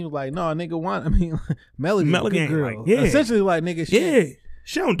 And he was like, no, nigga, Wanda. I mean, Melody a good girl. Like, yeah. Essentially, like, nigga, shit. Yeah.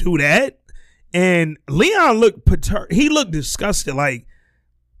 She don't do that. And Leon looked he looked disgusted, like,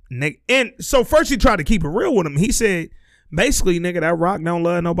 nigga. And so first he tried to keep it real with him. He said, basically, nigga, that Rock don't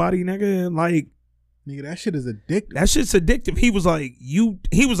love nobody, nigga. Like, nigga, that shit is addictive. That shit's addictive. He was like,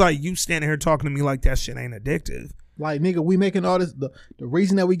 you standing here talking to me like that shit ain't addictive. Like, nigga, we making all this, the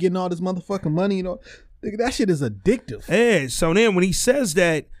reason that we getting all this motherfucking money, you know, nigga, that shit is addictive. Yeah. So then when he says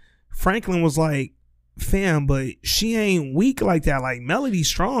that, Franklin was like, fam, but she ain't weak like that. Like, Melody's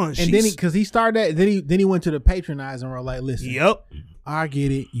strong. And then because he started that, then he went to the patronizing role. Like, listen, yep, I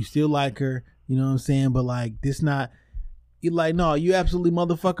get it. You still like her, you know what I'm saying? But like, this not. You're like, no, you absolutely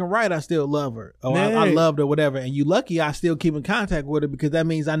motherfucking right. I still love her. Oh, I loved her, whatever. And you lucky I still keep in contact with her because that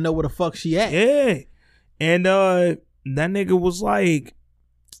means I know where the fuck she at. Yeah. And that nigga was like,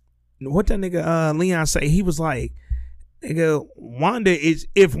 what that nigga Leon say? He was like, nigga,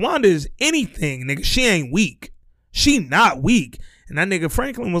 if Wanda is anything, nigga, she ain't weak. She not weak. And that nigga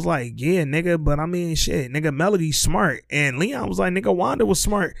Franklin was like, yeah, nigga, but I mean, shit, nigga, Melody's smart. And Leon was like, nigga, Wanda was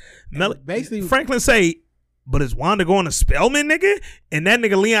smart. Basically, Franklin say, but is Wanda going to Spelman, nigga? And that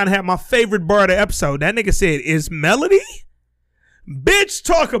nigga Leon had my favorite bar of the episode. That nigga said, is Melody? Bitch,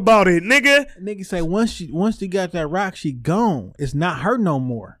 talk about it, nigga. Nigga say, once she got that rock, she gone. It's not her no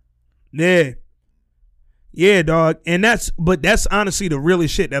more. Yeah. Yeah, dog. And that's honestly the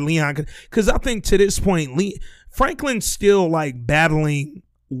realest shit that Leon could. Because I think to this point, Franklin's still like battling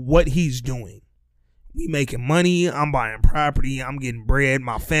what he's doing. We making money. I'm buying property. I'm getting bread.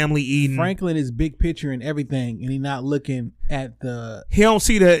 My family eating. Franklin is big picture and everything, and he not looking at the. He don't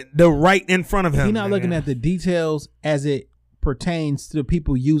see the right in front of him. He not looking at the details as it pertains to the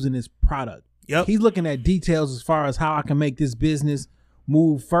people using his product. Yep. He's looking at details as far as how I can make this business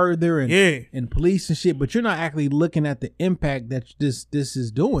move further and police and shit. But you're not actually looking at the impact that this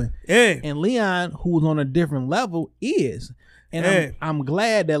is doing. Yeah. And Leon, who's on a different level, is. And I'm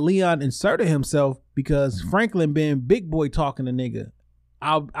glad that Leon inserted himself because Franklin being big boy talking to nigga,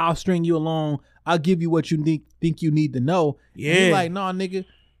 I'll string you along. I'll give you what you think you need to know. Yeah. And he like, nah, nigga,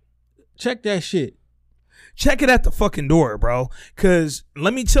 check that shit. Check it at the fucking door, bro. Cause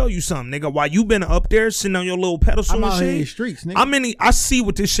let me tell you something, nigga. While you been up there sitting on your little pedestal I'm and out shit, here in the streets, nigga. I see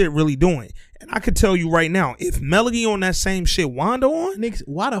what this shit really doing. And I can tell you right now, if Melody on that same shit Wanda on, niggas,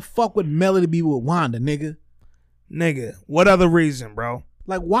 why the fuck would Melody be with Wanda, nigga? Nigga, what other reason, bro?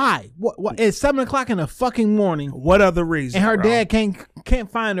 Like, why? What? It's 7:00 in the fucking morning. What other reason? And her bro? dad can't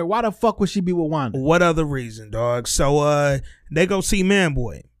find her. Why the fuck would she be with Wanda? What other reason, dog? So they go see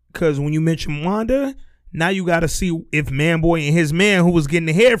Manboy. Cause when you mention Wanda, now you gotta see if Manboy and his man who was getting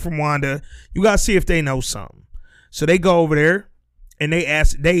the head from Wanda, you gotta see if they know something. So they go over there and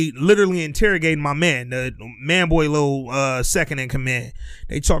they literally interrogate my man, the Manboy little second in command.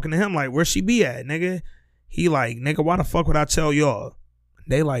 They talking to him like, where she be at, nigga? He like, nigga, why the fuck would I tell y'all?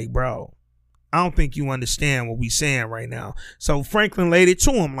 They like, bro, I don't think you understand what we saying right now. So Franklin laid it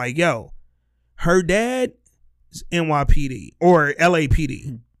to him like, yo, her dad is NYPD or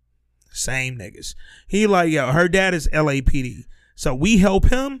LAPD. Same niggas. He like, yo, her dad is LAPD. So we help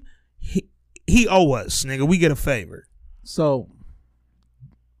him. He owe us, nigga. We get a favor. So,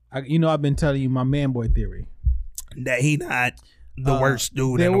 I've been telling you my Manboy theory. That he not the worst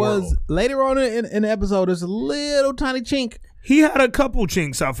dude in the world. There was, later on in the episode, there's a little tiny chink. He had a couple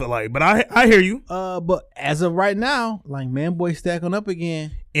chinks, I feel like, but I hear you. But as of right now, like, Manboy stacking up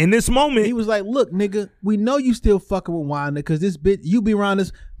again. In this moment, he was like, look, nigga, we know you still fucking with Wanda because this bitch, you be around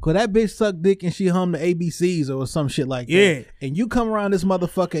this, because that bitch suck dick and she hum the ABCs or some shit like that. And you come around this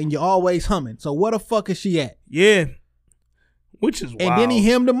motherfucker and you're always humming. So where the fuck is she at? Yeah. Which is wild. And then he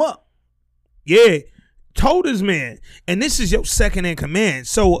hemmed him up. Yeah. Told his man. And this is your second in command.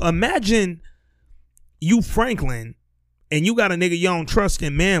 So imagine you, Franklin, and you got a nigga you don't trust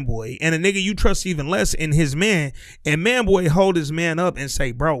in Manboy, and a nigga you trust even less in his man, and Manboy hold his man up and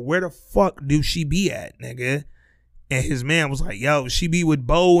say, bro, where the fuck do she be at, nigga? And his man was like, yo, she be with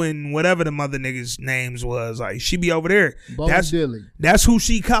Bo and whatever the mother niggas' names was. Like, she be over there. Bo Dilly. That's who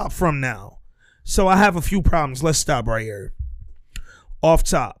she cop from now. So I have a few problems. Let's stop right here. Off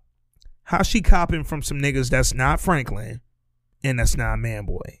top. How she copping from some niggas that's not Franklin and that's not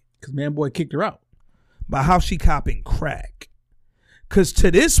Manboy. Because Manboy kicked her out. But how she copping crack? Because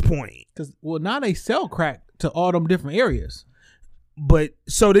to this point, now they sell crack to all them different areas. But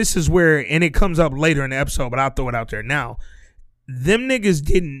so this is where, and it comes up later in the episode, but I'll throw it out there now. Them niggas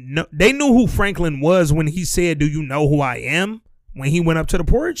didn't know. They knew who Franklin was when he said, "Do you know who I am?" When he went up to the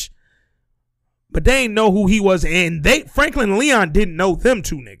porch. But they didn't know who he was, and Franklin and Leon didn't know them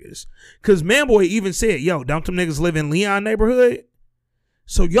two niggas. Because Manboy even said, "Yo, don't them niggas live in Leon neighborhood?"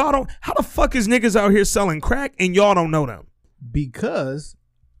 So y'all don't. How the fuck is niggas out here selling crack and y'all don't know them? Because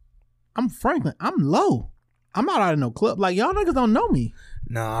I'm Franklin. I'm low. I'm not out of no club. Like, y'all niggas don't know me.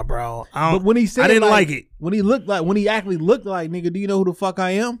 Nah, bro. But when he said, I didn't like it. When he actually looked like, nigga, do you know who the fuck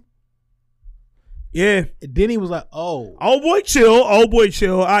I am? Yeah. And then he was like, oh. Old boy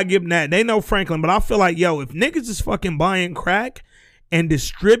chill. I give him that. They know Franklin, but I feel like, yo, if niggas is fucking buying crack and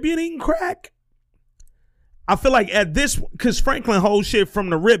distributing crack, I feel like at this, because Franklin whole shit from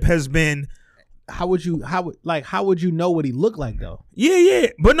the rip has been. How would you know what he looked like though? Yeah.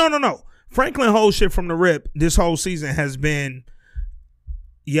 But no. Franklin whole shit from the rip this whole season has been,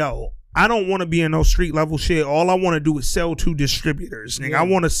 yo, I don't want to be in no street level shit. All I want to do is sell to distributors, nigga. I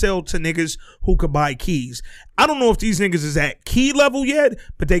want to sell to niggas who could buy keys. I don't know if these niggas is at key level yet,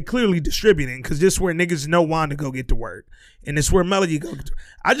 but they clearly distributing because this is where niggas know when to go get to work. And it's where Melody go get to work.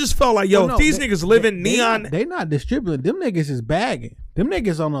 I just felt like, yo, if these niggas live in Neon. They not distributing. Them niggas is bagging. Them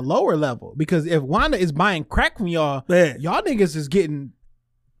niggas on a lower level. Because if Wanda is buying crack from y'all, y'all niggas is getting.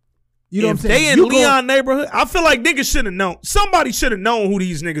 You know what I'm saying? They in Leon neighborhood, I feel like niggas should have known. Somebody should have known who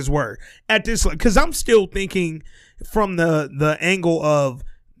these niggas were at this. Because I'm still thinking from the angle of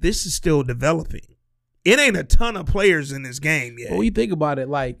this is still developing. It ain't a ton of players in this game yet. Well, you think about it,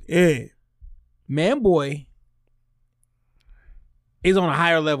 like, Manboy is on a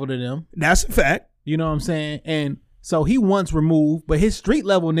higher level than them. That's a fact. You know what I'm saying? And so he once removed, but his street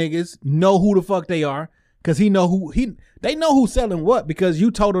level niggas know who the fuck they are. Because they know who's selling what because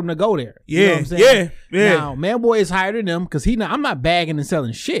you told them to go there. You know what I'm saying? Yeah. Now, Manboy is higher than them because I'm not bagging and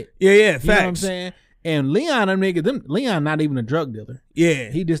selling shit. Yeah, facts. You know what I'm saying? And Leon, Leon not even a drug dealer.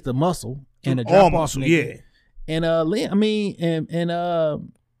 Yeah. He just a muscle and a drop off nigga. Yeah. And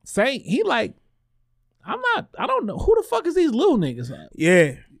Saint, he like, I don't know. Who the fuck is these little niggas like?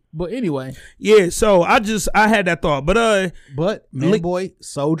 Yeah. But anyway. Yeah, so I had that thought. But Manboy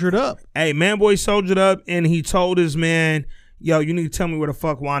soldiered up. Hey, Manboy soldiered up and he told his man, yo, you need to tell me where the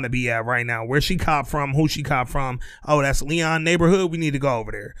fuck Wanda be at right now. Where she cop from, who she cop from. Oh, that's Leon neighborhood. We need to go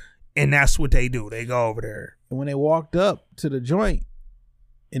over there. And that's what they do. They go over there. And when they walked up to the joint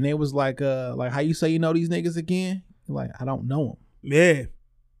and they was like how you say you know these niggas again? Like, I don't know them. Yeah.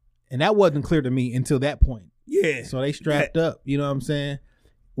 And that wasn't clear to me until that point. Yeah. So they strapped up, you know what I'm saying?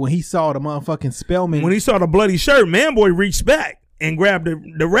 When he saw the motherfucking Spellman. When he saw the bloody shirt, Manboy reached back and grabbed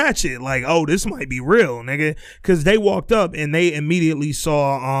the ratchet. Like, oh, this might be real, nigga. Because they walked up and they immediately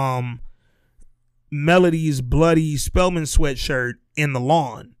saw Melody's bloody Spellman sweatshirt in the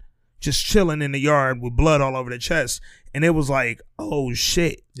lawn. Just chilling in the yard with blood all over the chest. And it was like, oh,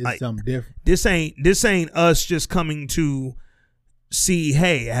 shit. It's like, something different. This ain't us just coming to see,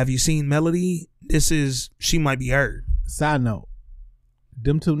 hey, have you seen Melody? She might be hurt. Side note.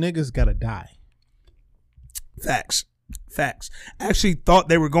 Them two niggas gotta die. Facts. I actually thought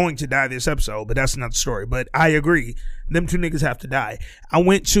they were going to die this episode, but that's not the story. But I agree. Them two niggas have to die. I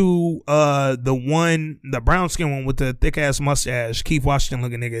went to the brown skin one with the thick ass mustache, Keith Washington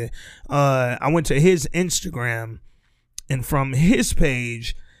looking nigga. I went to his Instagram, and from his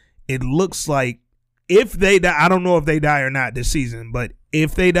page, it looks like if they die, I don't know if they die or not this season, but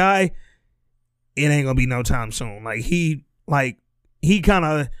if they die, it ain't gonna be no time soon. He kind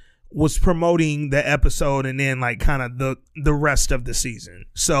of was promoting the episode and then kind of the rest of the season.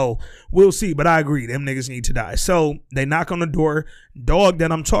 So we'll see. But I agree. Them niggas need to die. So they knock on the door. Dog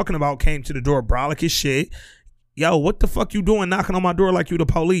that I'm talking about came to the door. Brolic as shit. Yo, what the fuck you doing knocking on my door like you the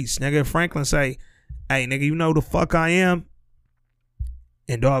police? Nigga, Franklin say, hey, nigga, you know who the fuck I am?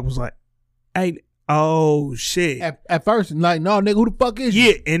 And Dog was like, hey, oh shit. At first, like, no, nigga, who the fuck is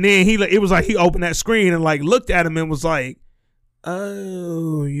you? Yeah. And then it was like he opened that screen and looked at him and was like,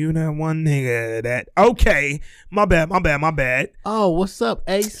 oh, you that one nigga that. Okay, my bad. Oh, what's up,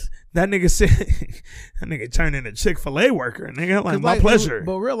 Ace? That nigga said, that nigga turned into Chick-fil-A worker, nigga. Like, my pleasure.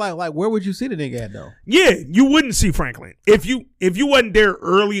 But real like, where would you see the nigga at though? Yeah, you wouldn't see Franklin if you wasn't there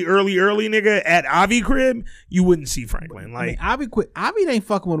early, nigga, at Avi crib. You wouldn't see Franklin. Like, I mean, Avi ain't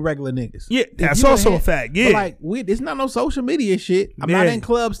fucking with regular niggas. Yeah, that's also a fact. Yeah, but it's not no social media shit. I'm not in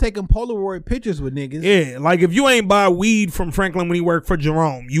clubs taking Polaroid pictures with niggas. Yeah, like if you ain't buy weed from Franklin when he worked for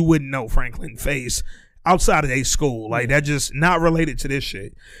Jerome, you wouldn't know Franklin face outside of their school. Like that just not related to this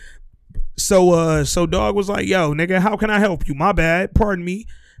shit. So dog was like, yo, nigga, how can I help you? My bad. Pardon me.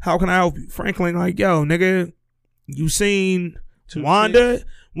 How can I help you? Franklin like, yo, nigga, you seen Wanda? Shit.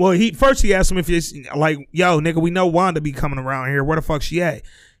 Well, he asked him if it's like, yo, nigga, we know Wanda be coming around here. Where the fuck she at?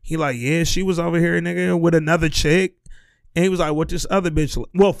 He like, yeah, she was over here, nigga, with another chick. And he was like, what this other bitch?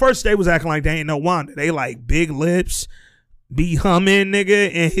 Well, first they was acting like they ain't no Wanda. They like big lips, be humming,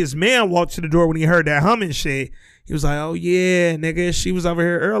 nigga. And his man walked to the door when he heard that humming shit. He was like, oh yeah, nigga, she was over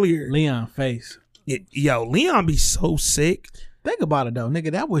here earlier. Leon face. Yo, Leon be so sick. Think about it though,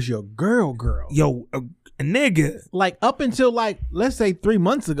 nigga. That was your girl. Yo, a nigga. Like up until like, let's say 3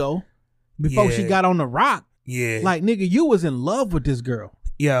 months ago, before she got on the rock. Yeah. Like, nigga, you was in love with this girl.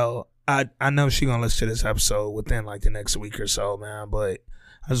 Yo, I know she gonna listen to this episode within like the next week or so, man. But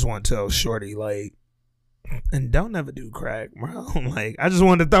I just want to tell Shorty, like, and don't ever do crack, bro. Like, I just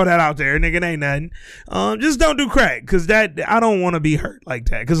wanted to throw that out there, nigga. It ain't nothing. Just don't do crack, cause that I don't want to be hurt like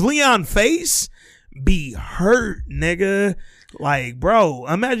that. Cause Leon face be hurt, nigga. Like, bro,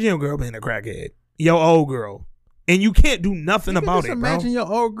 imagine your girl being a crackhead, your old girl, and you can't do nothing about it, bro. Imagine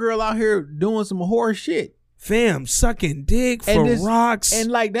your old girl out here doing some horror shit. Fam, sucking dick for rocks. And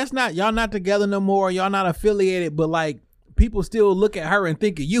like, that's not, y'all not together no more. Y'all not affiliated, but like, people still look at her and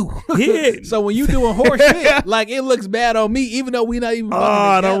think of you. Yeah. So when you doing horse shit, like, it looks bad on me, even though we not even fucking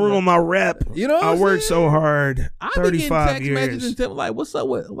together. Don't ruin my rep. You know what I worked so hard. I 35 years. Messages and stuff like, what's up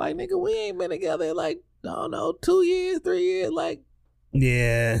with, like, nigga, we ain't been together in like, I don't know, 2 years, 3 years, like.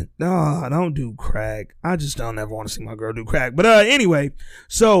 Yeah. No, don't do crack. I just don't ever want to see my girl do crack. But anyway,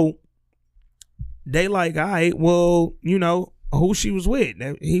 so they like, all right, well, you know, who she was with.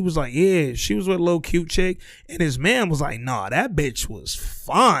 He was like, yeah, she was with a little cute chick. And his man was like, nah, that bitch was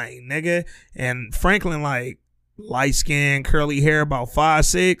fine, nigga. And Franklin, like, light skin, curly hair, about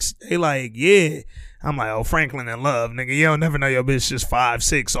 5'6". They like, yeah. I'm like, oh, Franklin in love, nigga. You don't never know your bitch just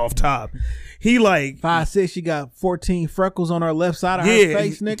 5'6" off top. He like 5'6". She got 14 freckles on her left side of her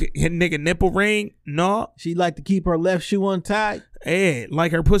face, nigga. Hit nigga nipple ring. No. She like to keep her left shoe untied. Yeah,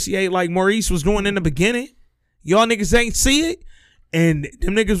 like her pussy ate like Maurice was doing in the beginning. Y'all niggas ain't see it. And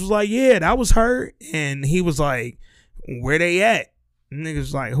them niggas was like, yeah, that was her. And he was like, where they at? And niggas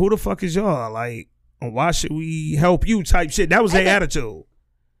was like, who the fuck is y'all? Like, why should we help you type shit? That was their attitude.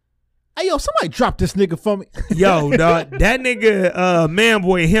 Hey, yo, somebody drop this nigga for me. Yo, dog, that nigga, man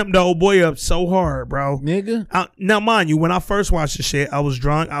boy, him the old boy up so hard, bro. Nigga. Now, mind you, when I first watched the shit, I was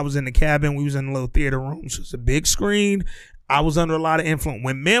drunk. I was in the cabin. We was in a little theater room. So it's a big screen. I was under a lot of influence.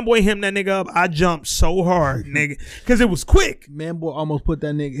 When man boy him that nigga up, I jumped so hard, nigga, because it was quick. Man boy almost put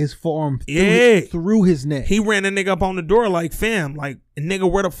that nigga, his forearm through his neck. He ran a nigga up on the door like, fam, like, nigga,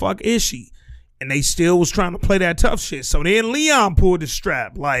 where the fuck is she? And they still was trying to play that tough shit. So then Leon pulled the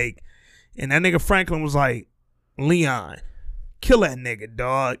strap, like, and that nigga Franklin was like, Leon, kill that nigga,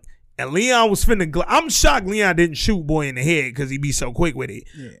 dog. And Leon was finna, I'm shocked Leon didn't shoot boy in the head because he be so quick with it.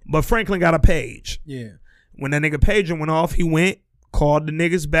 Yeah. But Franklin got a page. Yeah. When that nigga pager went off, he went, called the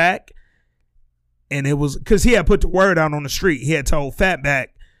niggas back. And it was, because he had put the word out on the street. He had told Fatback,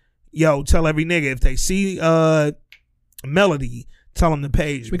 yo, tell every nigga if they see Melody, tell them to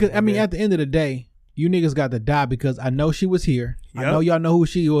page. Because, I mean, at the end of the day, you niggas got to die because I know she was here. Yep. I know y'all know who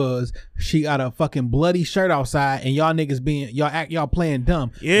she was. She got a fucking bloody shirt outside and y'all niggas y'all playing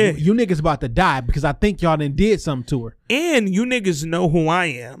dumb. Yeah. You niggas about to die because I think y'all done did something to her. And you niggas know who I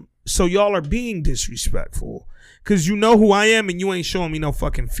am. So y'all are being disrespectful because you know who I am and you ain't showing me no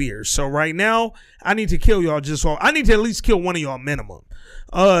fucking fear. So right now, I need to kill y'all I need to at least kill one of y'all minimum.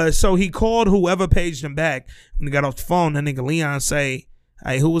 So he called whoever paged him back. When he got off the phone, that nigga Leon say,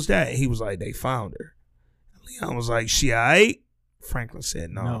 hey, who was that? He was like, they found her. Leon was like, she aight? Franklin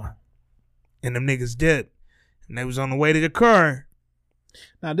said, no. And them niggas dipped. And they was on the way to the car.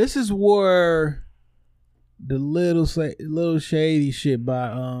 Now, this is where the little shady shit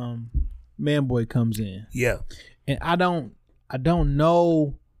by Manboy comes in. Yeah. And I don't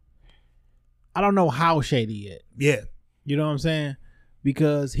know how shady it. Yeah. You know what I'm saying?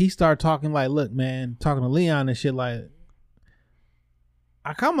 Because he started talking like, look, man, talking to Leon and shit like,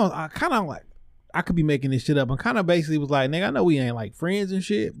 I kind of like, I could be making this shit up. I kind of basically was like, nigga, I know we ain't like friends and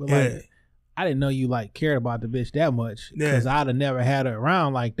shit, but like, I didn't know you like cared about the bitch that much because I'd have never had her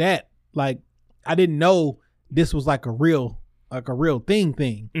around like that. Like, I didn't know this was like a real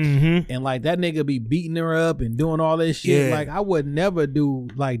thing. Mm-hmm. And like that nigga be beating her up and doing all this shit. Yeah. Like, I would never do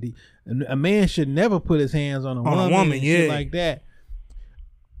like a man should never put his hands on a woman and shit like that.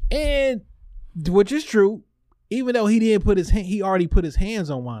 And which is true. Even though he already put his hands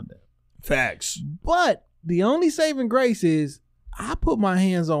on Wanda. Facts. But the only saving grace is I put my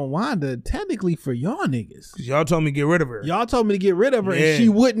hands on Wanda technically for y'all niggas. Cause y'all told me to get rid of her. Y'all told me to get rid of her and she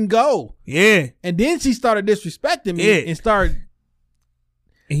wouldn't go. Yeah. And then she started disrespecting me and started.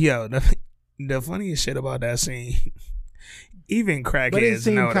 Yo, the funniest shit about that scene, even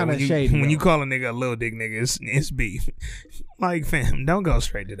crackheads know that when you call a nigga a little dick nigga, it's beef. Like, fam, don't go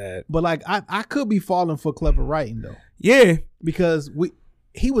straight to that. But like, I could be falling for clever writing though. Yeah. Because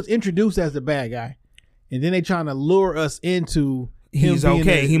he was introduced as the bad guy. And then they trying to lure us into he's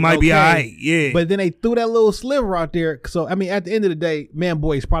okay. He might be all right. Yeah. But then they threw that little sliver out there. So, I mean, at the end of the day, Man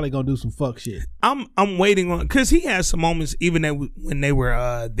Boy is probably going to do some fuck shit. I'm waiting on, because he had some moments, even when they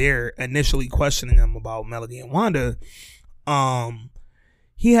were there initially questioning him about Melody and Wanda.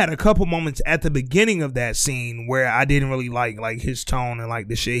 He had a couple moments at the beginning of that scene where I didn't really like his tone and like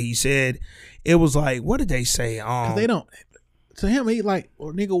the shit he said. It was like, what did they say? Because they don't. To him, he like,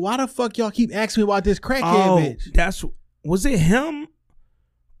 well, nigga, why the fuck y'all keep asking me about this crackhead bitch? Was it him?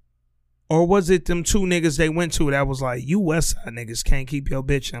 Or was it them two niggas they went to that was like, you West Side niggas can't keep your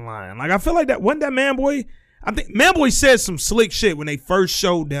bitch in line? Like, I feel like that, wasn't that Man Boy? I think Man Boy said some slick shit when they first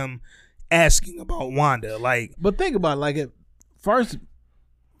showed them asking about Wanda. Like, but think about it, like, first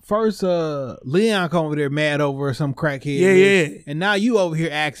Leon come over there mad over some crackhead. Yeah. And now you over here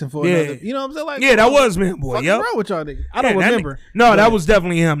asking for another. You know what I'm saying? Like, yeah, that was Man Boy. What's wrong with y'all niggas? I don't remember. That was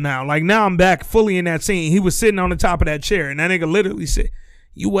definitely him now. Like, now I'm back fully in that scene. He was sitting on the top of that chair and that nigga literally said,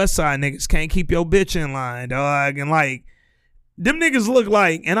 you West Side niggas can't keep your bitch in line, dog. And like, them niggas look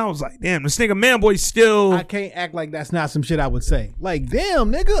like, and I was like, damn, this nigga Man Boy still. I can't act like that's not some shit I would say. Like,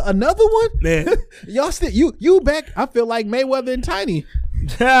 damn, nigga, another one? Yeah. Y'all still, you back, I feel like Mayweather and Tiny.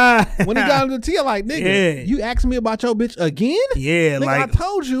 When he got into the tea, like, nigga, you asking me about your bitch again? Yeah, nigga, like, I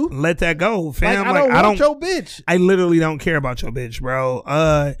told you. Let that go, fam. Like, I don't want your bitch. I literally don't care about your bitch,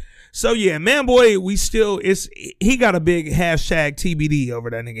 bro. So yeah, Man Boy, he got a big hashtag TBD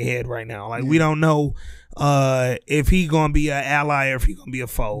over that nigga head right now. Like, we don't know if he gonna be an ally or if he gonna be a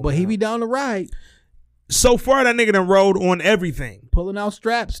foe. But he be down the ride. So far, that nigga done rode on everything. Pulling out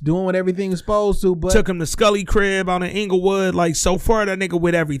straps, doing what everything is supposed to. But took him to Scully crib out in Inglewood. Like, so far, that nigga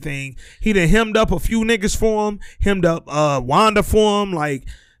with everything. He done hemmed up a few niggas for him. Hemmed up Wanda for him. Like,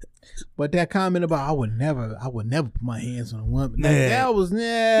 but that comment about I would never put my hands on a woman. That was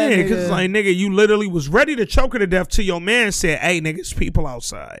because like, nigga, you literally was ready to choke her to death till your man said, "Hey, niggas, people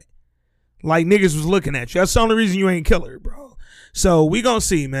outside." Like, niggas was looking at you. That's the only reason you ain't kill her, bro. So we gonna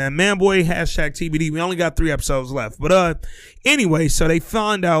see, man. Man Boy hashtag TBD. We only got 3 episodes left, but anyway, so they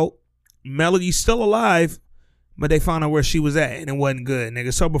found out Melody's still alive, but they found out where she was at, and it wasn't good,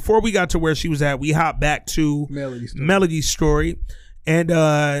 nigga. So before we got to where she was at, we hopped back to Melody's story, and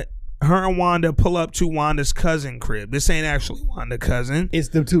her and Wanda pull up to Wanda's cousin crib. This ain't actually Wanda's cousin. It's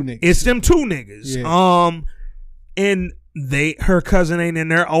them two niggas. Yeah. And her cousin ain't in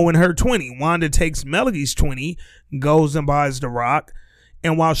there owing her 20. Wanda takes Melody's 20, goes and buys the rock.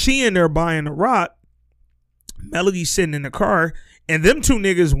 And while she in there buying the rock, Melody's sitting in the car. And them two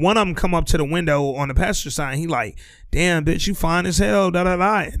niggas, one of them come up to the window on the passenger side. He like, damn, bitch, you fine as hell,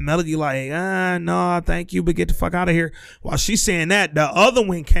 da-da-da. And Melody like, no, thank you, but get the fuck out of here. While she's saying that, the other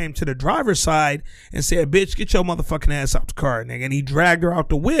one came to the driver's side and said, bitch, get your motherfucking ass out the car, nigga. And he dragged her out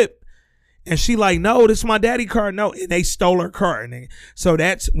the whip. And she like, no, this is my daddy car. No, and they stole her car, nigga. So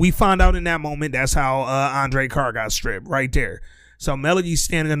we found out in that moment, that's how Andre car got stripped right there. So Melody's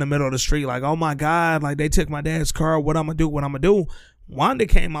standing in the middle of the street like, oh my God, like, they took my dad's car. What I'm gonna do? Wanda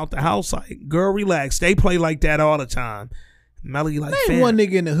came out the house like, girl, relax. They play like that all the time. Melody like, there ain't one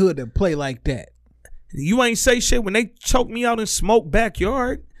nigga in the hood that play like that. You ain't say shit when they choke me out in Smoke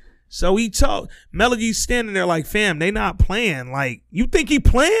backyard. So he talked. Melody's standing there like, fam, they not playing. Like, you think he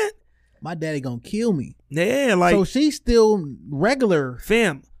playing? My daddy gonna kill me. Yeah, like, so she's still regular.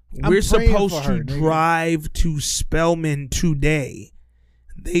 Fam, we're supposed to drive to Spelman today.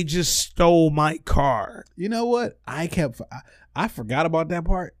 They just stole my car. You know what? I forgot about that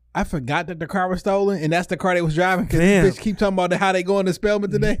part. I forgot that the car was stolen, and that's the car they was driving. Because this bitch keep talking about how they going to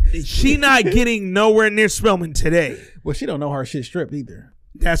Spelman today. She not getting nowhere near Spelman today. Well, she don't know her shit stripped either.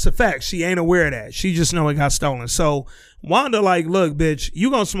 That's a fact. She ain't aware of that. She just know it got stolen. So Wanda like, look, bitch, you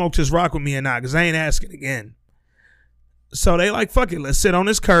gonna smoke this rock with me or not? Because I ain't asking again. So they like, fuck it. Let's sit on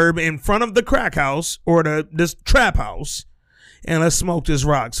this curb in front of the crack house or this trap house, and let's smoke this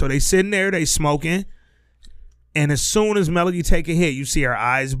rock. So they sitting there, they smoking. And as soon as Melody take a hit, you see her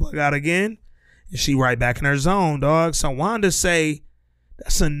eyes bug out again. And she right back in her zone, dog. So Wanda say,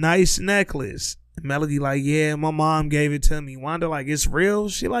 that's a nice necklace. And Melody like, yeah, my mom gave it to me. Wanda like, it's real?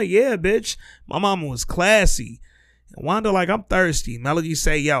 She like, yeah, bitch. My mama was classy. And Wanda like, I'm thirsty. Melody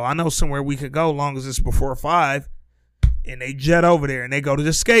say, yo, I know somewhere we could go long as it's before 5. and they jet over there and they go to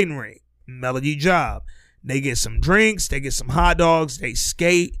the skating rink. Melody job. They get some drinks, they get some hot dogs, they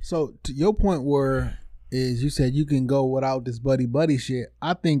skate. So to your point is you said you can go without this buddy shit.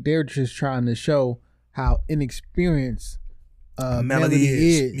 I think they're just trying to show how inexperienced Melody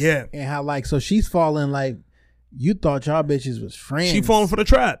is. Yeah. And how like, so she's falling like, you thought y'all bitches was friends. She falling for the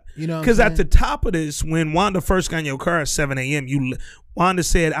trap. You know, because at the top of this, when Wanda first got in your car at 7 a.m., Wanda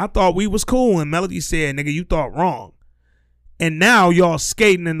said, I thought we was cool. And Melody said, nigga, you thought wrong. And now y'all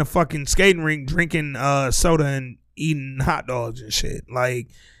skating in the fucking skating rink, drinking soda and eating hot dogs and shit. Like,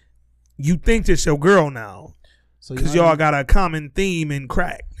 you think this your girl now. Because y'all got a common theme in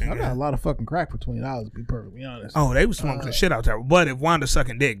crack. I got a lot of fucking crack between us, to be perfectly honest. Oh, they was smoking the shit out there. But if Wanda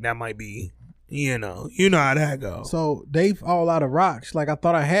sucking dick, that might be... You know how that goes. So they all out of rocks. Like, I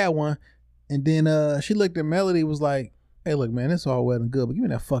thought I had one. And then she looked at Melody, was like, hey, look, man, it's all well and good, but give me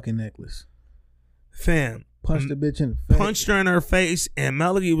that fucking necklace. Fam. Punched the bitch in the face. Punched her in her face, and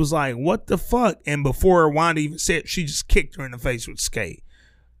Melody was like, what the fuck? And before Wanda even said, she just kicked her in the face with skate.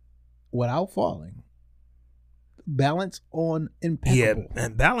 Without falling. Balance on impeccable. Yeah,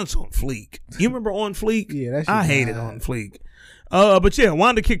 and balance on fleek. You remember On Fleek? Yeah, that shit I hated On Fleek. But yeah,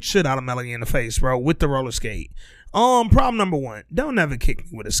 Wanda kicked shit out of Melody in the face, bro, with the roller skate. Problem number one, don't ever kick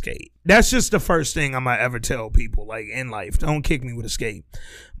me with a skate. That's just the first thing I might ever tell people, like, in life. Don't kick me with a skate.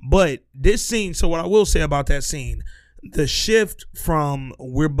 But this scene, so what I will say about that scene, the shift from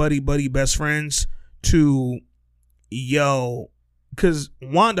we're buddy best friends to, yo, because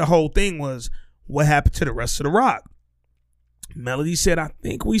Wanda's whole thing was, what happened to the rest of the rock? Melody said, I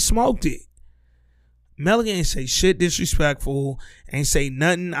think we smoked it. Melody ain't say shit disrespectful, ain't say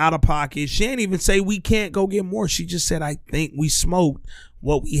nothing out of pocket. She ain't even say we can't go get more. She just said, I think we smoked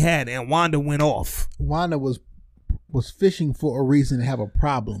what we had, and Wanda went off. Wanda was fishing for a reason to have a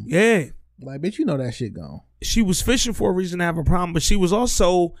problem. Yeah. Like, bitch, you know that shit gone. She was fishing for a reason to have a problem, but she was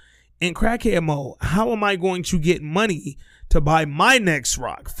also in crackhead mode. How am I going to get money to buy my next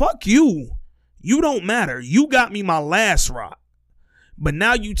rock? Fuck you. You don't matter. You got me my last rock. But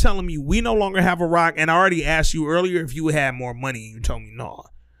now you telling me we no longer have a rock, and I already asked you earlier if you had more money, and you told me no.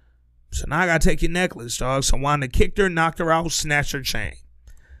 So now I gotta take your necklace, dog. So Wanda kicked her, knocked her out, snatched her chain.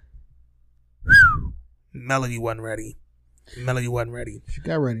 Melody wasn't ready. She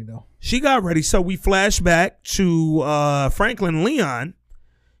got ready, though. She got ready. So we flash back to Franklin and Leon,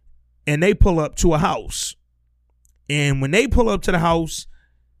 and they pull up to a house. And when they pull up to the house,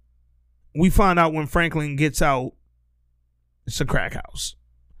 we find out when Franklin gets out, it's a crack house.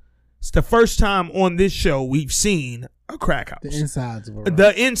 It's the first time on this show we've seen a crack house. The insides of a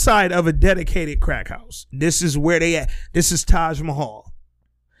The inside of a dedicated crack house. This is where they at. This is Taj Mahal.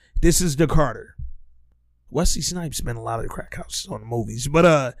 This is the Carter. Wesley Snipes been a lot of the crack houses on the movies.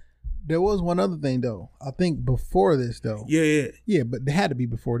 But there was one other thing though. I think before this though. Yeah, but they had to be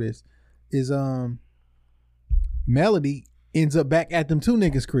before this. Is Melody ends up back at them two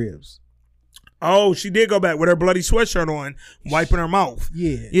niggas' cribs. Oh, she did go back with her bloody sweatshirt on, wiping her mouth.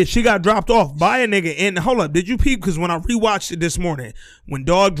 Yeah, she got dropped off by a nigga. And hold up, did you peep? Because when I rewatched it this morning, when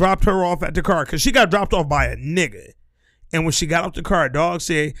Dog dropped her off at the car, because she got dropped off by a nigga. And when she got off the car, Dog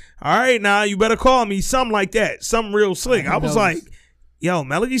said, all right, now you better call me. Something like that. Something real slick. I was like, yo,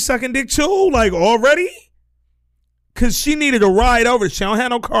 Melody sucking dick too? Like, already? Because she needed a ride over. She don't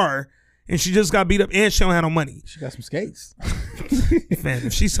have no car. And she just got beat up, and she don't have no money. She got some skates. Man,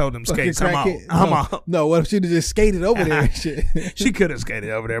 if she sold them skates, I'm out. No, what if she just skated over there and shit? She could have skated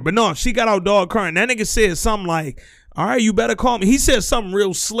over there. But no, she got out Dog car, and that nigga said something like, all right, you better call me. He said something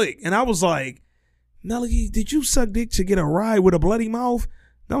real slick. And I was like, Melody, did you suck dick to get a ride with a bloody mouth?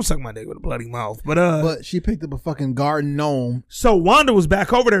 Don't suck my dick with a bloody mouth. But she picked up a fucking garden gnome. So Wanda was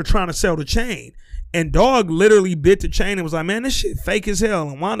back over there trying to sell the chain. And Dog literally bit the chain and was like, man, this shit fake as hell.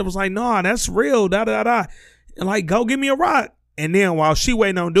 And Wanda was like, nah, that's real, da-da-da-da. And like, go give me a rock. And then while she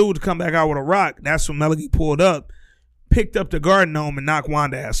waiting on dude to come back out with a rock, that's when Melody pulled up, picked up the garden gnome, and knocked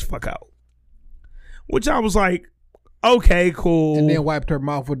Wanda ass the fuck out. Which I was like, okay, cool. And then wiped her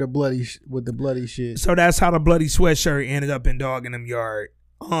mouth with the bloody shit. So that's how the bloody sweatshirt ended up in Dog in them yard.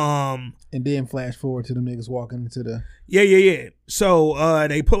 And then flash forward to them niggas walking into the... Yeah. So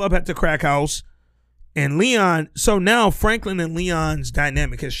they pull up at the crack house. And Leon, so now Franklin and Leon's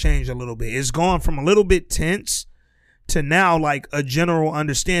dynamic has changed a little bit. It's gone from a little bit tense to now like a general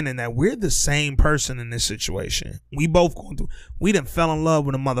understanding that we're the same person in this situation. We both going through, we done fell in love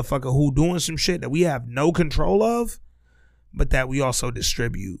with a motherfucker who doing some shit that we have no control of, but that we also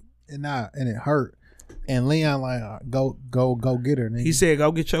distribute. And it hurt. And Leon like, go get her, nigga. He said,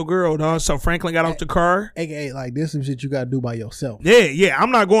 go get your girl, dog. So Franklin got off the car. AKA, like, this some shit you got to do by yourself. Yeah.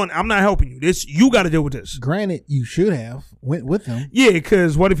 I'm not helping you. You got to deal with this. Granted, you should have went with him. Yeah,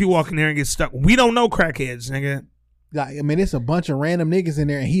 because what if you walk in there and get stuck? We don't know crackheads, nigga. Like, I mean, it's a bunch of random niggas in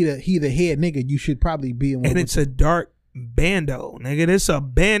there, and he the head nigga. You should probably be in one. And it's a dark bando, nigga. This a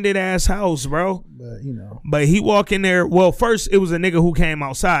bandit ass house, bro. But you know. But he walk in there. Well, first it was a nigga who came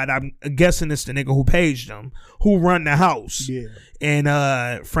outside. I'm guessing it's the nigga who paged him, who run the house. Yeah.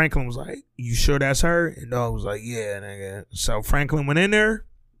 And Franklin was like, "You sure that's her?" And dog was like, "Yeah, nigga." So Franklin went in there.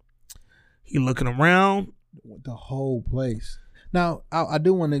 He looking around the whole place. Now, I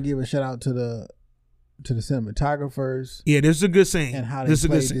do want to give a shout out to the cinematographers. Yeah, this is a good scene. And how they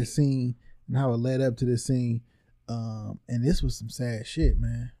played this scene and how it led up to this scene. And this was some sad shit,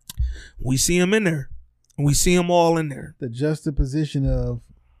 man. We see him in there. We see them all in there. The juxtaposition of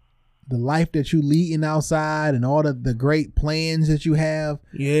the life that you leading outside and all the great plans that you have.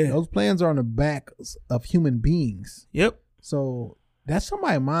 Yeah. Those plans are on the backs of human beings. Yep. So that's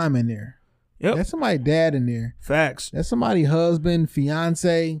somebody's mom in there. Yep. That's somebody's dad in there. Facts. That's somebody's husband,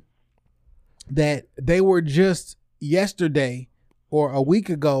 fiance, that they were just yesterday or a week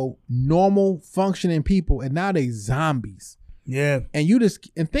ago normal functioning people, and now they zombies. Yeah. And you just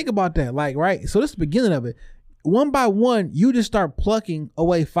think about that, like, right? So this is the beginning of it. One by one, you just start plucking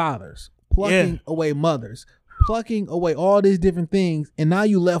away fathers, plucking away mothers, plucking away all these different things, and now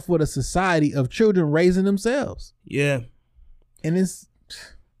you left with a society of children raising themselves. Yeah. And it's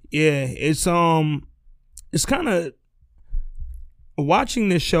kind of, watching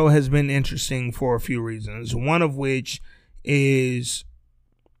this show has been interesting for a few reasons. One of which is,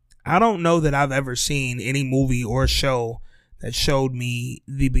 I don't know that I've ever seen any movie or show that showed me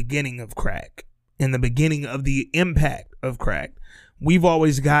the beginning of crack and the beginning of the impact of crack. We've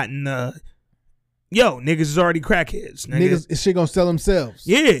always gotten niggas is already crackheads. Niggas is shit gonna sell themselves.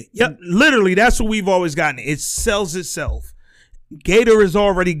 Yeah, yep. Literally, that's what we've always gotten. It sells itself. Gator is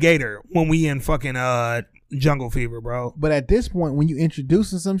already Gator when we in fucking Jungle Fever, bro. But at this point, when you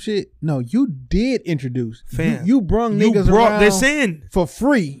introducing some shit, no, you did introduce. Fam, you brought niggas brought around this in for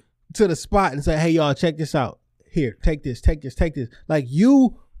free to the spot and say, "Hey, y'all, check this out. Here, take this. Like,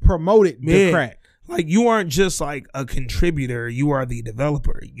 you promoted the crack. Like, you aren't just like a contributor. You are the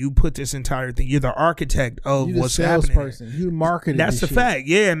developer. You put this entire thing. You're the architect of what's happening. Salesperson. You marketed. That's the fact.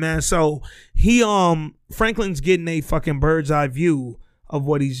 Yeah, man. So he Franklin's getting a fucking bird's eye view of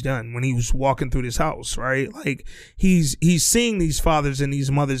what he's done when he was walking through this house, right? Like, he's seeing these fathers and these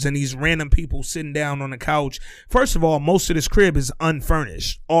mothers and these random people sitting down on the couch. First of all, most of this crib is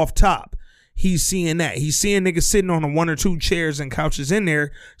unfurnished off top. He's seeing that. He's seeing niggas sitting on the 1 or 2 chairs and couches in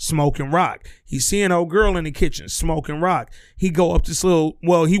there smoking rock. He's seeing old girl in the kitchen smoking rock. He go up this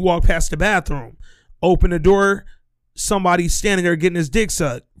he walked past the bathroom, open the door, somebody standing there getting his dick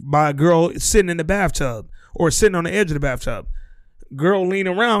sucked by a girl sitting in the bathtub or sitting on the edge of the bathtub. Girl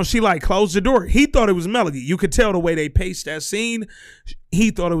leaning around, she like closed the door. He thought it was Melody. You could tell the way they paced that scene.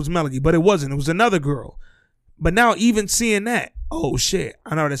 He thought it was Melody, but it wasn't. It was another girl. But now even seeing that, oh shit,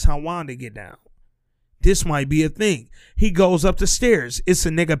 I know that's how Wanda get down. This might be a thing. He goes up the stairs. It's a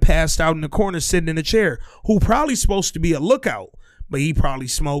nigga passed out in the corner sitting in a chair who probably supposed to be a lookout, but he probably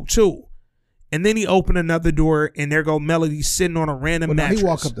smoked too. And then he opened another door, and there go Melody sitting on a random mattress. He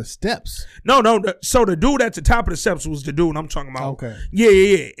walk up the steps. No. So the dude at the top of the steps was the dude I'm talking about. Okay.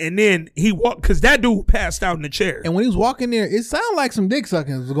 Yeah. And then he walked, because that dude passed out in the chair. And when he was walking there, it sounded like some dick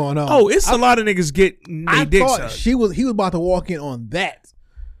sucking was going on. Oh, it's a lot of niggas get their dick sucked. I thought he was about to walk in on that.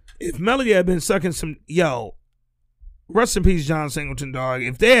 If Melody had been sucking some, rest in peace, John Singleton, dog.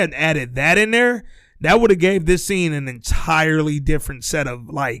 If they had added that in there, that would have gave this scene an entirely different set of,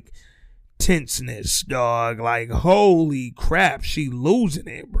 like, tenseness, dog. Like, holy crap, she losing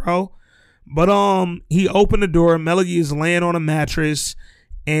it, bro. But he opened the door. Melody is laying on a mattress,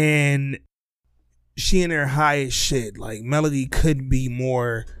 and she in there high as shit. Like, Melody couldn't be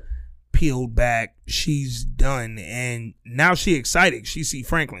more peeled back. She's done, and now she excited. She see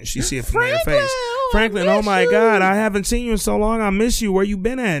Franklin. She see a familiar face. Franklin, oh my God, I haven't seen you in so long. I miss you. Where you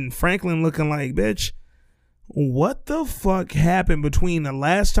been at? And Franklin looking like, bitch, what the fuck happened between the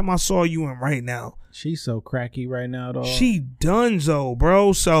last time I saw you and right now? She's so cracky right now, dog. She donezo,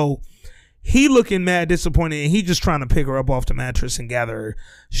 bro. So he looking mad disappointed, and he just trying to pick her up off the mattress and gather her.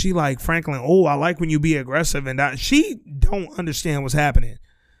 She like, Franklin, oh, I like when you be aggressive, and she don't understand what's happening.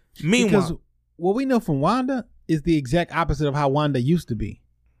 Meanwhile, because what we know from Wanda is the exact opposite of how Wanda used to be.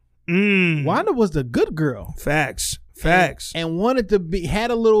 Wanda was the good girl. Facts. And wanted to be,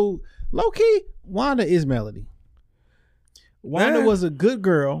 had a little, low-key, Wanda is Melody. Wanda was a good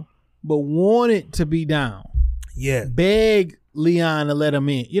girl, but wanted to be down. Yeah. Begged Leon to let him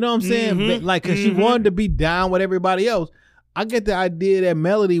in. You know what I'm saying? Mm-hmm. Like, because she wanted to be down with everybody else. I get the idea that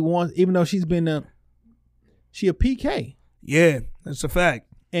Melody wants, even though she's been she a PK. Yeah, that's a fact.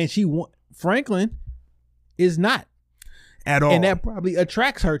 And Franklin is not. At all. And that probably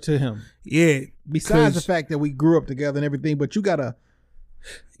attracts her to him. Yeah. Besides the fact that we grew up together and everything, but you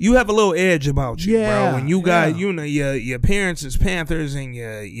have a little edge about you, yeah, bro. When you got, you know, your parents is Panthers and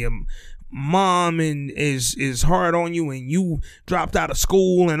your mom is hard on you and you dropped out of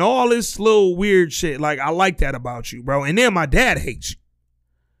school and all this little weird shit. Like, I like that about you, bro. And then my dad hates you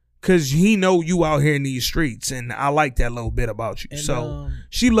because he know you out here in these streets, and I like that little bit about you. And, so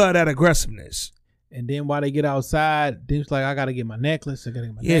she love that aggressiveness. And then while they get outside, then she's like, I gotta get my necklace. I gotta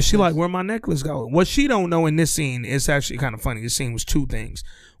get my necklace. Yeah, she like, where my necklace go? What she don't know in this scene, it's actually kind of funny. This scene was two things.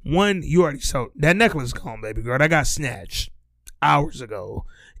 One, you already saw that necklace gone, baby girl. That got snatched hours ago.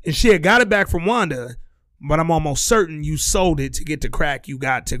 And she had got it back from Wanda, but I'm almost certain you sold it to get the crack you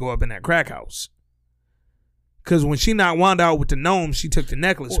got to go up in that crack house. Because when she knocked Wanda out with the gnome, she took the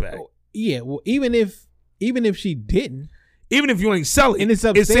necklace back. Yeah, well, even if she didn't, even if you ain't selling and it's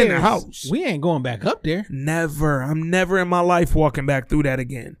upstairs, it's in the house. We ain't going back up there. Never. I'm never in my life walking back through that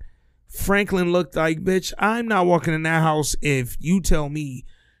again. Franklin looked like, bitch, I'm not walking in that house if you tell me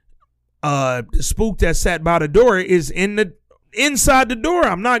the spook that sat by the door is inside the door.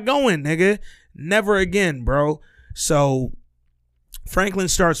 I'm not going, nigga. Never again, bro. So Franklin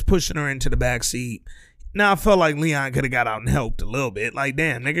starts pushing her into the back seat. Now I felt like Leon could have got out and helped a little bit. Like,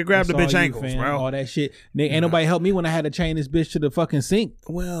 damn, nigga, grab the bitch ankles, bro. All that shit. Nigga, ain't nobody helped me when I had to chain this bitch to the fucking sink.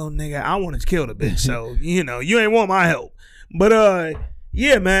 Well, nigga, I wanted to kill the bitch, so you know, you ain't want my help. But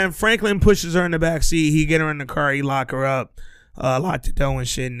yeah, man, Franklin pushes her in the back seat. He get her in the car. He lock her up, lock the door and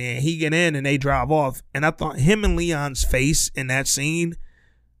shit. And then he get in and they drive off. And I thought him and Leon's face in that scene,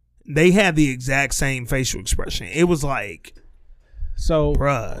 they had the exact same facial expression. It was like. So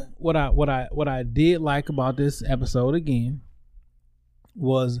bruh. What I did like about this episode again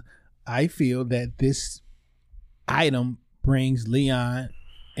was I feel that this item brings Leon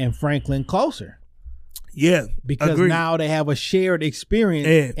and Franklin closer. Yeah, because agreed. Now they have a shared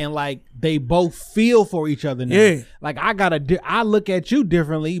experience and like they both feel for each other now. Yeah. Like I look at you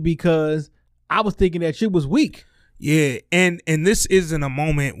differently because I was thinking that you was weak. Yeah, and this isn't a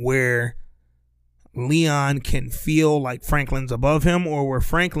moment where Leon can feel like Franklin's above him or where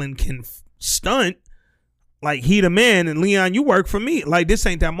Franklin can stunt like he the man and Leon, you work for me. Like, this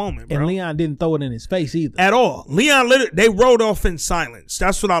ain't that moment, bro. And Leon didn't throw it in his face either. At all. Leon, they rode off in silence.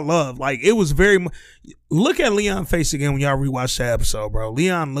 That's what I love. Like, it was very look at Leon's face again when y'all rewatch that episode, bro.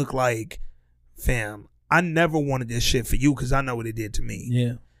 Leon looked like, fam, I never wanted this shit for you because I know what it did to me.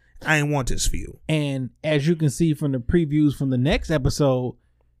 Yeah. I ain't want this for you. And as you can see from the previews from the next episode,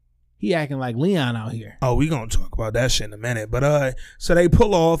 he acting like Leon out here. Oh, we gonna talk about that shit in a minute. But so they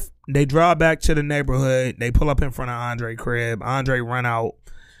pull off. They drive back to the neighborhood. They pull up in front of Andre crib. Andre run out.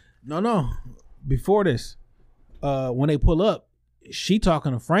 No. Before this, when they pull up, she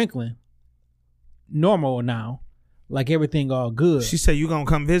talking to Franklin. Normal now, like everything all good. She said, "You gonna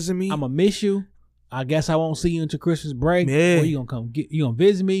come visit me? I'ma miss you. I guess I won't see you until Christmas break. Yeah. Or you gonna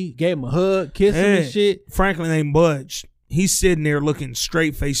visit me? Gave him a hug, kiss him and shit. Franklin ain't budged. He's sitting there looking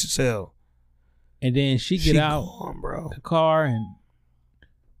straight face as hell. And then she get out bro. the car and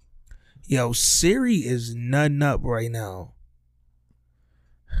yo, Siri is nutting up right now.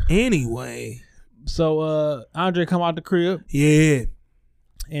 Anyway, so Andre come out the crib. Yeah,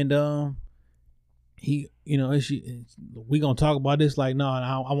 and he, we gonna talk about this. Like, no,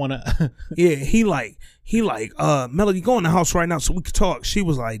 I want to. Yeah, he like, Melody, go in the house right now so we can talk. She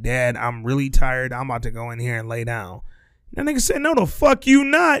was like, Dad, I'm really tired. I'm about to go in here and lay down. That nigga said, no, the fuck you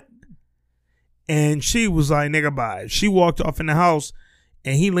not. And she was like, nigga, bye. She walked off in the house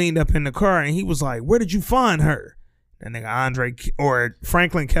and he leaned up in the car and he was like, where did you find her? That nigga Andre or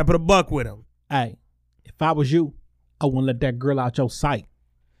Franklin kept it a buck with him. Hey, if I was you, I wouldn't let that girl out your sight.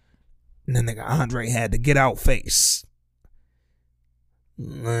 And then nigga Andre had to get out face.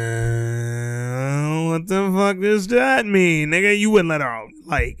 What the fuck does that mean? Nigga, you wouldn't let her out.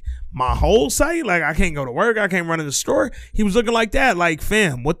 Like, my whole sight? Like, I can't go to work. I can't run to the store. He was looking like that. Like,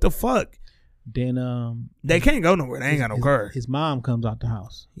 fam, what the fuck? Then they can't go nowhere. They ain't got no car. His mom comes out the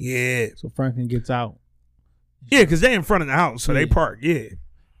house. Yeah. So Franklin gets out. Yeah, because they in front of the house, so they park. Yeah.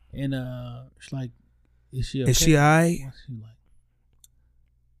 And she's like, is she okay? Is she all right? What's she like?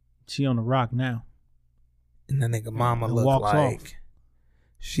 She on the rock now. And that nigga mama look like off.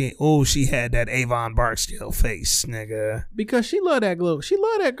 She had that Avon Barksdale face, nigga. Because she loved that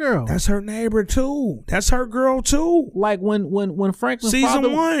girl. That's her neighbor too. That's her girl too. Like when Franklin Season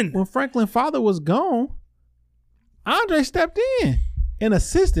 1. When Franklin's father was gone, Andre stepped in and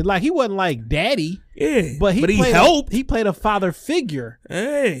assisted. Like he wasn't like daddy. Yeah. But he helped. He played a father figure.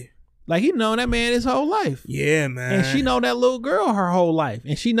 Hey. Like he known that man his whole life. Yeah, man. And she know that little girl her whole life.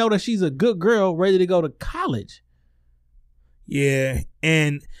 And she know that she's a good girl ready to go to college. Yeah,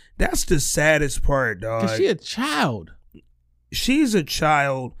 and that's the saddest part, dog. Cause she a child. She's a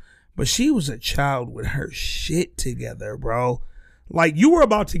child, but she was a child with her shit together, bro. Like you were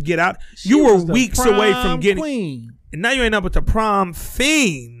about to get out. You were weeks away from getting queen. And now you ain't up with the prom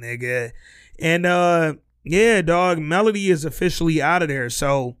fiend, nigga. And yeah, dog, Melody is officially out of there.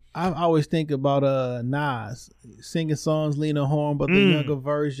 So I always think about Nas singing songs, Lena Horne, but the younger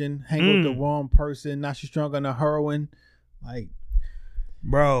version, hang with the wrong person. Now she's strung on the heroin. Like,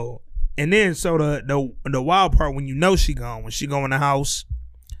 bro, and then so the wild part when you know she gone, when she go in the house,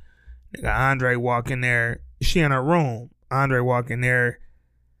 nigga Andre walk in there, she in her room. Andre walk in there,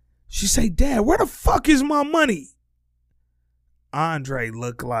 she say, "Dad, where the fuck is my money?" Andre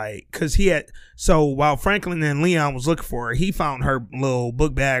looked like, cause he had, so while Franklin and Leon was looking for her, he found her little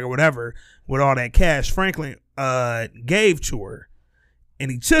book bag or whatever with all that cash Franklin gave to her,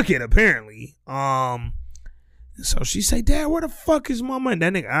 and he took it apparently. So she say, "Dad, where the fuck is my money?"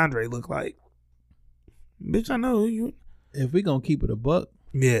 That nigga Andre look like, bitch, I know you. If we gonna keep it a buck,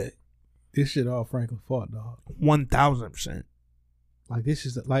 yeah, this shit all Franklin's fault, dog. 1000%. Like this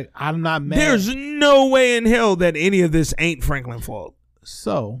is like I'm not mad. There's no way in hell that any of this ain't Franklin's fault.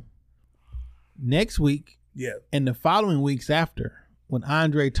 So next week, yeah, and the following weeks after, when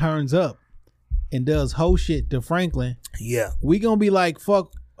Andre turns up and does whole shit to Franklin, yeah, we gonna be like,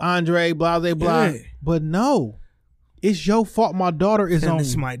 fuck Andre, blah blah blah. Yeah. But no. It's your fault. My daughter is on.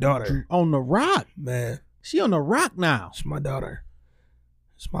 It's my daughter on the rock, man. She on the rock now. It's my daughter.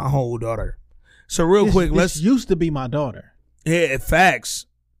 It's my whole daughter. So real quick, let's used to be my daughter. Yeah, facts.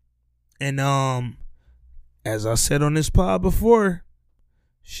 And as I said on this pod before,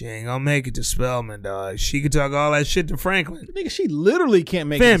 she ain't gonna make it to Spelman, dog. She could talk all that shit to Franklin. Nigga, she literally can't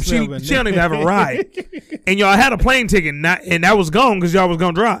make it to Spelman. She don't even have a ride. And y'all had a plane ticket, and that was gone because y'all was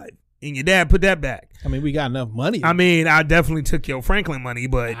gonna drive. And your dad put that back. I mean, we got enough money. I mean, I definitely took your Franklin money,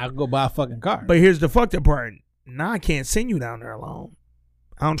 but I'll go buy a fucking car. But here's the fucked up part. Now I can't send you down there alone.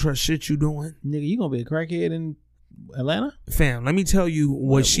 I don't trust shit you doing. Nigga, you gonna be a crackhead in Atlanta? Fam, let me tell you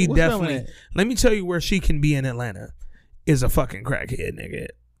what she definitely. Let me tell you where she can be in Atlanta is a fucking crackhead, nigga.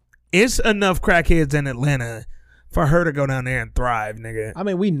 It's enough crackheads in Atlanta for her to go down there and thrive, nigga. I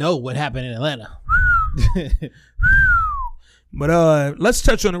mean, we know what happened in Atlanta. But let's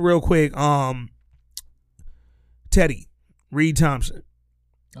touch on it real quick. Teddy, Reed Thompson.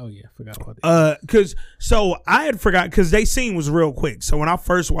 Oh yeah, forgot about that. Cause I had forgot because they scene was real quick. So when I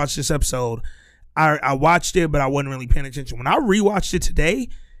first watched this episode, I watched it, but I wasn't really paying attention. When I rewatched it today,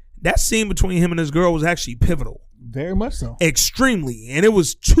 that scene between him and his girl was actually pivotal. Very much so. Extremely, and it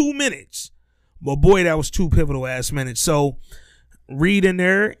was 2 minutes. But boy, that was 2 pivotal ass minutes. So Reed in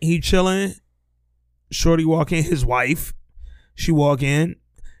there, he chilling. Shorty walk in, his wife. She walk in,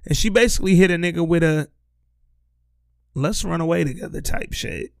 and she basically hit a nigga with a let's run away together type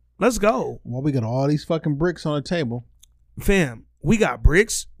shit. Let's go. Well, we got all these fucking bricks on the table. Fam, we got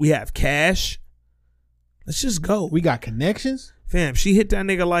bricks. We have cash. Let's just go. We got connections. Fam, she hit that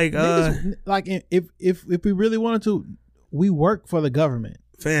nigga like niggas, like if we really wanted to, we work for the government.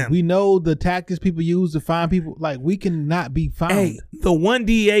 Fam. We know the tactics people use to find people. Like, we cannot be found. Hey, the one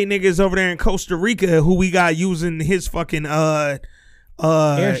DA niggas over there in Costa Rica who we got using his fucking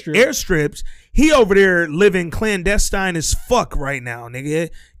airstrips, he over there living clandestine as fuck right now, nigga.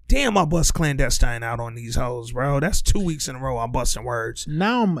 Damn, I bust clandestine out on these hoes, bro. That's 2 weeks in a row I'm busting words.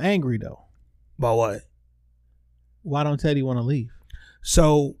 Now I'm angry, though. About what? Why don't Teddy want to leave?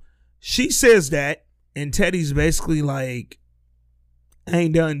 So she says that, and Teddy's basically like, I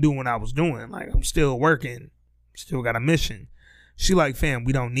ain't done doing what I was doing. Like, I'm still working. Still got a mission. She like, fam,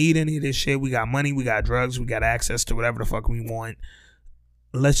 we don't need any of this shit. We got money. We got drugs. We got access to whatever the fuck we want.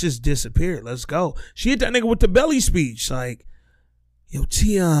 Let's just disappear. Let's go. She hit that nigga with the belly speech. Like, yo,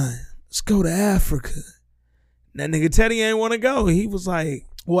 Tion, let's go to Africa. That nigga Teddy ain't want to go. He was like.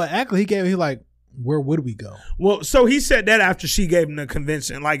 Well, actually, he like, where would we go? Well, so he said that after she gave him the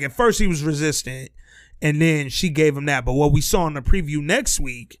convincing. Like, at first he was resistant. And then she gave him that. But what we saw in the preview next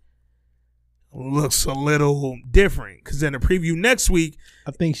week looks a little different. Because in the preview next week,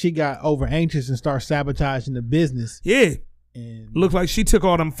 I think she got over anxious and started sabotaging the business. Yeah. And looked like she took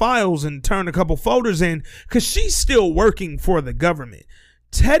all them files and turned a couple folders in. Because she's still working for the government.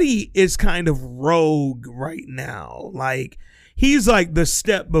 Teddy is kind of rogue right now. Like, he's like the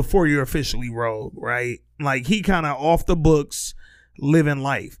step before you're officially rogue, right? Like, he kind of off the books, living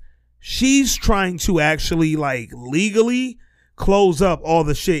life. She's trying to actually, like, legally close up all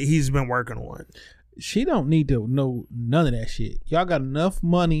the shit he's been working on. She don't need to know none of that shit. Y'all got enough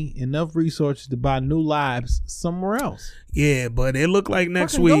money, enough resources to buy new lives somewhere else. Yeah, but it looked like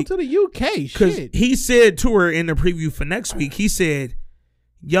next Fucking week. Go to the UK. Because Shit. he said to her in the preview for next week, he said,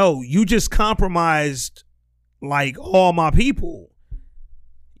 yo, you just compromised, like, all my people.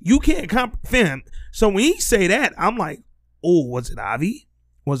 You can't fam. So when he say that, I'm like, oh, was it Avi?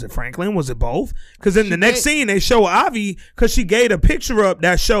 Was it Franklin? Was it both? Because in the next scene, they show Avi, because she gave a picture up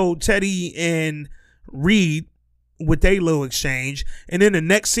that showed Teddy and Reed with their little exchange. And then the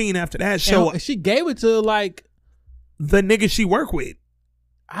next scene after that show... And she gave it to, like... the nigga she work with.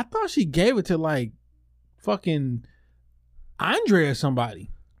 I thought she gave it to, like, fucking Andre or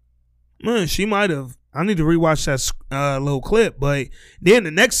somebody. Man, she might have. I need to rewatch that little clip. But then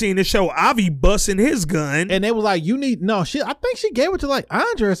the next scene, they show Avi busting his gun. And they was like, you need... No, I think she gave it to, like,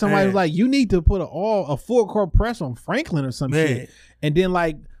 Andre or somebody. Was like, you need to put a full court press on Franklin or some shit. And then,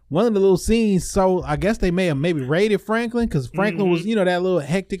 like... one of the little scenes, so I guess they may have maybe raided Franklin, because Franklin was, you know, that little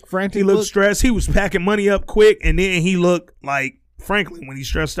hectic, frantic He looked stressed. He was packing money up quick, and then he looked like Franklin when he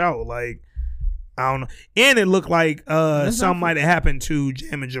stressed out. Like, I don't know. And it looked like something might have happened to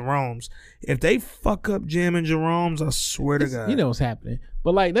Jam and Jerome's. If they fuck up Jam and Jerome's, I swear to God. You know what's happening.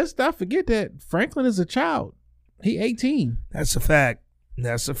 But, like, let's not forget that Franklin is a child. He 18. That's a fact.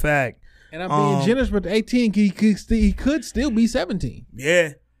 That's a fact. And I'm being generous with 18. He could still be 17. Yeah.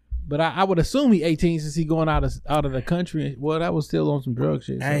 But I would assume he 18 since he going out of the country. Well, that was still on some drug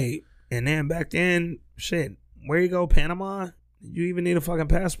shit. So. Hey, and then back then, shit, where you go, Panama? Did you even need a fucking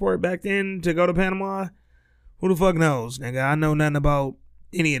passport back then to go to Panama? Who the fuck knows, nigga? I know nothing about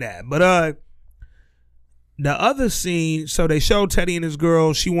any of that. But the other scene, so they showed Teddy and his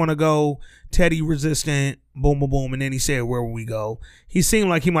girl. She want to go. Teddy resistant. Boom, boom, boom. And then he said, where will we go? He seemed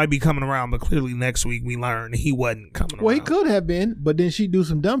like he might be coming around, but clearly next week we learned he wasn't coming around. Well, he could have been, but then she do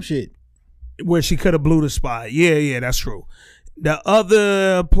some dumb shit. Where she could have blew the spot. Yeah, that's true. The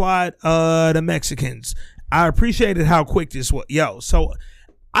other plot, the Mexicans. I appreciated how quick this was. Yo, so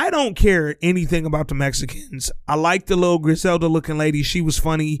I don't care anything about the Mexicans. I like the little Griselda looking lady. She was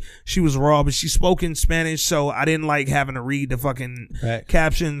funny. She was raw, but she spoke in Spanish, so I didn't like having to read the fucking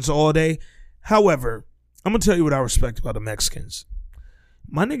captions all day. However, I'm going to tell you what I respect about the Mexicans.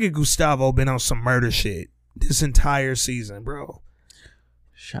 My nigga Gustavo been on some murder shit this entire season, bro.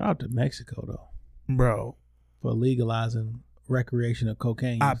 Shout out to Mexico, though. Bro. For legalizing recreational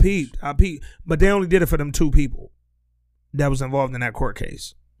cocaine. I peeped. But they only did it for them 2 people that was involved in that court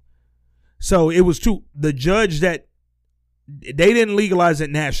case. So it was the judge that they didn't legalize it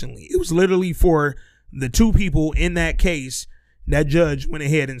nationally. It was literally for the 2 people in that case. That judge went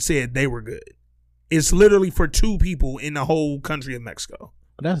ahead and said they were good. It's literally for 2 people in the whole country of Mexico.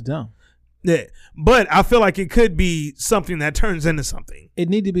 That's dumb. Yeah, but I feel like it could be something that turns into something. It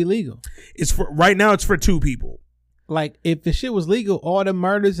need to be legal. It's for right now. It's for 2 people. Like, if the shit was legal, all the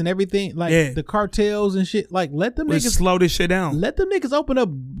murders and everything, like the cartels and shit, like, let them niggas slow this shit down. Let them niggas open up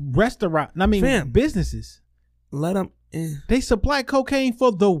businesses. Let them. They supply cocaine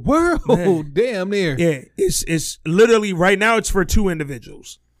for the world. Damn near. Yeah, it's literally right now. It's for 2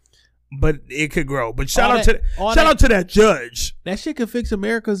 individuals, but it could grow. But shout out to that judge. That shit could fix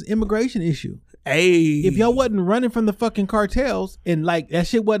America's immigration issue. Hey, if y'all wasn't running from the fucking cartels and like that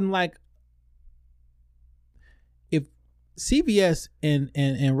shit wasn't like. CVS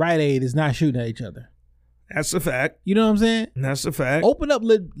and Rite Aid is not shooting at each other. That's a fact. You know what I'm saying? That's a fact. Open up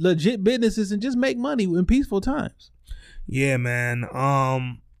legit businesses and just make money in peaceful times. Yeah, man.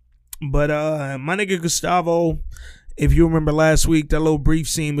 But my nigga Gustavo, if you remember last week, that little brief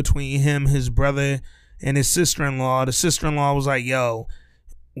scene between him, his brother, and his sister-in-law. The sister-in-law was like, yo,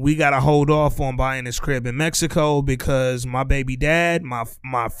 we got to hold off on buying this crib in Mexico because my baby dad,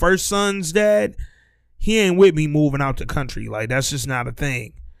 my first son's dad, he ain't with me moving out the country. Like, that's just not a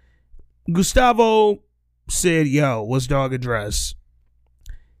thing. Gustavo said, yo, what's dog address?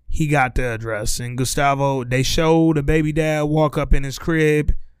 He got the address. And Gustavo, they showed the baby dad walk up in his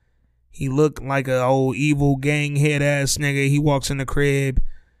crib. He looked like an old evil gang head ass nigga. He walks in the crib.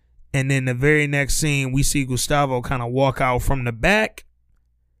 And then the very next scene, we see Gustavo kind of walk out from the back.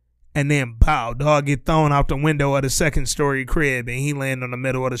 And then, pow, dog get thrown out the window of the 2nd story crib. And he land on the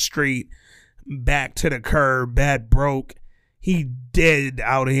middle of the street. Back to the curb, bad broke. He dead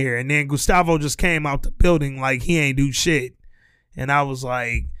out of here. And then Gustavo just came out the building like he ain't do shit. And I was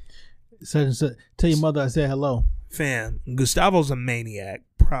like, so tell your mother I said hello. Fam, Gustavo's a maniac.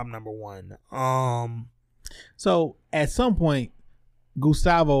 Problem number one. So at some point,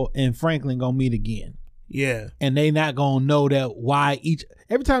 Gustavo and Franklin gonna meet again. Yeah. And they not gonna know that why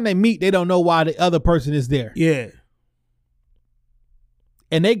every time they meet, they don't know why the other person is there. Yeah.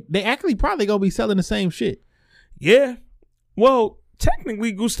 And they actually probably gonna be selling the same shit. Yeah. Well,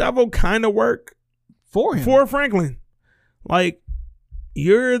 technically, Gustavo kind of work for him. For Franklin. Like,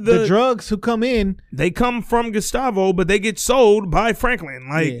 you're the drugs who come in. They come from Gustavo, but they get sold by Franklin.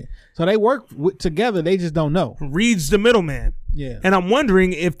 Like, yeah. So they work together. They just don't know. Reed's the middleman. Yeah. And I'm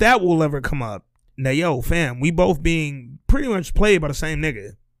wondering if that will ever come up. Now, yo, fam, we both being pretty much played by the same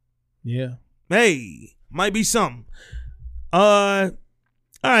nigga. Yeah. Hey, might be something. All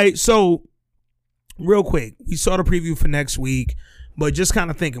right, so real quick, we saw the preview for next week, but just kind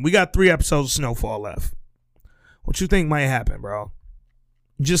of thinking, we got 3 episodes of Snowfall left. What you think might happen, bro?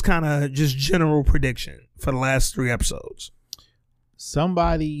 Just general prediction for the last 3 episodes.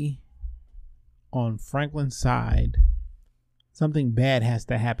 Somebody on Franklin's side, something bad has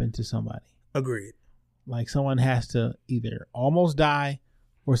to happen to somebody. Agreed. Like someone has to either almost die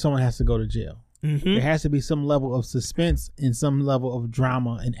or someone has to go to jail. Mm-hmm. There has to be some level of suspense and some level of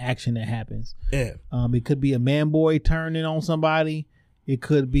drama and action that happens. Yeah. It could be a man boy turning on somebody. It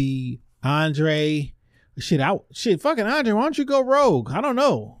could be Andre. Fucking Andre, why don't you go rogue? I don't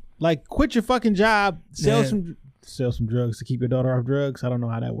know. Like, quit your fucking job. Sell some drugs to keep your daughter off drugs. I don't know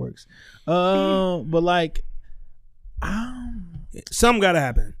how that works. But like, something gotta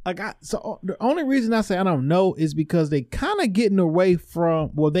happen. So the only reason I say I don't know is because they kind of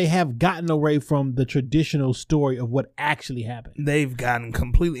they have gotten away from the traditional story of what actually happened. They've gotten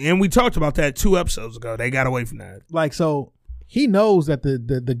completely, and we talked about that 2 episodes ago. They got away from that. Like, so he knows that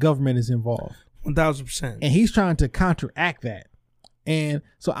the government is involved. 1,000%. And he's trying to counteract that. And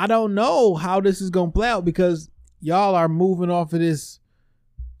so I don't know how this is going to play out because y'all are moving off of this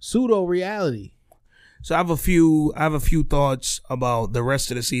pseudo reality. So I have a few thoughts about the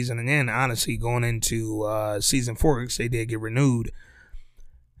rest of the season, and then honestly going into season 4 because they did get renewed.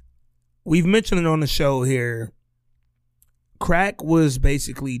 We've mentioned it on the show here. Crack was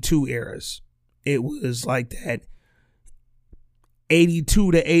basically 2 eras. It was like that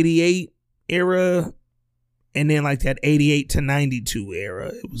 82 to 88 era, and then like that 88 to 92 era.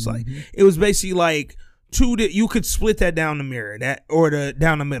 It was like it was basically like you could split that down the mirror,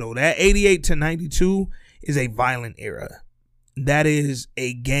 down the middle. That 88 to 92 is a violent era. That is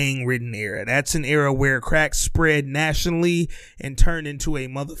a gang-ridden era. That's an era where crack spread nationally and turned into a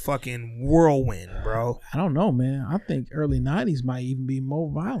motherfucking whirlwind, bro. I don't know, man. I think early 90s might even be more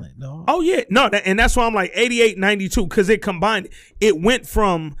violent, dog. Oh, yeah. No, and that's why I'm like 88, 92, because it combined. It went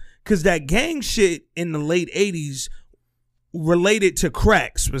from, because that gang shit in the late 80s related to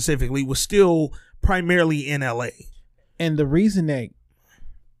crack specifically was still primarily in LA. And the reason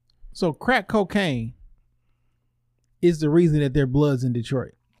so crack cocaine is the reason that there are Bloods in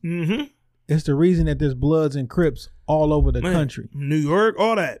Detroit. Mm-hmm. It's the reason that there's Bloods and Crips all over the country. New York,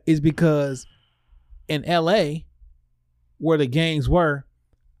 all that. Is because in LA, where the gangs were,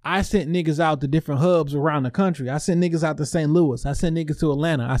 I sent niggas out to different hubs around the country. I sent niggas out to St. Louis. I sent niggas to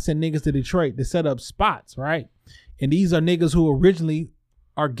Atlanta. I sent niggas to Detroit to set up spots, right? And these are niggas who originally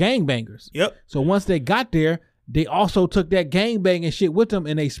are gangbangers. Yep. So once they got there, they also took that gangbanging shit with them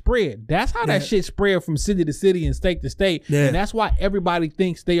and they spread. That's how that shit spread from city to city and state to state. Yeah. And that's why everybody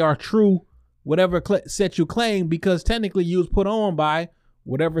thinks they are true, whatever set you claim, because technically you was put on by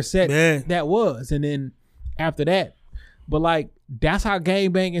whatever set that was. And then after that, but like, that's how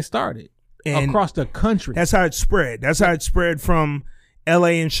gangbanging started across the country. That's how it spread. That's how it spread from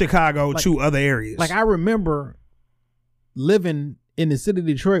LA and Chicago to other areas. Like, I remember living in the city of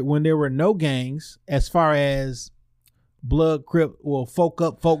Detroit when there were no gangs as far as Blood, Crip, folk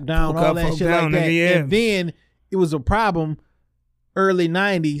up, folk down, all that shit like that. Yeah. And then it was a problem early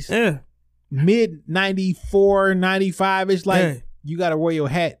 90s. Yeah. Mid 94, 95. It's like you got to wear your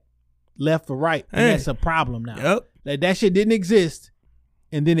hat left or right. And that's a problem now. Yep. Like, that shit didn't exist.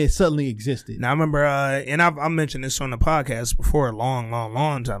 And then it suddenly existed. Now, I remember, and I mentioned this on the podcast before a long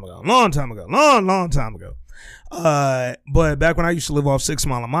time ago. But back when I used to live off 6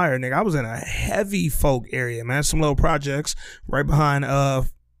 Mile and Meyer, nigga, I was in a heavy folk area, man. Some little projects right behind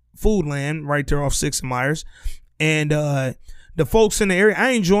Foodland, right there off 6 and Myers. And the folks in the area,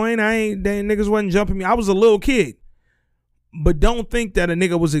 they niggas wasn't jumping me. I was a little kid. But don't think that a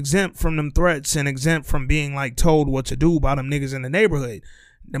nigga was exempt from them threats and exempt from being like told what to do by them niggas in the neighborhood.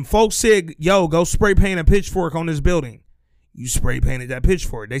 Them folks said, yo, go spray paint a pitchfork on this building. You spray painted that pitch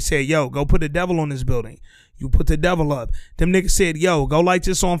for it. They said, yo, go put the devil on this building. You put the devil up. Them niggas said, yo, go light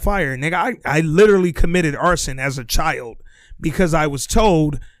this on fire. Nigga, I literally committed arson as a child because I was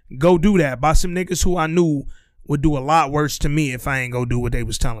told, go do that by some niggas who I knew would do a lot worse to me if I ain't go do what they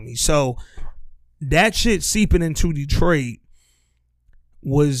was telling me. So that shit seeping into Detroit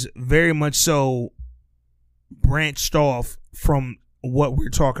was very much so branched off from what we're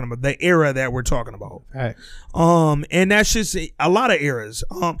talking about, the era that we're talking about. Right. And that's just a lot of eras.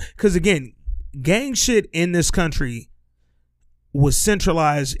 Because again, gang shit in this country was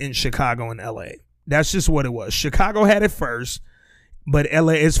centralized in Chicago and LA. That's just what it was. Chicago had it first, but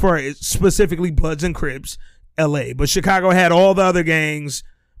LA, as far as specifically Bloods and Crips, LA. But Chicago had all the other gangs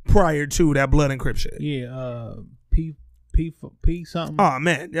prior to that Blood and Crip shit. Yeah, P something. Oh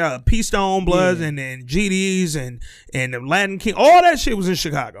man, yeah, P Stone Bloods, yeah. And then GDs and the Latin King, all that shit was in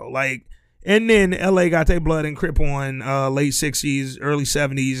Chicago. Like, and then LA got their Blood and Crip on late 60s, early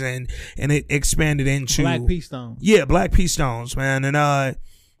 70s, and it expanded into Black P Stones. Yeah, Black P Stones, man, and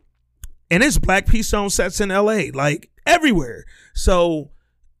it's Black P Stone sets in LA, like everywhere. So,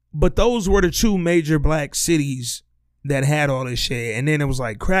 but those were the two major black cities that had all this shit, and then it was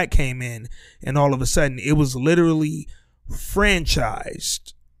like crack came in, and all of a sudden it was literally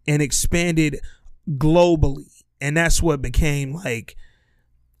franchised and expanded globally, and that's what became like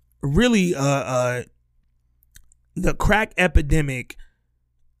really the crack epidemic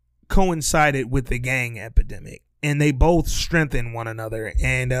coincided with the gang epidemic, and they both strengthened one another.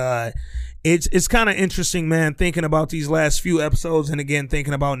 And it's kind of interesting, man, thinking about these last few episodes, and again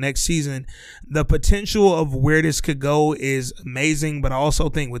thinking about next season. The potential of where this could go is amazing, but I also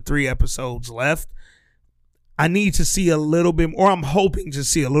think with 3 episodes left, I need to see a little bit, or I'm hoping to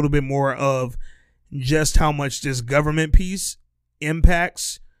see a little bit more of just how much this government piece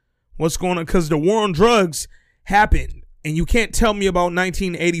impacts what's going on. Because the war on drugs happened, and you can't tell me about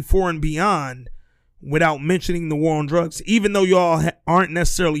 1984 and beyond without mentioning the war on drugs, even though y'all aren't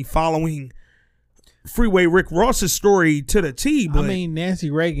necessarily following Freeway Rick Ross's story to the T. But I mean,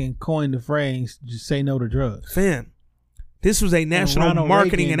 Nancy Reagan coined the phrase, just say no to drugs. Fam, this was a national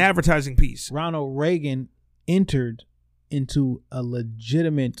marketing and advertising piece. Ronald Reagan entered into a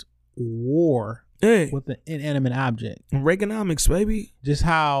legitimate war with an inanimate object. Reaganomics, baby. Just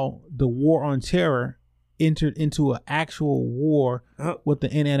how the war on terror entered into an actual war with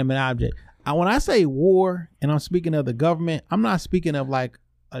the inanimate object. When I say war, and I'm speaking of the government, I'm not speaking of like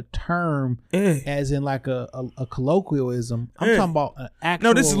a term as in like a colloquialism. I'm talking about an actual.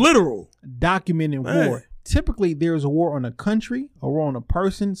 No, this is literal. Documented war. Typically, there's a war on a country, a war on a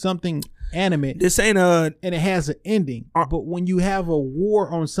person, something animate. This ain't and it has an ending. But when you have a war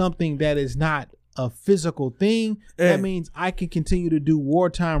on something that is not a physical thing, that means I can continue to do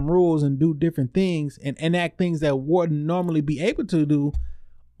wartime rules and do different things and enact things that wouldn't normally be able to do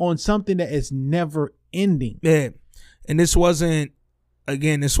on something that is never ending. Yeah. And this wasn't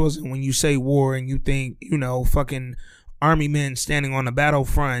when you say war and you think, fucking army men standing on the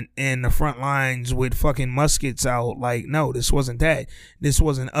battlefront and the front lines with fucking muskets out. Like, no, this wasn't that. This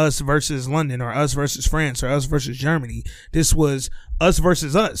wasn't us versus London or us versus France or us versus Germany. This was us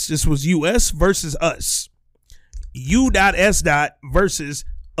versus us. This was US versus us. U.S. versus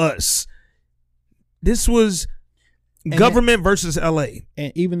us. This was government versus LA.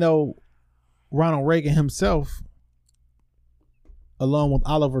 And even though Ronald Reagan himself, along with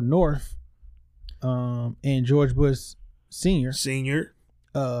Oliver North and George Bush Senior,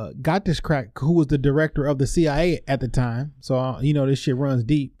 got this crack, who was the director of the CIA at the time. So, this shit runs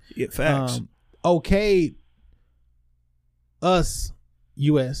deep. Yeah, facts. Okayed us,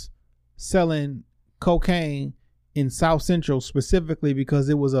 U.S., selling cocaine in South Central specifically because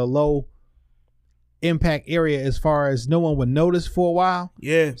it was a low impact area as far as no one would notice for a while.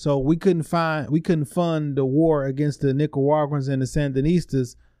 Yeah. So we couldn't fund the war against the Nicaraguans and the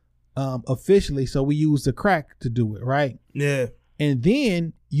Sandinistas officially, so we used the crack to do it, right? Yeah. And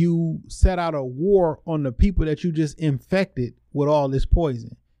then you set out a war on the people that you just infected with all this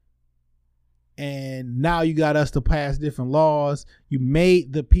poison. And now you got us to pass different laws. You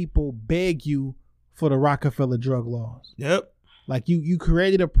made the people beg you for the Rockefeller drug laws. Yep. Like you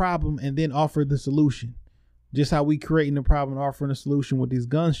created a problem and then offered the solution. Just how we creating the problem and offering a solution with these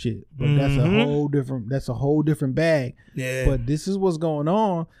gun shit. But that's a whole different bag. Yeah. But this is what's going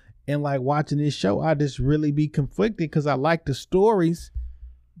on. And like watching this show, I just really be conflicted because I like the stories,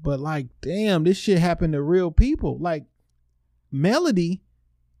 but like, damn, this shit happened to real people. Like Melody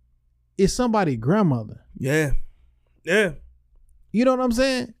is somebody's grandmother. Yeah. Yeah. You know what I'm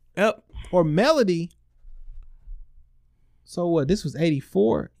saying? Yep. Or Melody. So what? This was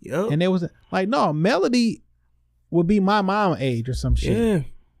 84. Yep. And there was Melody would be my mom age or some shit. Yeah.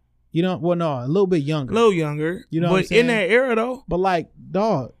 You know, well, no, a little bit younger. A little younger. You know but what I'm saying? in that era, though. But like,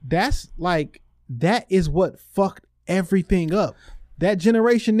 dog, that is what fucked everything up. That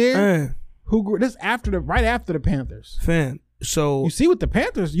generation there, who grew, that's right after the Panthers. Fam. So you see what the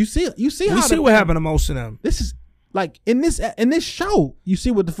Panthers, you see what happened to most of them. This is like in this show, you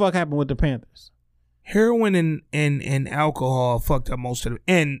see what the fuck happened with the Panthers. Heroin and alcohol fucked up most of them,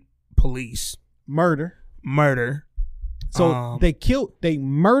 and police murder. So they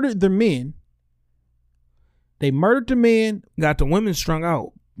murdered the men. They murdered the men. Got the women strung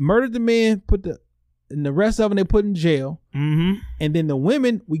out. Murdered the men. And the rest of them they put in jail. Mm-hmm. And then the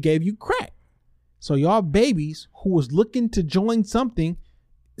women, we gave you crack. So y'all babies who was looking to join something,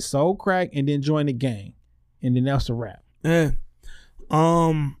 sold crack and then joined the gang, and then that's a wrap. Yeah.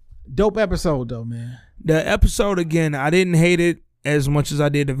 Dope episode though, man. The episode again, I didn't hate it as much as I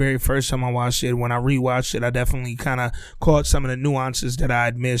did the very first time I watched it. When I rewatched it, I definitely kind of caught some of the nuances that I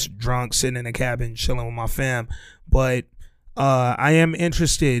had missed drunk, sitting in the cabin, chilling with my fam. But I am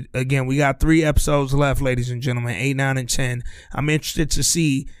interested. Again, we got 3 episodes left, ladies and gentlemen, 8, 9, and 10. I'm interested to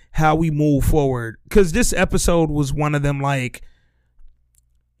see how we move forward. Because this episode was one of them, like,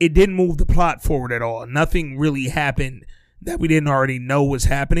 it didn't move the plot forward at all. Nothing really happened that we didn't already know was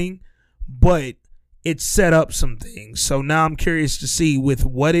happening. But it set up some things. So now I'm curious to see with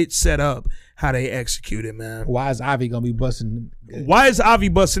what it set up, how they execute it, man. Why is Avi gonna be busting? Why is Avi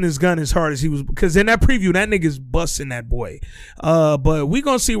busting his gun as hard as he was? Because in that preview, that nigga's busting that boy. But we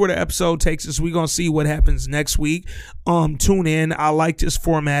gonna see where the episode takes us. We gonna see what happens next week. Tune in. I like this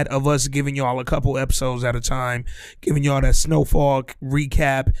format of us giving y'all a couple episodes at a time, giving y'all that Snowfall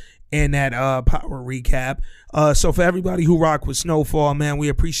recap and that Power recap. So for everybody who rock with Snowfall, man, we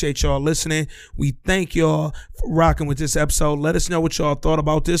appreciate y'all listening. We thank y'all for rocking with this episode. Let us know what y'all thought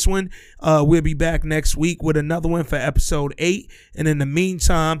about this one. We'll be back next week with another one for episode 8. And in the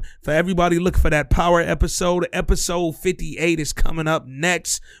meantime, for everybody looking for that Power episode 58 is coming up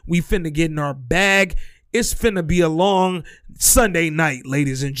next. We finna get in our bag. It's finna be a long Sunday night,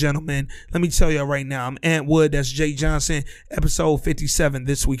 ladies and gentlemen. Let me tell y'all right now, I'm Ant Wood. That's Jay Johnson. Episode 57,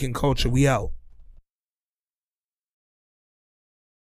 This Week in Culture. We out.